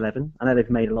first 11. I know they've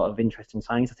made a lot of interesting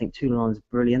signings. I think Toulalan's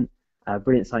brilliant.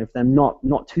 Brilliant signing for them.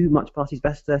 Not too much past his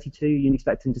best 32. You'd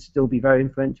expect him to still be very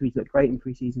influential. He's looked great in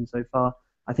pre-season so far.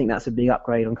 I think that's a big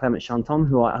upgrade on Clement Chanton,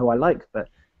 who I like. But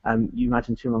you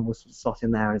imagine Toulalan will slot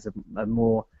in there as a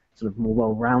more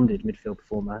well-rounded midfield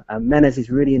performer. Menez is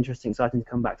really interesting, exciting to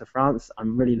come back to France.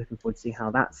 I'm really looking forward to seeing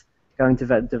how that's going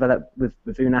to develop with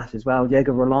Ounas as well.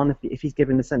 Diego Roland, if he's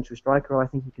given the central striker, I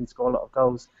think he can score a lot of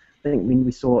goals. I think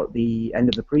we saw at the end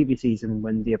of the previous season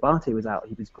when Diabate was out,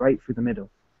 he was great through the middle.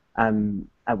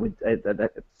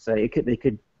 So it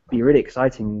could be really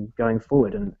exciting going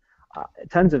forward. And in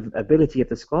terms of ability of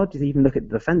the squad, you even look at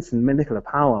the defence, and Nicola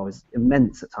Powell was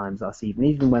immense at times last season.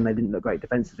 Even when they didn't look great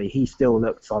defensively, he still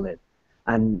looked solid.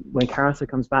 And when Carasso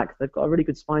comes back, they've got a really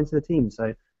good spine to the team.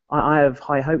 So I have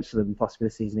high hopes for them possibly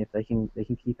this season if they can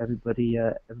keep everybody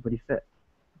fit.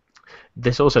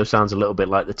 This also sounds a little bit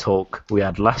like the talk we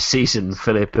had last season,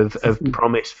 Philip, of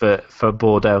promise for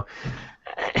Bordeaux.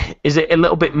 Is it a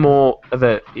little bit more of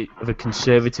a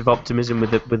conservative optimism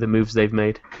with the moves they've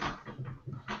made?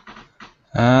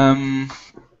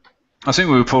 I think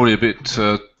we were probably a bit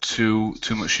too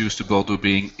much used to Bordeaux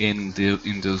being in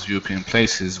those European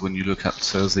places. When you look at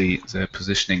their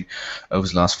positioning over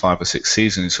the last 5 or 6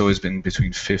 seasons, it's always been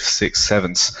between 5th, 6th,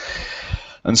 7th.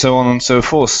 And so on and so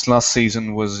forth. Last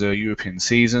season was a European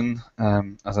season.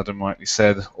 As Adam rightly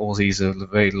said, all these are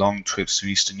very long trips to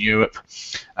Eastern Europe,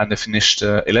 and they finished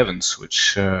 11th,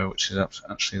 which is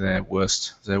actually their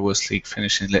worst league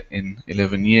finish in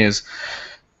 11 years.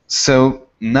 So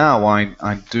now I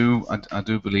do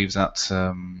believe that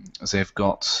they've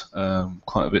got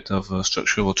quite a bit of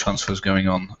structural transfers going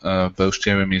on. Both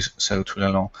Jeremy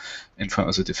Toulalan in front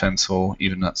of the defence, or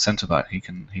even at centre back. He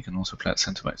can also play at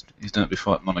centre back. He's done it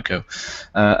before at Monaco,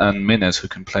 and Menez, who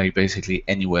can play basically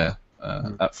anywhere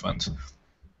up front.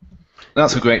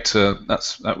 That's a great.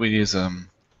 That really is a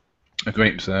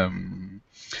great.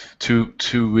 Two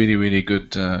really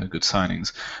good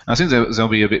signings. I think there'll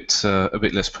be a bit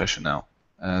less pressure now.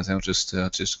 They'll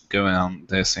just go around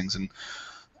their things, and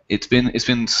it's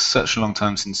been such a long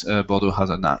time since Bordeaux had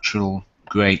a natural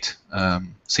great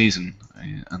season,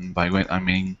 and by great I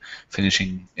mean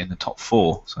finishing in the top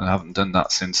 4. So they haven't done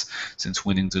that since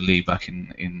winning the league back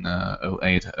in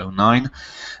 08-09,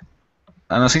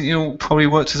 and I think it'll probably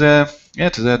work to their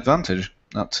advantage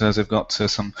that they've got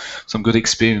some good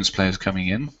experienced players coming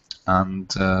in, and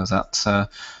that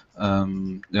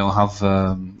they'll have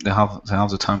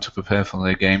the time to prepare for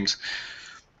their games.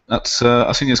 That's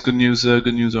I think it's good news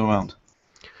all around.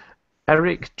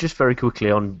 Eric, just very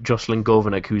quickly on Jocelyn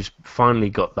Gourvenec, who's finally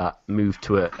got that move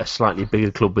to a slightly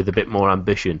bigger club with a bit more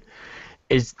ambition.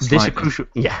 Is this Slightly. a crucial?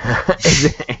 Yeah.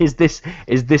 is this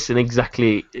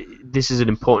this is an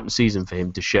important season for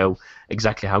him to show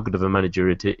exactly how good of a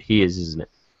manager he is, isn't it?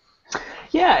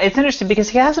 Yeah, it's interesting because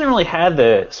he hasn't really had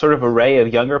the sort of array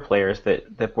of younger players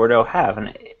that Bordeaux have,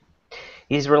 and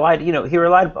he relied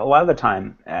a lot of the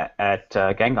time at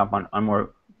Guingamp on more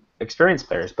experienced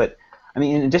players. But I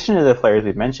mean, in addition to the players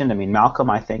we've mentioned, I mean, Malcolm,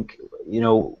 I think,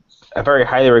 a very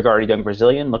highly regarded young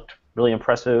Brazilian, looked really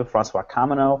impressive. Francois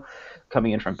Camino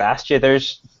coming in from Bastia.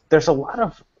 There's a lot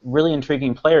of really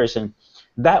intriguing players, and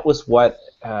that was what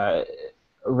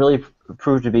really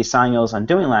proved to be Sagnol's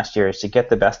undoing last year, is to get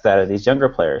the best out of these younger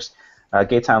players.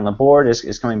 Gaetan Laborde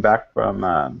is coming back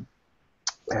from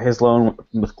his loan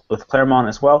with Clermont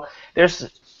as well. There's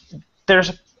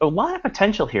a lot of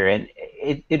potential here, and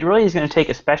it really is going to take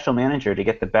a special manager to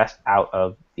get the best out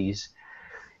of these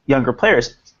younger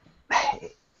players.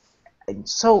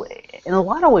 So, in a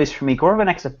lot of ways, for me,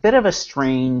 Gourvennec's a bit of a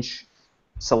strange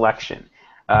selection.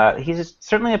 He's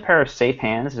certainly a pair of safe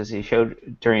hands, as he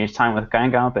showed during his time with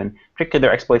Guingamp, and particularly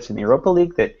their exploits in the Europa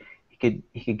League, that he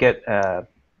could get a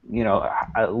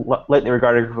lightly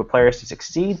regarded group of players to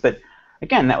succeed. But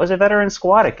again, that was a veteran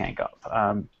squad at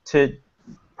Guingamp. To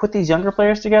put these younger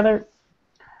players together,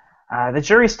 the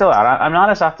jury's still out. I'm not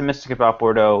as optimistic about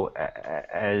Bordeaux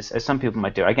as some people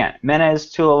might do. Again,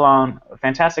 Menez, Toulon,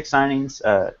 fantastic signings.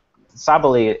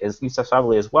 Youssef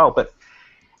Sabali as well. But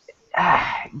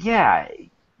yeah,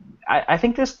 I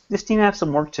think this team has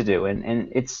some work to do,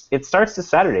 and it starts this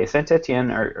Saturday.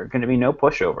 Saint-Etienne are going to be no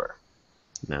pushover.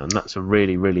 No, and that's a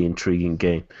really, really intriguing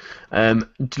game.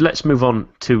 Let's move on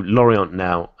to Lorient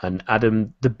now. And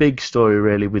Adam, the big story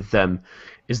really with them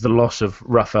is the loss of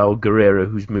Rafael Guerreiro,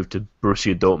 who's moved to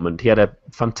Borussia Dortmund. He had a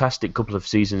fantastic couple of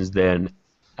seasons there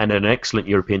and an excellent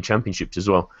European Championships as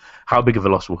well. How big of a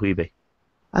loss will he be?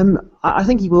 I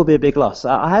think he will be a big loss.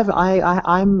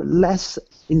 I'm less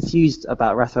enthused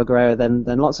about Rafael Guerreiro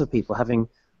than lots of people, having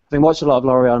watched a lot of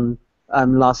Lorient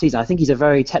last season. I think he's a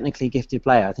very technically gifted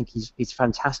player. I think he's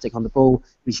fantastic on the ball.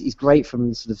 He's great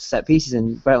from sort of set pieces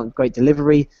and great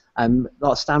delivery. A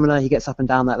lot of stamina. He gets up and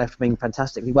down that left wing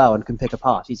fantastically well and can pick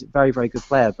apart. He's a very, very good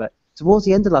player. But towards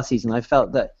the end of last season, I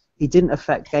felt that he didn't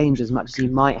affect games as much as he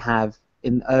might have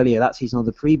in earlier that season or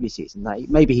the previous season.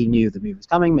 Maybe he knew the move was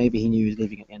coming. Maybe he knew he was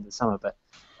leaving at the end of the summer. But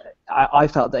I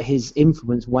felt that his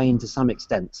influence waned to some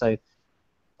extent. So,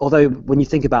 although when you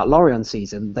think about Lorient's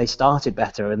season, they started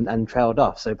better and trailed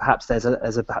off. So perhaps there's an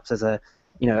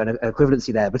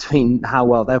equivalency there between how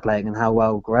well they're playing and how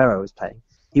well Guerreiro is playing.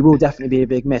 He will definitely be a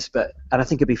big miss, and I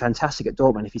think it'd be fantastic at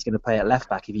Dortmund if he's going to play at left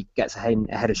back, if he gets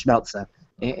ahead of Schmelzer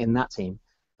in that team.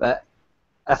 But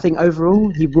I think overall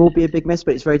he will be a big miss,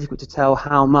 but it's very difficult to tell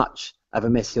how much of a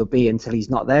miss he'll be until he's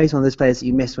not there. He's one of those players that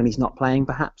you miss when he's not playing,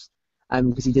 perhaps,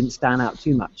 because he didn't stand out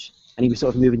too much. And he was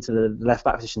sort of moving to the left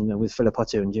back position with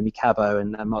Philippotu and Jimmy Cabot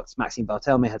and Maxime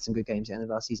Barthelme had some good games at the end of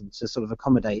last season to sort of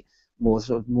accommodate more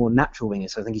natural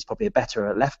wingers. So I think he's probably a better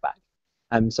at left back.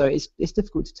 So it's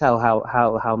difficult to tell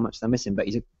how much they're missing, but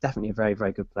he's definitely a very,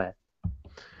 very good player.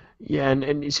 Yeah, and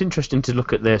it's interesting to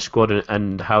look at their squad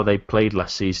and how they played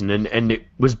last season, and it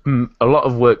was a lot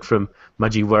of work from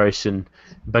Maji Waris and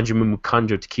Benjamin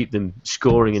Mukanjo to keep them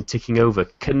scoring and ticking over.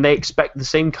 Can they expect the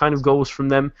same kind of goals from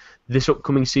them this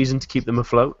upcoming season to keep them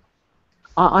afloat?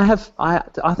 I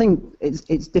think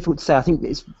it's difficult to say. I think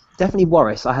it's definitely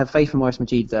Waris. I have faith in Waris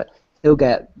Majid that he'll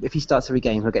get, if he starts every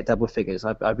game, he'll get double figures.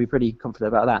 I'd be pretty confident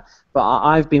about that. But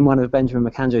I've been one of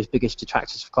Benjamin Mukanjo's biggest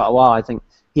detractors for quite a while. I think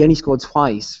he only scored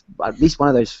twice, at least one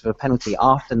of those for a penalty,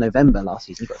 after November last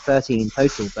season. He got 13 in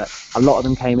total, but a lot of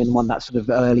them came in that sort of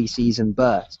early season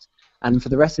burst. And for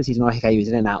the rest of the season, he was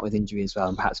in and out with injury as well,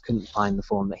 and perhaps couldn't find the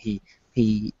form that he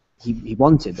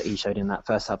wanted, that he showed in that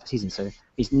first half of the season. So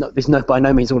there's by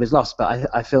no means all is lost, but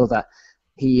I feel that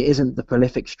he isn't the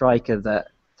prolific striker that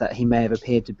he may have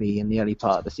appeared to be in the early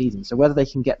part of the season. So whether they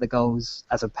can get the goals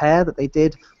as a pair that they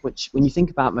did, which when you think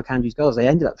about Mukanjo's goals, they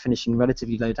ended up finishing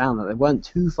relatively low down, that they weren't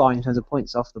too far in terms of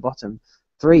points off the bottom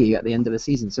three at the end of the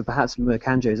season. So perhaps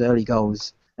Mukanjo's early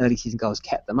season goals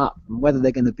kept them up. And whether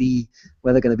they're going to be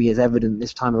as evident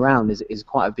this time around is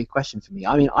quite a big question for me.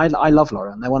 I mean, I love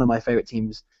Lorient. They're one of my favourite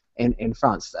teams in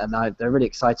France, and they're a really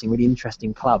exciting, really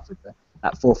interesting club with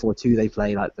that 4-4-2 they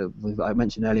play, like I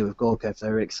mentioned earlier with Gorkov.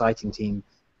 They're a really exciting team,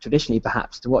 traditionally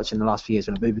perhaps to watch in the last few years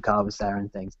when Abubakar was there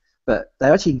and things. But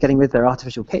they're actually getting rid of their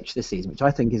artificial pitch this season, which I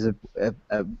think is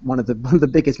one of the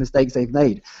biggest mistakes they've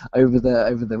made over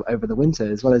the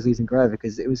winter, as well as losing Guerreiro,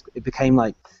 because it became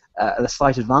like a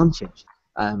slight advantage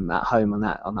at home on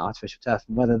that artificial turf.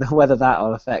 And whether that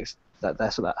all affects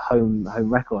their sort of home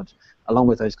record, along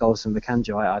with those goals from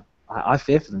Mukanjo, I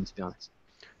fear for them, to be honest.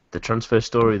 the transfer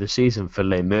story of the season for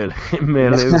Les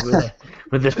Merlus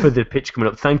with the pitch coming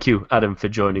up. Thank you, Adam, for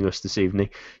joining us this evening.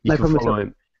 You No can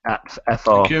problem at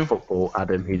follow all. him at FR Football.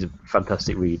 Adam, he's a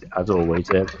fantastic read as always.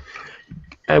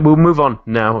 We'll move on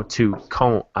now to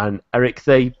Caen and Eric.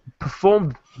 They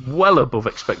performed well above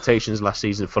expectations last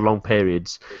season for long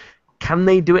periods. Can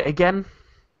they do it again?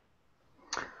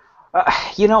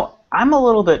 I'm a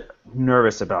little bit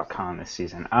nervous about Caen this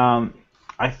season.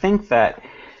 I think that,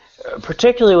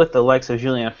 particularly with the likes of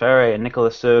Julien Ferre and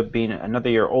Nicolas Seub being another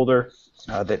year older,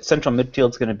 that central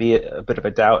midfield is going to be a bit of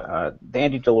a doubt. The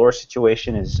Andy Delors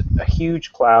situation is a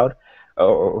huge cloud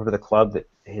over the club that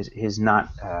his not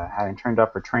having turned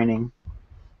up for training.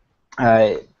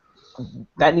 That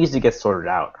needs to get sorted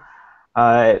out.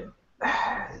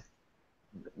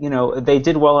 They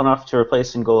did well enough to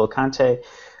replace N'Golo Kante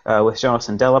with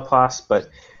Jonathan Delaplace, but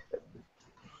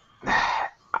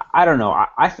I don't know.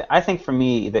 I think for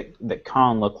me that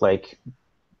Caen looked like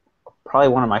probably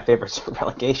one of my favorites for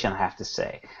relegation, I have to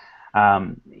say.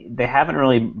 They haven't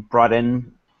really brought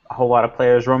in a whole lot of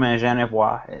players. Romain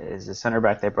Genevois is a center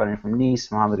back they brought in from Nice.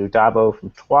 Mahamadou Dabo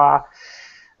from Troyes.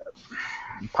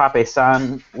 Pape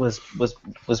San was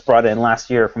brought in last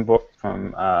year from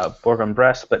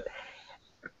Bourg-en-Bresse, but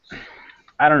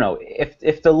I don't know.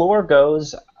 If Delors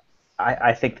goes,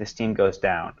 I think this team goes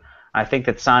down. I think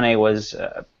that Sané was,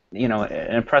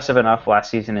 impressive enough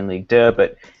last season in Ligue 2,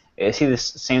 but is he the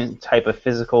same type of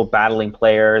physical battling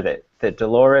player that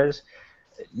Delors is?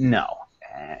 No.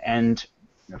 And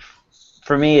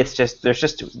for me, it's just there's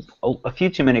just a few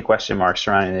too many question marks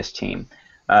surrounding this team.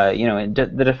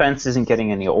 The defense isn't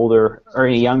getting any older or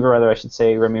any younger, rather I should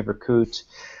say. Remy Vercout,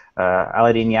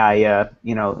 Aladin Yaya,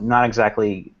 not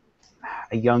exactly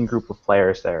a young group of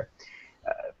players there.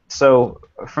 So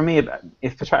for me,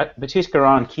 if Baptiste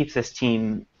Caron keeps this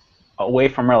team away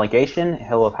from relegation,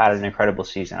 he'll have had an incredible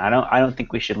season. I don't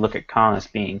think we should look at Caen as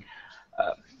being,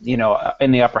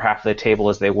 in the upper half of the table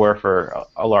as they were for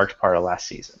a large part of last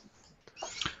season.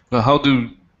 Well, how do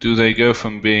they go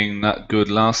from being that good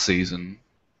last season?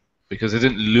 Because they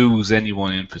didn't lose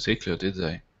anyone in particular, did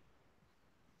they?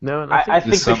 No, I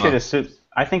think we should assume.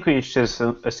 I think we should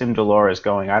assume Delors is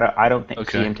going. I don't think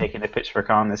see him taking the pitch for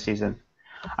Caen this season.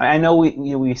 I know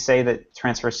we say that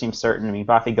transfer seems certain. I mean,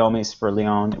 Bafi Gomes for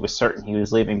Lyon, it was certain he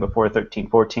was leaving before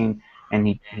 13-14, and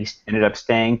he ended up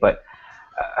staying. But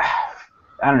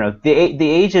I don't know. The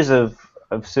ages of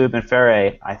Seub and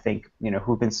Ferre, I think,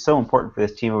 who've been so important for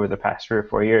this team over the past 3 or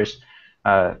 4 years.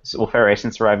 Ferre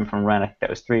since arriving from Rennes, I think that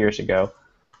was 3 years ago.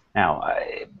 Now,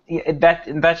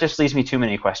 that just leaves me too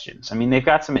many questions. I mean, they've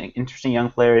got some interesting young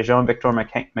players. Jean-Victor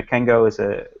Makengo is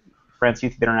a France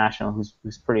Youth International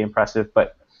who's pretty impressive,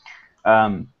 but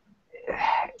I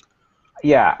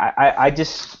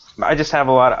just have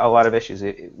a lot of issues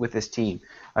with this team.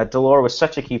 Delors was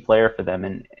such a key player for them,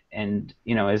 and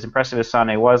as impressive as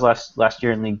Sané was last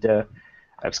year in Ligue 2,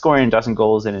 scoring a dozen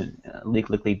goals in Ligue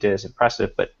 2 is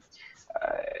impressive, but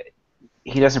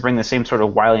he doesn't bring the same sort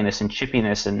of wiliness and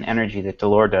chippiness and energy that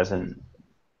Delors does, and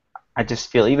I just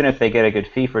feel even if they get a good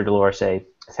fee for Delors, say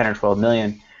 10 or 12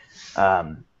 million,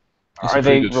 are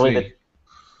they really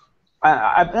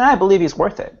I believe he's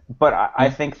worth it, but I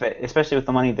think that especially with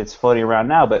the money that's floating around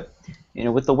now, but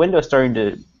with the window starting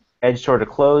to edge toward a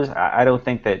close, I don't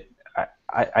think that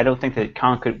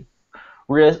Caen could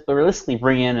realistically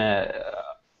bring in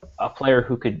a player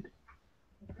who could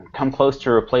come close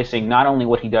to replacing not only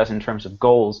what he does in terms of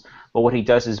goals, but what he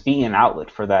does is being an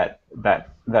outlet for that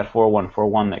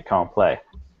 4-1-4-1 that Caen play.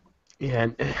 Yeah,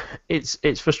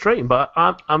 it's frustrating, but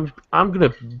I'm going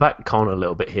to back Caen a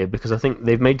little bit here because I think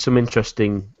they've made some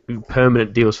interesting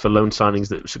permanent deals for loan signings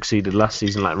that succeeded last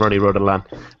season, like Ronnie Rodelin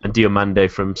and Diomande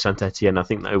from Saint-Etienne. I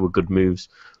think they were good moves.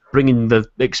 Bringing the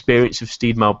experience of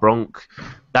Steve Malbronc,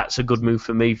 that's a good move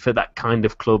for me for that kind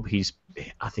of club.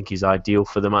 I think he's ideal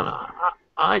for them, and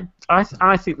I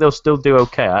think they'll still do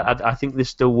okay. I think there's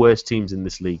still worse teams in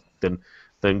this league than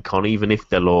Caen, even if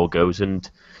Delors goes. And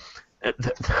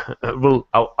well,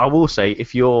 I will say,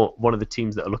 if you're one of the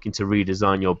teams that are looking to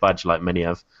redesign your badge like many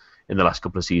have in the last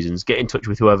couple of seasons, get in touch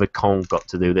with whoever Caen got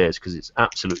to do theirs because it's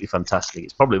absolutely fantastic.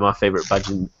 It's probably my favourite badge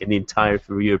in the entire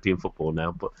European football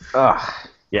now. But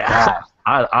yeah,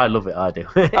 I love it. I do.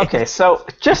 Okay, so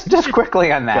just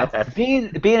quickly on that, being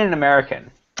an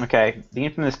American, okay, being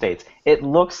from the States, it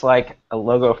looks like a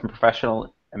logo from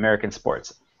professional American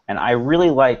sports, and I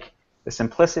really like the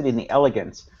simplicity and the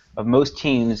elegance of most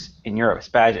teams in Europe's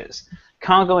badges.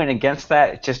 Caen going against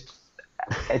that,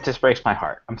 It just breaks my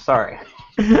heart. I'm sorry.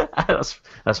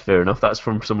 That's fair enough. That's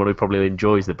from someone who probably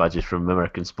enjoys the badges from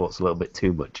American sports a little bit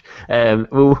too much.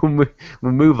 We'll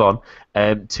move on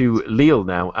to Lille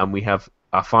now, and we have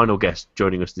our final guest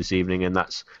joining us this evening, and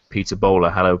that's Peter Bowler.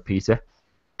 Hello, Peter.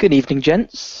 Good evening,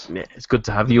 gents. Yeah, it's good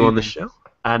to have you on the show.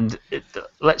 And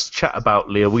let's chat about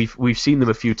Lille. We've seen them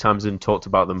a few times and talked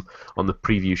about them on the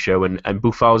preview show, and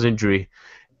Boufal's injury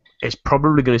is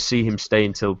probably going to see him stay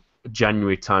until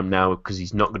January time now because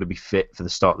he's not going to be fit for the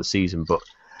start of the season. But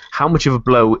how much of a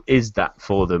blow is that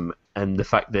for them, and the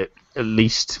fact that at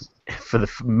least for the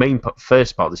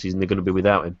first part of the season they're going to be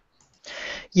without him?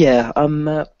 Yeah, I'm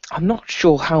not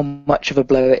sure how much of a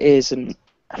blow it is, and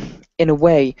in a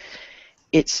way,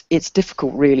 it's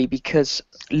difficult really because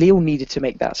Lille needed to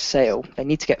make that sale. They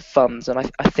need to get funds, and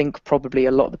I think probably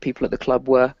a lot of the people at the club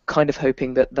were kind of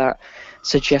hoping that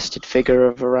suggested figure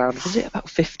of around, was it about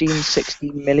 15,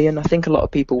 16 million? I think a lot of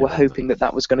people were hoping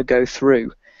that was going to go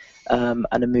through, and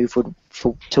a move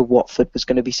to Watford was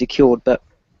going to be secured. But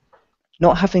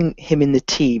not having him in the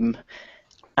team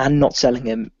and not selling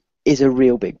him is a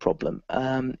real big problem.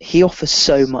 He offers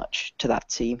so much to that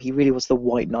team. He really was the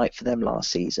white knight for them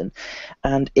last season,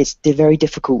 and it's very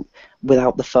difficult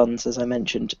without the funds, as I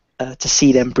mentioned, to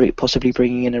see them possibly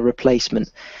bringing in a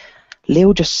replacement.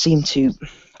 Lille just seem to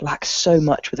lack so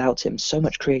much without him, so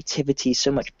much creativity,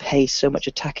 so much pace, so much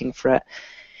attacking threat.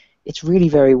 It's really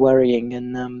very worrying,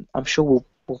 and I'm sure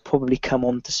we'll probably come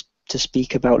on to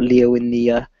speak about Lille in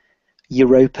the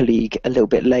Europa League a little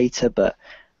bit later, but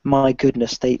my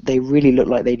goodness, they really look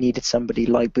like they needed somebody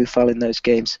like Boufal in those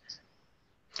games.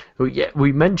 Well, yeah,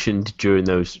 we mentioned during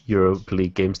those Europa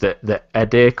League games that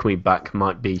Adair coming back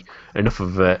might be enough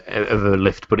of a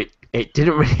lift, but it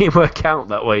didn't really work out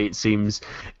that way, it seems,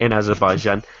 in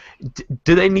Azerbaijan.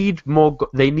 Do they need more?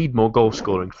 They need more goal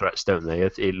scoring threats, don't they?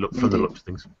 It look from the looks of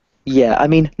things. Yeah, I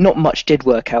mean, not much did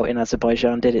work out in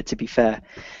Azerbaijan, did it? To be fair,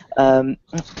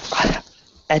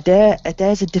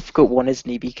 Adair's a difficult one, isn't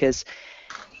he? Because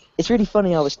it's really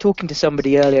funny. I was talking to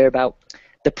somebody earlier about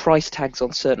the price tags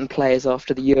on certain players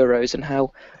after the Euros and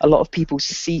how a lot of people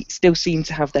still seem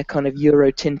to have their kind of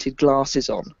Euro-tinted glasses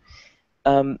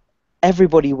on.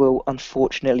 Everybody will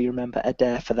unfortunately remember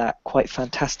Adair for that quite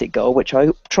fantastic goal, which I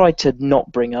tried to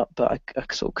not bring up, but I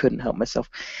sort of couldn't help myself.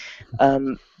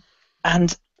 And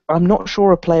I'm not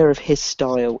sure a player of his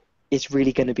style is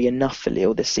really going to be enough for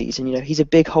Lille this season. You know, he's a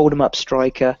big hold-em-up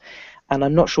striker, and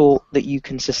I'm not sure that you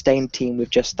can sustain a team with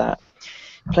just that.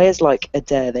 Players like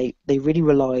Adair, they really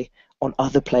rely on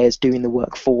other players doing the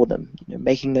work for them, you know,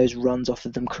 making those runs off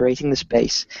of them, creating the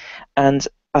space. And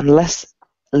unless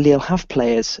Lille have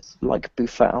players like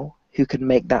Boufal who can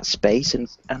make that space and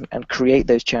create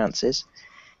those chances,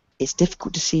 it's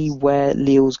difficult to see where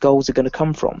Lille's goals are going to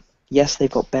come from. Yes, they've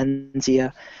got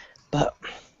Benzia, but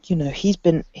you know he's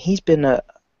been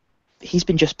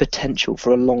just potential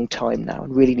for a long time now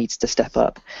and really needs to step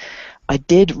up. I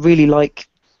did really like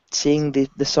seeing the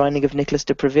signing of Nicolas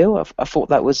de Preville. I thought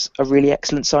that was a really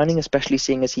excellent signing, especially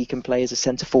seeing as he can play as a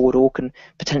centre forward or can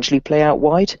potentially play out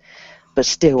wide. But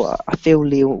still, I feel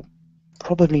Lille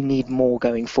probably need more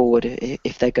going forward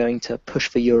if they're going to push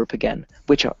for Europe again,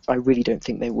 which I really don't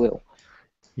think they will.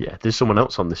 Yeah, there's someone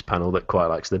else on this panel that quite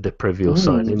likes the de Preville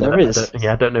signing. There is.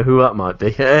 I don't know who that might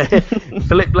be.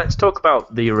 Philip, let's talk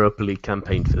about the Europa League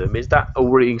campaign for them. Is that a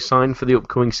worrying sign for the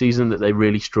upcoming season that they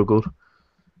really struggled?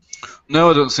 No,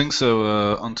 I don't think so.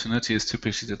 Antonetti is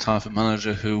typically the type of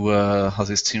manager who has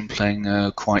his team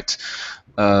playing quite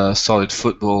solid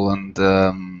football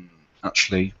and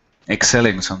actually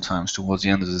excelling sometimes towards the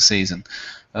end of the season.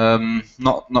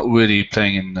 Not really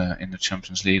playing in the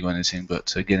Champions League or anything,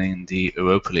 but getting in the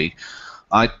Europa League.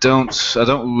 I don't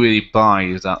really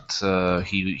buy that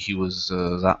he was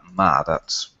that mad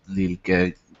at Lille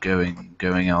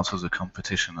going out of the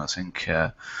competition. I think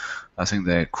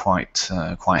they're quite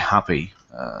happy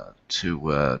to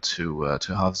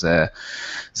have their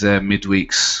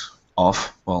midweeks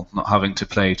off. Well, not having to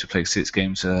play 6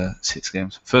 games.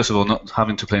 First of all, not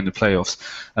having to play in the playoffs,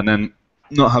 and then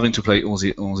not having to play all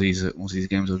these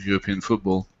games of European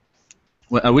football.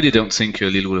 Well, I really don't think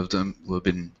Lille would have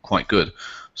been quite good.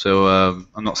 So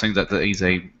I'm not saying that they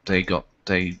got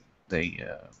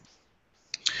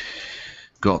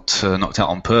knocked out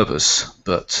on purpose,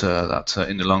 but that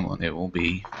in the long run it will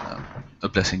be a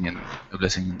blessing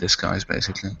in disguise,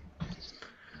 basically.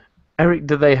 Eric,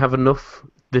 do they have enough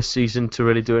this season to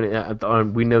really do it?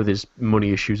 We know there's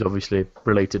money issues, obviously,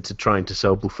 related to trying to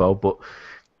sell Boufal, but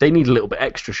they need a little bit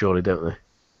extra, surely, don't they?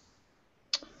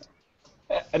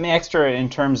 I mean, extra in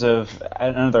terms of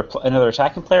another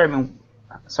attacking player. I mean,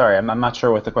 Sorry, I'm not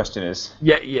sure what the question is.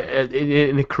 Yeah,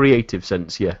 in a creative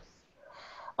sense, yeah.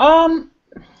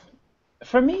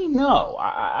 For me, no.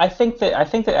 I think that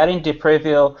adding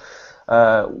Depreville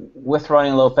with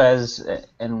Ronnie Lopez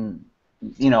and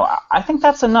I think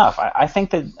that's enough. I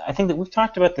think that we've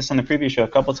talked about this on the previous show a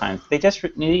couple times. They just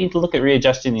need to look at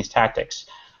readjusting these tactics.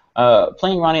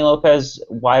 Playing Ronnie Lopez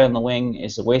wide on the wing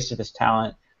is a waste of his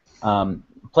talent.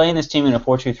 Playing this team in a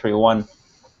 4-2-3-1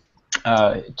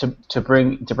 to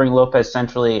bring Lopez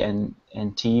centrally and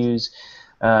to use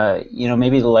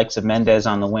maybe the likes of Mendez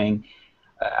on the wing,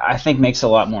 I think makes a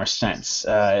lot more sense.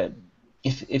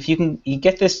 If you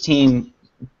get this team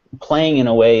playing in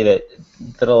a way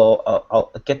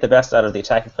that'll get the best out of the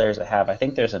attacking players they have, I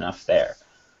think there's enough there.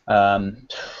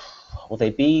 Will they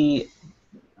be,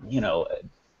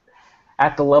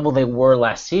 at the level they were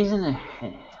last season?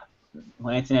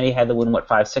 When Antonetti had to win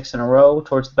 5-6 in a row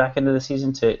towards the back end of the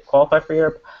season to qualify for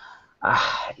Europe,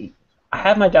 I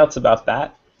have my doubts about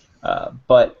that.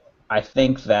 But I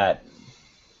think that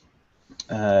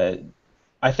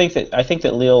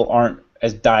Lille aren't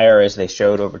as dire as they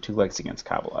showed over 2 legs against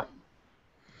Kabbalah.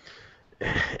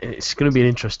 It's going to be an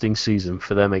interesting season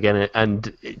for them again,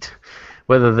 and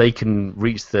whether they can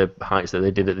reach the heights that they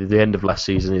did at the end of last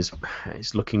season is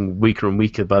looking weaker and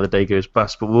weaker by the day goes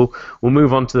past. But we'll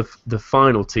move on to the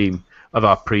final team of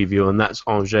our preview, and that's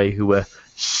Angers, who were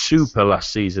super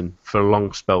last season for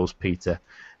long spells. Peter,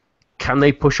 can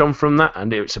they push on from that?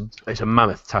 And it's a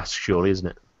mammoth task, surely, isn't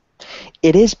it?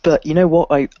 It is, but you know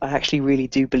what? I actually really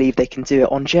do believe they can do it.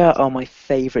 Angers are my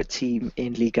favourite team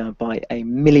in Ligue 1 by a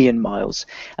million miles,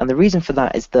 and the reason for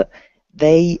that is that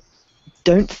they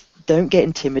don't get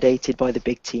intimidated by the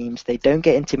big teams. They don't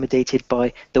get intimidated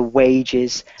by the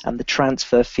wages and the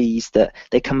transfer fees that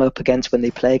they come up against when they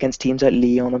play against teams like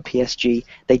Lyon and PSG.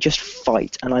 They just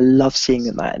fight, and I love seeing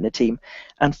that in the team.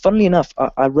 And funnily enough,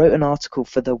 I wrote an article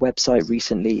for the website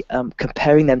recently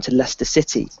comparing them to Leicester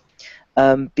City.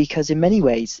 Because in many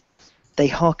ways they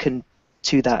hearken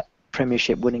to that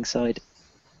Premiership winning side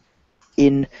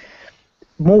in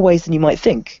more ways than you might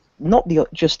think. Not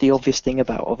just the obvious thing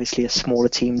about obviously a smaller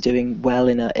team doing well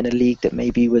in a league that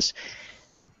maybe was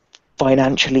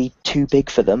financially too big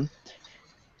for them,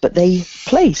 but they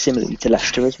play similarly to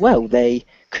Leicester as well. They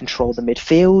control the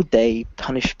midfield, they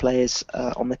punish players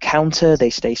on the counter, they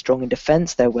stay strong in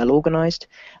defence, they're well organised,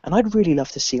 and I'd really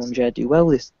love to see Angers do well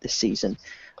this season.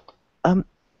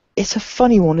 It's a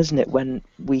funny one, isn't it, when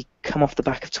we come off the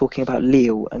back of talking about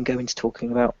Lille and go into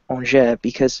talking about Angers,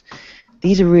 because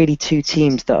these are really two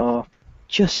teams that are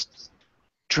just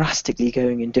drastically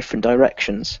going in different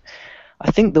directions. I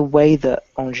think the way that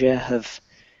Angers have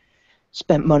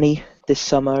spent money this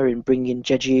summer in bringing in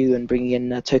Jeju and bringing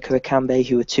in Toko Ekambi,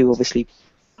 who are two obviously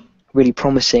really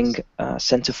promising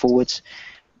centre forwards,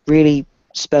 really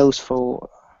spells for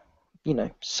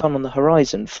sun on the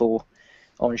horizon for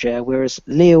Angers, whereas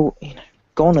Lille,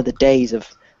 gone are the days of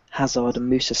Hazard and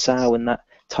Moussa Sow and that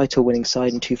title-winning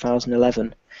side in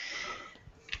 2011.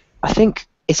 I think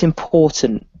it's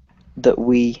important that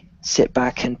we sit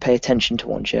back and pay attention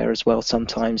to Angers as well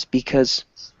sometimes, because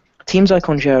teams like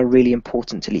Angers are really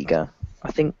important to Ligue 1.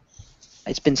 I think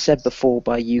it's been said before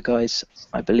by you guys,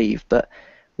 I believe, but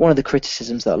one of the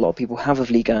criticisms that a lot of people have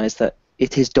of Ligue 1 is that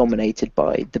it is dominated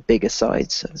by the bigger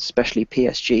sides, especially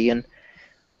PSG, and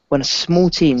when a small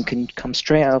team can come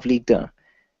straight out of Ligue 1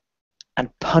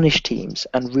 and punish teams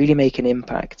and really make an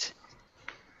impact,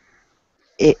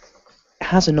 it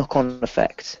has a knock-on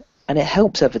effect, and it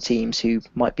helps other teams who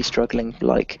might be struggling,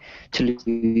 like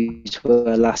Toulouse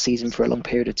were last season for a long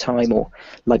period of time, or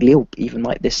like Lille even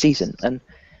might this season. And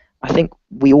I think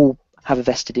we all have a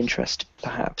vested interest,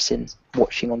 perhaps, in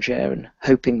watching Angers and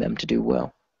hoping them to do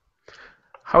well.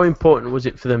 How important was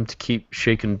it for them to keep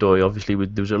Sheikh Ndoye? Obviously,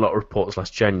 there was a lot of reports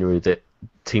last January that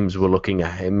teams were looking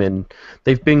at him, and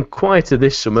they've been quieter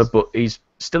this summer, but he's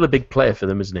still a big player for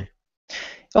them, isn't he?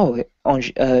 Oh,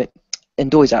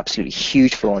 Ndoye's absolutely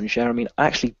huge for Angers. I mean, I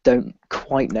actually don't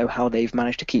quite know how they've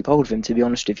managed to keep hold of him, to be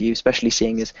honest with you, especially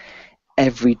seeing as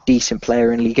every decent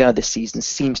player in Ligue 1 this season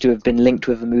seems to have been linked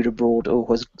with a move abroad or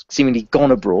has seemingly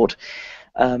gone abroad.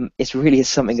 It's really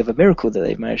something of a miracle that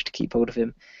they've managed to keep hold of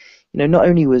him. Not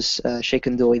only was Sheikh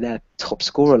Ndoye their top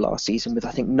scorer last season with,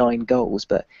 I think, 9 goals,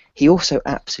 but he also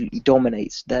absolutely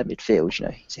dominates their midfield.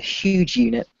 He's a huge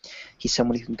unit. He's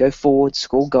someone who can go forward,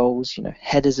 score goals,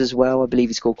 headers as well. I believe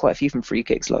he scored quite a few from free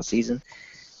kicks last season.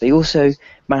 But he also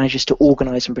manages to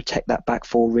organise and protect that back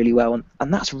four really well,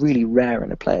 and that's really rare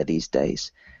in a player these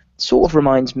days. Sort of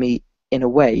reminds me, in a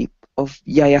way, of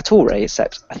Yaya Toure,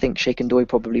 except I think Sheikh Ndoye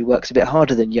probably works a bit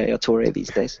harder than Yaya Toure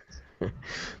these days.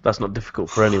 That's not difficult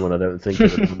for anyone, I don't think.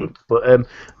 At the moment. But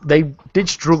they did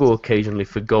struggle occasionally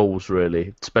for goals,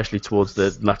 really, especially towards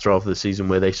the latter half of the season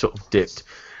where they sort of dipped.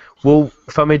 Will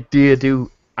Famid Diédhiou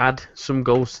add some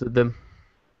goals to them?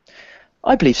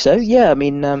 I believe so, yeah. I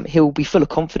mean, he'll be full of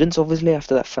confidence, obviously,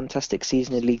 after that fantastic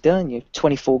season in Ligue 1.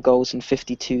 24 goals in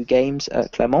 52 games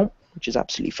at Clermont, which is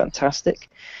absolutely fantastic.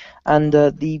 And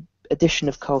the addition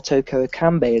of Karl Toko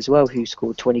Ekambi as well, who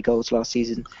scored 20 goals last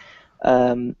season.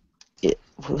 Was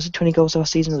it 20 goals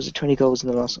last season, or was it 20 goals in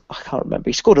the last... I can't remember.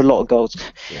 He scored a lot of goals.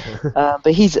 Yeah.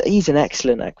 But he's an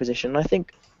excellent acquisition. And I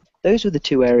think those were the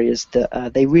two areas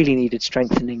that they really needed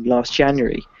strengthening last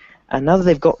January. And now that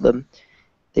they've got them,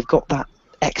 they've got that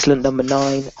excellent number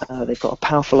 9. They've got a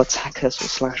powerful attacker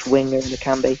 / winger in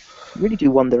Ekambi. I really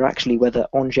do wonder actually whether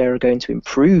Angers are going to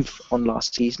improve on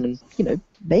last season and,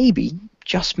 maybe,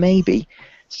 just maybe,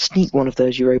 sneak one of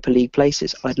those Europa League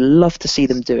places. I'd love to see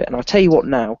them do it. And I'll tell you what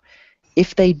now,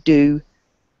 if they do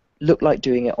look like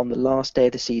doing it on the last day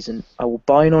of the season, I will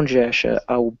buy an Angers shirt,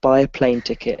 I will buy a plane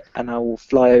ticket, and I will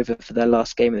fly over for their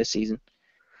last game of the season.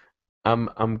 I'm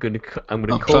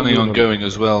planning on going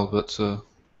as well, but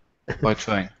by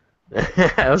train.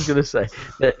 I was going to say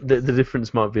the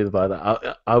difference might be by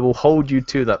that. I will hold you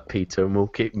to that, Peter, and we'll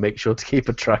make sure to keep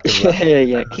a track of that.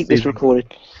 yeah. Keep this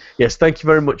recorded. Yes, thank you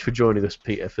very much for joining us,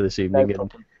 Peter, for this evening. No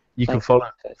and you can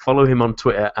follow him on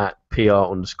Twitter at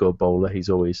PR_bowler. He's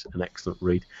always an excellent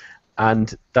read.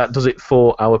 And that does it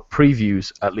for our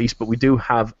previews, at least. But we do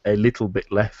have a little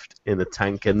bit left in the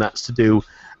tank, and that's to do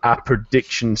our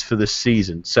predictions for the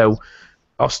season. So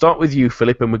I'll start with you,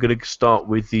 Philip, and we're going to start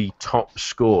with the top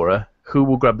scorer. Who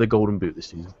will grab the Golden Boot this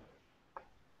season?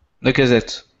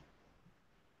 Lacazette.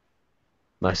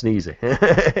 Nice and easy.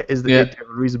 Is there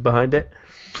a reason behind it?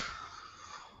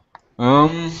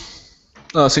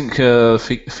 I think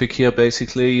Fekir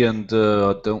basically, and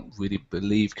I don't really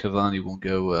believe Cavani will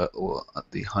go or at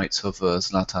the heights of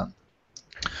Zlatan.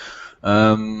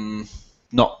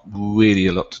 Not really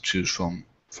a lot to choose from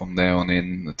there on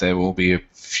in. There will be a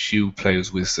few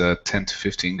players with 10 to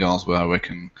 15 goals, where I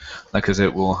reckon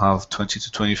Lacazette will have 20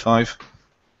 to 25.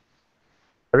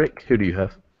 Eric, who do you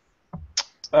have?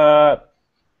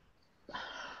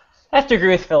 I have to agree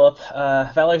with Philip.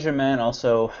 Valère-Germain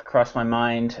also crossed my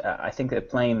mind. I think that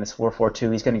playing this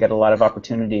 4-4-2, he's going to get a lot of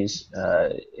opportunities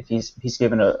if he's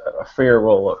given a freer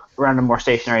role around a more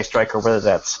stationary striker, whether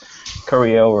that's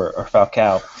Carrillo or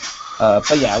Falcao.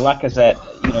 But yeah, Lacazette,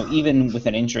 even with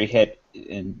an injury hit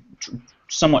and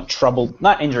somewhat troubled,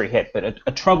 not injury hit, but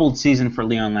a troubled season for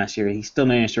Lyon last year, he still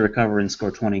managed to recover and score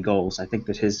 20 goals. I think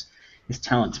that his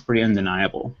talent's pretty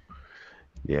undeniable.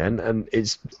 Yeah, and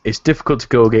it's difficult to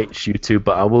go against you two,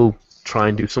 but I will try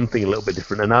and do something a little bit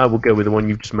different, and I will go with the one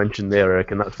you've just mentioned there, Eric,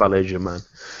 and that's Valère-Germain.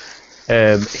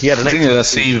 He had an I think I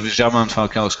see Germain and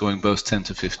Falcao scoring both 10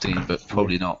 to 15, but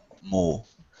probably not more.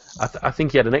 I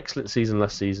think he had an excellent season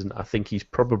last season. I think he's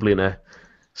probably in a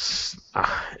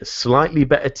slightly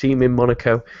better team in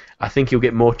Monaco. I think he'll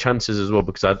get more chances as well,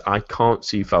 because I can't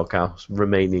see Falcao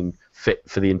remaining fit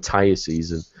for the entire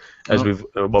season, as we've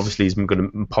obviously he's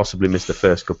going to possibly miss the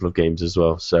first couple of games as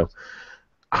well. So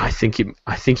I think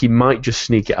he might just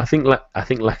sneak it. I think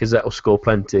Lacazette will score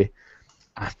plenty.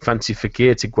 I fancy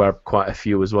Fekir to grab quite a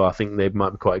few as well. I think they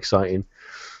might be quite exciting.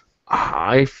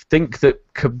 I think that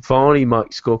Cavani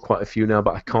might score quite a few now,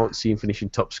 but I can't see him finishing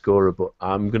top scorer. But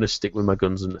I'm going to stick with my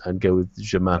guns and go with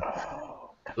Germain.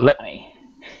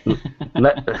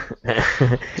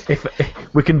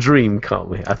 If we can dream, can't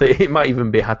we? I think it might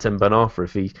even be Hatem Ben Arfa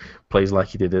if he plays like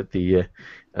he did at the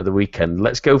weekend.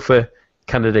 Let's go for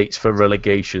candidates for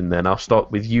relegation then. I'll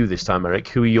start with you this time, Eric.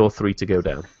 Who are your 3 to go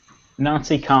down?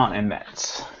 Nancy, Caen, and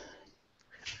Metz.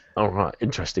 All right,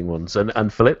 interesting ones.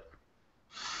 And Philip?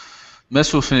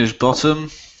 Metz will finish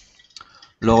bottom,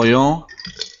 Lorient,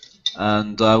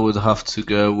 and I would have to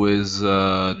go with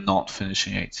not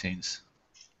finishing 18th.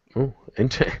 Oh,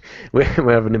 we're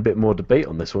having a bit more debate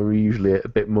on this one. We're usually a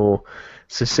bit more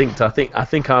succinct. I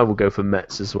think I will go for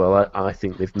Metz as well. I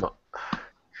think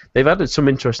they've added some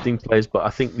interesting players, but I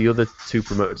think the other 2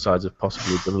 promoted sides have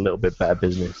possibly done a little bit better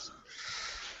business.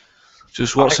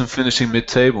 Just watch them finishing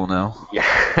mid-table now.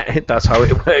 Yeah, that's how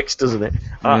it works, doesn't it?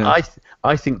 Yeah.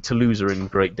 I think Toulouse are in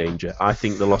great danger. I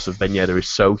think the loss of Ben Yedder is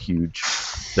so huge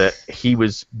that he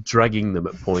was dragging them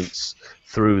at points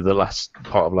through the last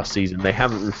part of last season. They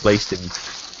haven't replaced him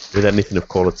with anything of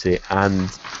quality, and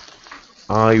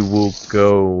I will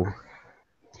go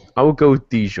with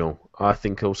Dijon. I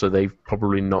think also they've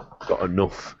probably not got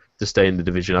enough to stay in the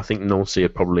division. I think Nancy are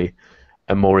probably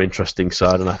a more interesting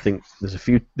side, and I think there's a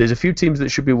few teams that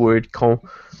should be worried.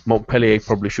 Montpellier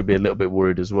probably should be a little bit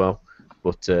worried as well.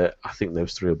 but I think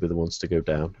those three will be the ones to go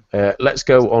down. Let's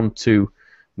go on to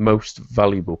most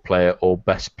valuable player or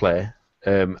best player.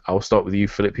 I'll start with you,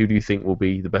 Philip. Who do you think will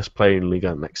be the best player in Ligue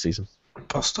 1 next season?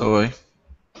 Pastore.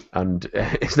 And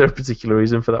is there a particular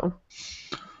reason for that one?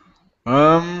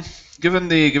 Given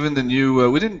the new,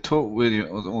 we didn't talk really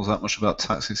all that much about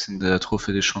Taxis in the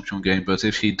Trophée des Champions game, but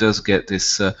if he does get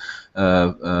this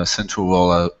central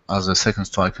role as a second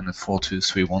striker in a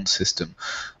 4-2-3-1 system,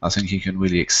 I think he can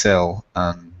really excel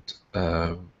and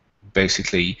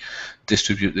basically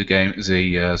distribute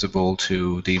the ball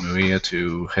to Di Maria,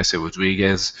 to Jesse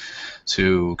Rodriguez,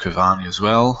 to Cavani as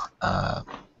well.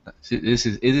 It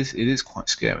is quite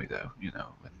scary though,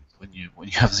 when you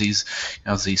have these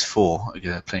four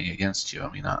playing against you.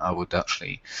 I mean, I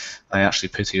actually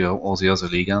pity all the other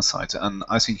Ligue 1 sides, and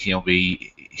I think he'll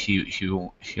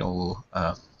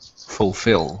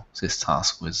fulfill this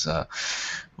task with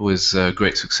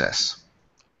great success.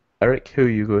 Eric, who are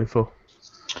you going for?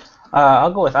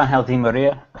 I'll go with Angel Di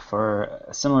Maria for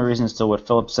similar reasons to what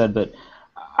Philip said, but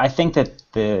I think that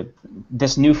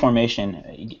this new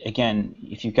formation, again,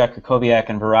 if you've got Krychowiak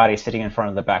and Verratti sitting in front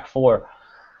of the back four,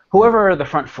 whoever are the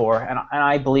front four, and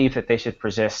I believe that they should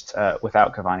persist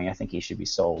without Cavani. I think he should be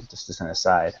sold, just as an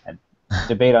aside. I'd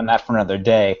debate on that for another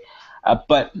day.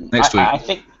 But next week. I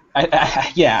think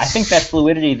that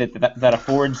fluidity that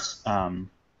affords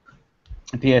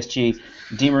PSG.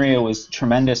 Di Maria was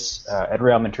tremendous at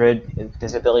Real Madrid.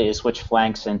 His ability to switch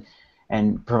flanks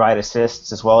and provide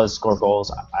assists as well as score goals.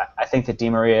 I think that Di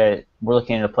Maria, we're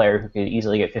looking at a player who could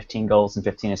easily get 15 goals and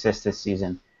 15 assists this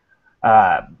season.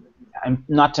 And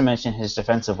not to mention his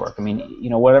defensive work. I mean,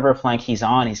 whatever flank he's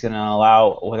on, he's going to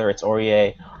allow, whether it's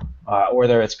Aurier,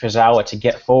 whether it's Kurzawa, to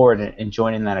get forward and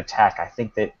join in that attack. I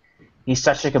think that he's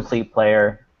such a complete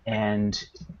player, and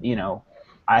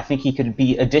I think he could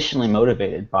be additionally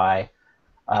motivated by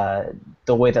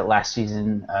the way that last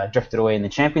season drifted away in the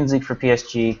Champions League for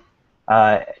PSG,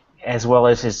 as well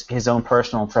as his own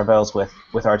personal travails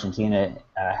with Argentina,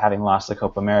 having lost the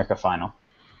Copa America final.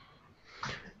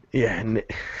 Yeah, and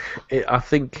I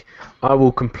think I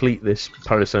will complete this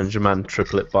Paris Saint-Germain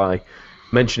triplet by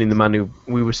mentioning the man who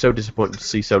we were so disappointed to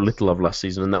see so little of last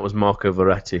season, and that was Marco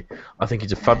Verratti. I think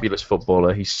he's a fabulous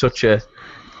footballer. He's such a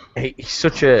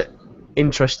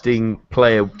interesting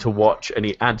player to watch, and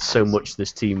he adds so much to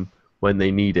this team when they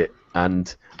need it.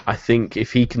 And I think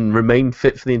if he can remain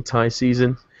fit for the entire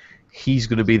season, he's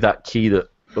going to be that key that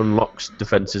unlocks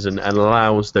defences and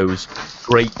allows those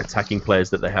great attacking players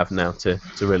that they have now to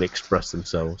really express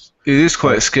themselves. It is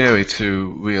quite scary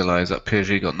to realise that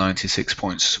PSG got 96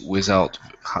 points without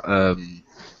Marco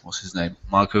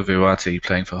Verratti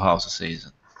playing for half the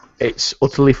season. It's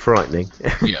utterly frightening.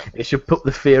 Yeah. It should put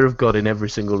the fear of God in every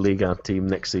single Ligue 1 team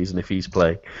next season if he's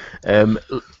playing.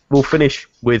 We'll finish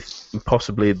with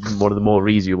possibly one of the more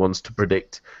easier ones to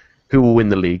predict. Who will win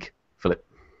the league, Philip?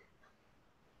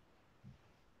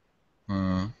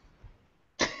 I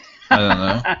don't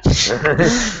know.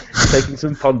 Taking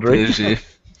some pondering.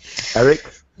 Eric?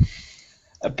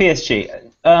 PSG.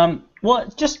 I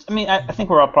think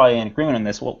we're all probably in agreement on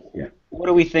this. What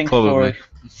do we think for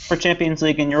Champions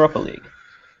League and Europa League?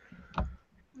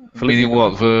 Meaning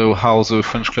what? How the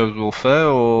French clubs will fare,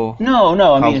 or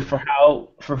no? I mean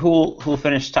for who will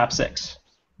finish top six.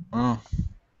 I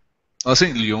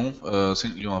think Lyon.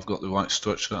 Have got the right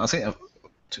structure. I think.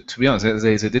 To be honest,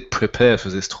 they did prepare for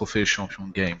this Trophée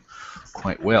Champion game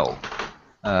quite well,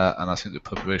 and I think the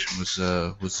preparation was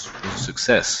a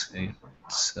success.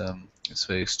 It's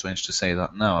very strange to say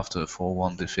that now after a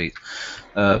 4-1 defeat,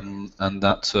 and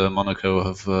that Monaco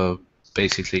have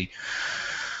basically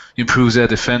improved their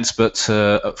defence, but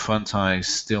up front I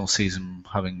still see them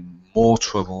having more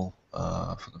trouble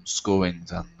for them scoring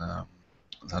than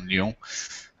Lyon.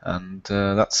 And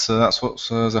that's what's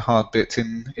the hard bit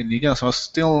in Ligue 1. So I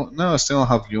still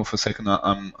have Lyon for second.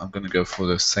 I'm going to go for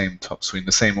the same top three in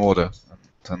the same order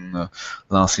than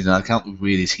last season. I can't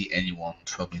really see anyone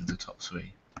troubling the top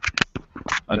three,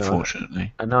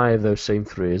 unfortunately. And I have those same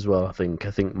three as well. I think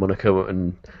Monaco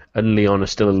and Lyon are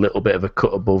still a little bit of a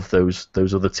cut above those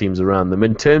other teams around them.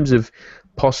 In terms of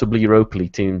possibly Europa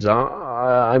League teams,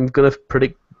 I'm going to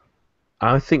predict.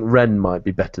 I think Rennes might be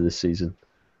better this season.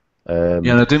 I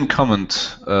didn't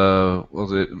comment.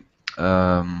 When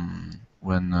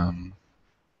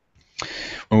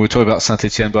we talk about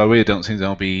Saint-Etienne, but I really don't think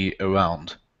they'll be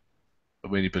around. I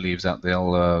really believe that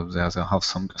they'll have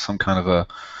some kind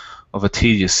of a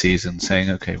tedious season,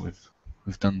 saying, okay,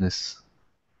 we've done this.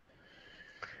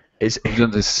 We've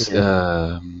done this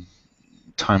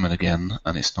time and again,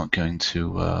 and it's not going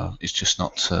to. It's just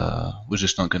not. We're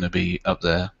just not going to be up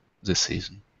there this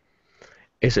season.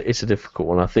 It's a difficult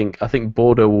one. I think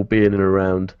Bordeaux will be in and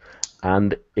around,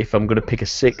 and if I'm going to pick a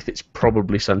sixth, it's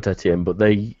probably Saint-Etienne. But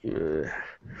they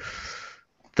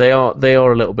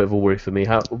are a little bit of a worry for me.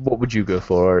 What would you go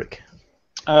for, Eric?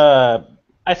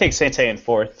 I think Saint-Etienne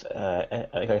fourth.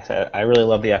 Like I said, I really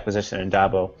love the acquisition in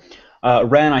Dabo.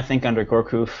 Rennes, I think under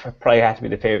Gourcuff probably have to be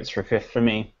the favorites for fifth for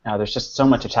me. There's just so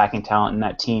much attacking talent in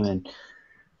that team, and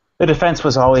the defense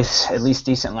was always at least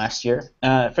decent last year.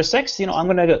 For sixth, I'm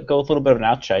going to go with a little bit of an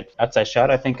outside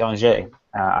shot. I think Angers.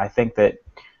 I think that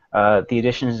the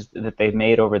additions that they've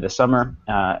made over the summer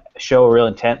show a real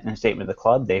intent and statement of the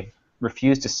club. They've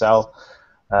refused to sell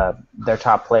their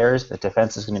top players. The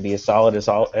defense is going to be as solid as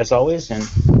always, and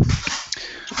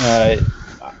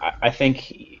I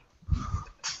think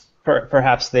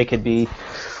perhaps they could be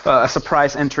a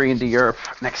surprise entry into Europe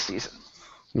next season.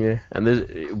 Yeah, and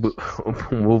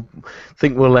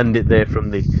we'll end it there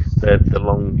from the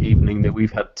long evening that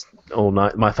we've had all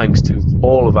night. My thanks to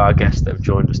all of our guests that have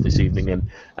joined us this evening,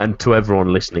 and to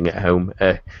everyone listening at home.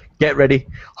 Get ready,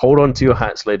 hold on to your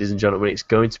hats, ladies and gentlemen. It's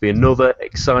going to be another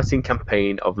exciting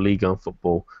campaign of Ligue 1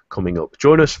 football coming up.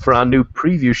 Join us for our new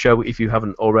preview show if you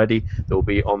haven't already. That will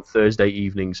be on Thursday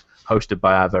evenings, hosted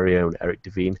by our very own Eric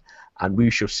Devine, and we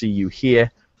shall see you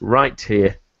right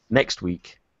here next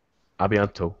week. A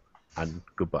bientôt, and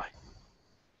goodbye.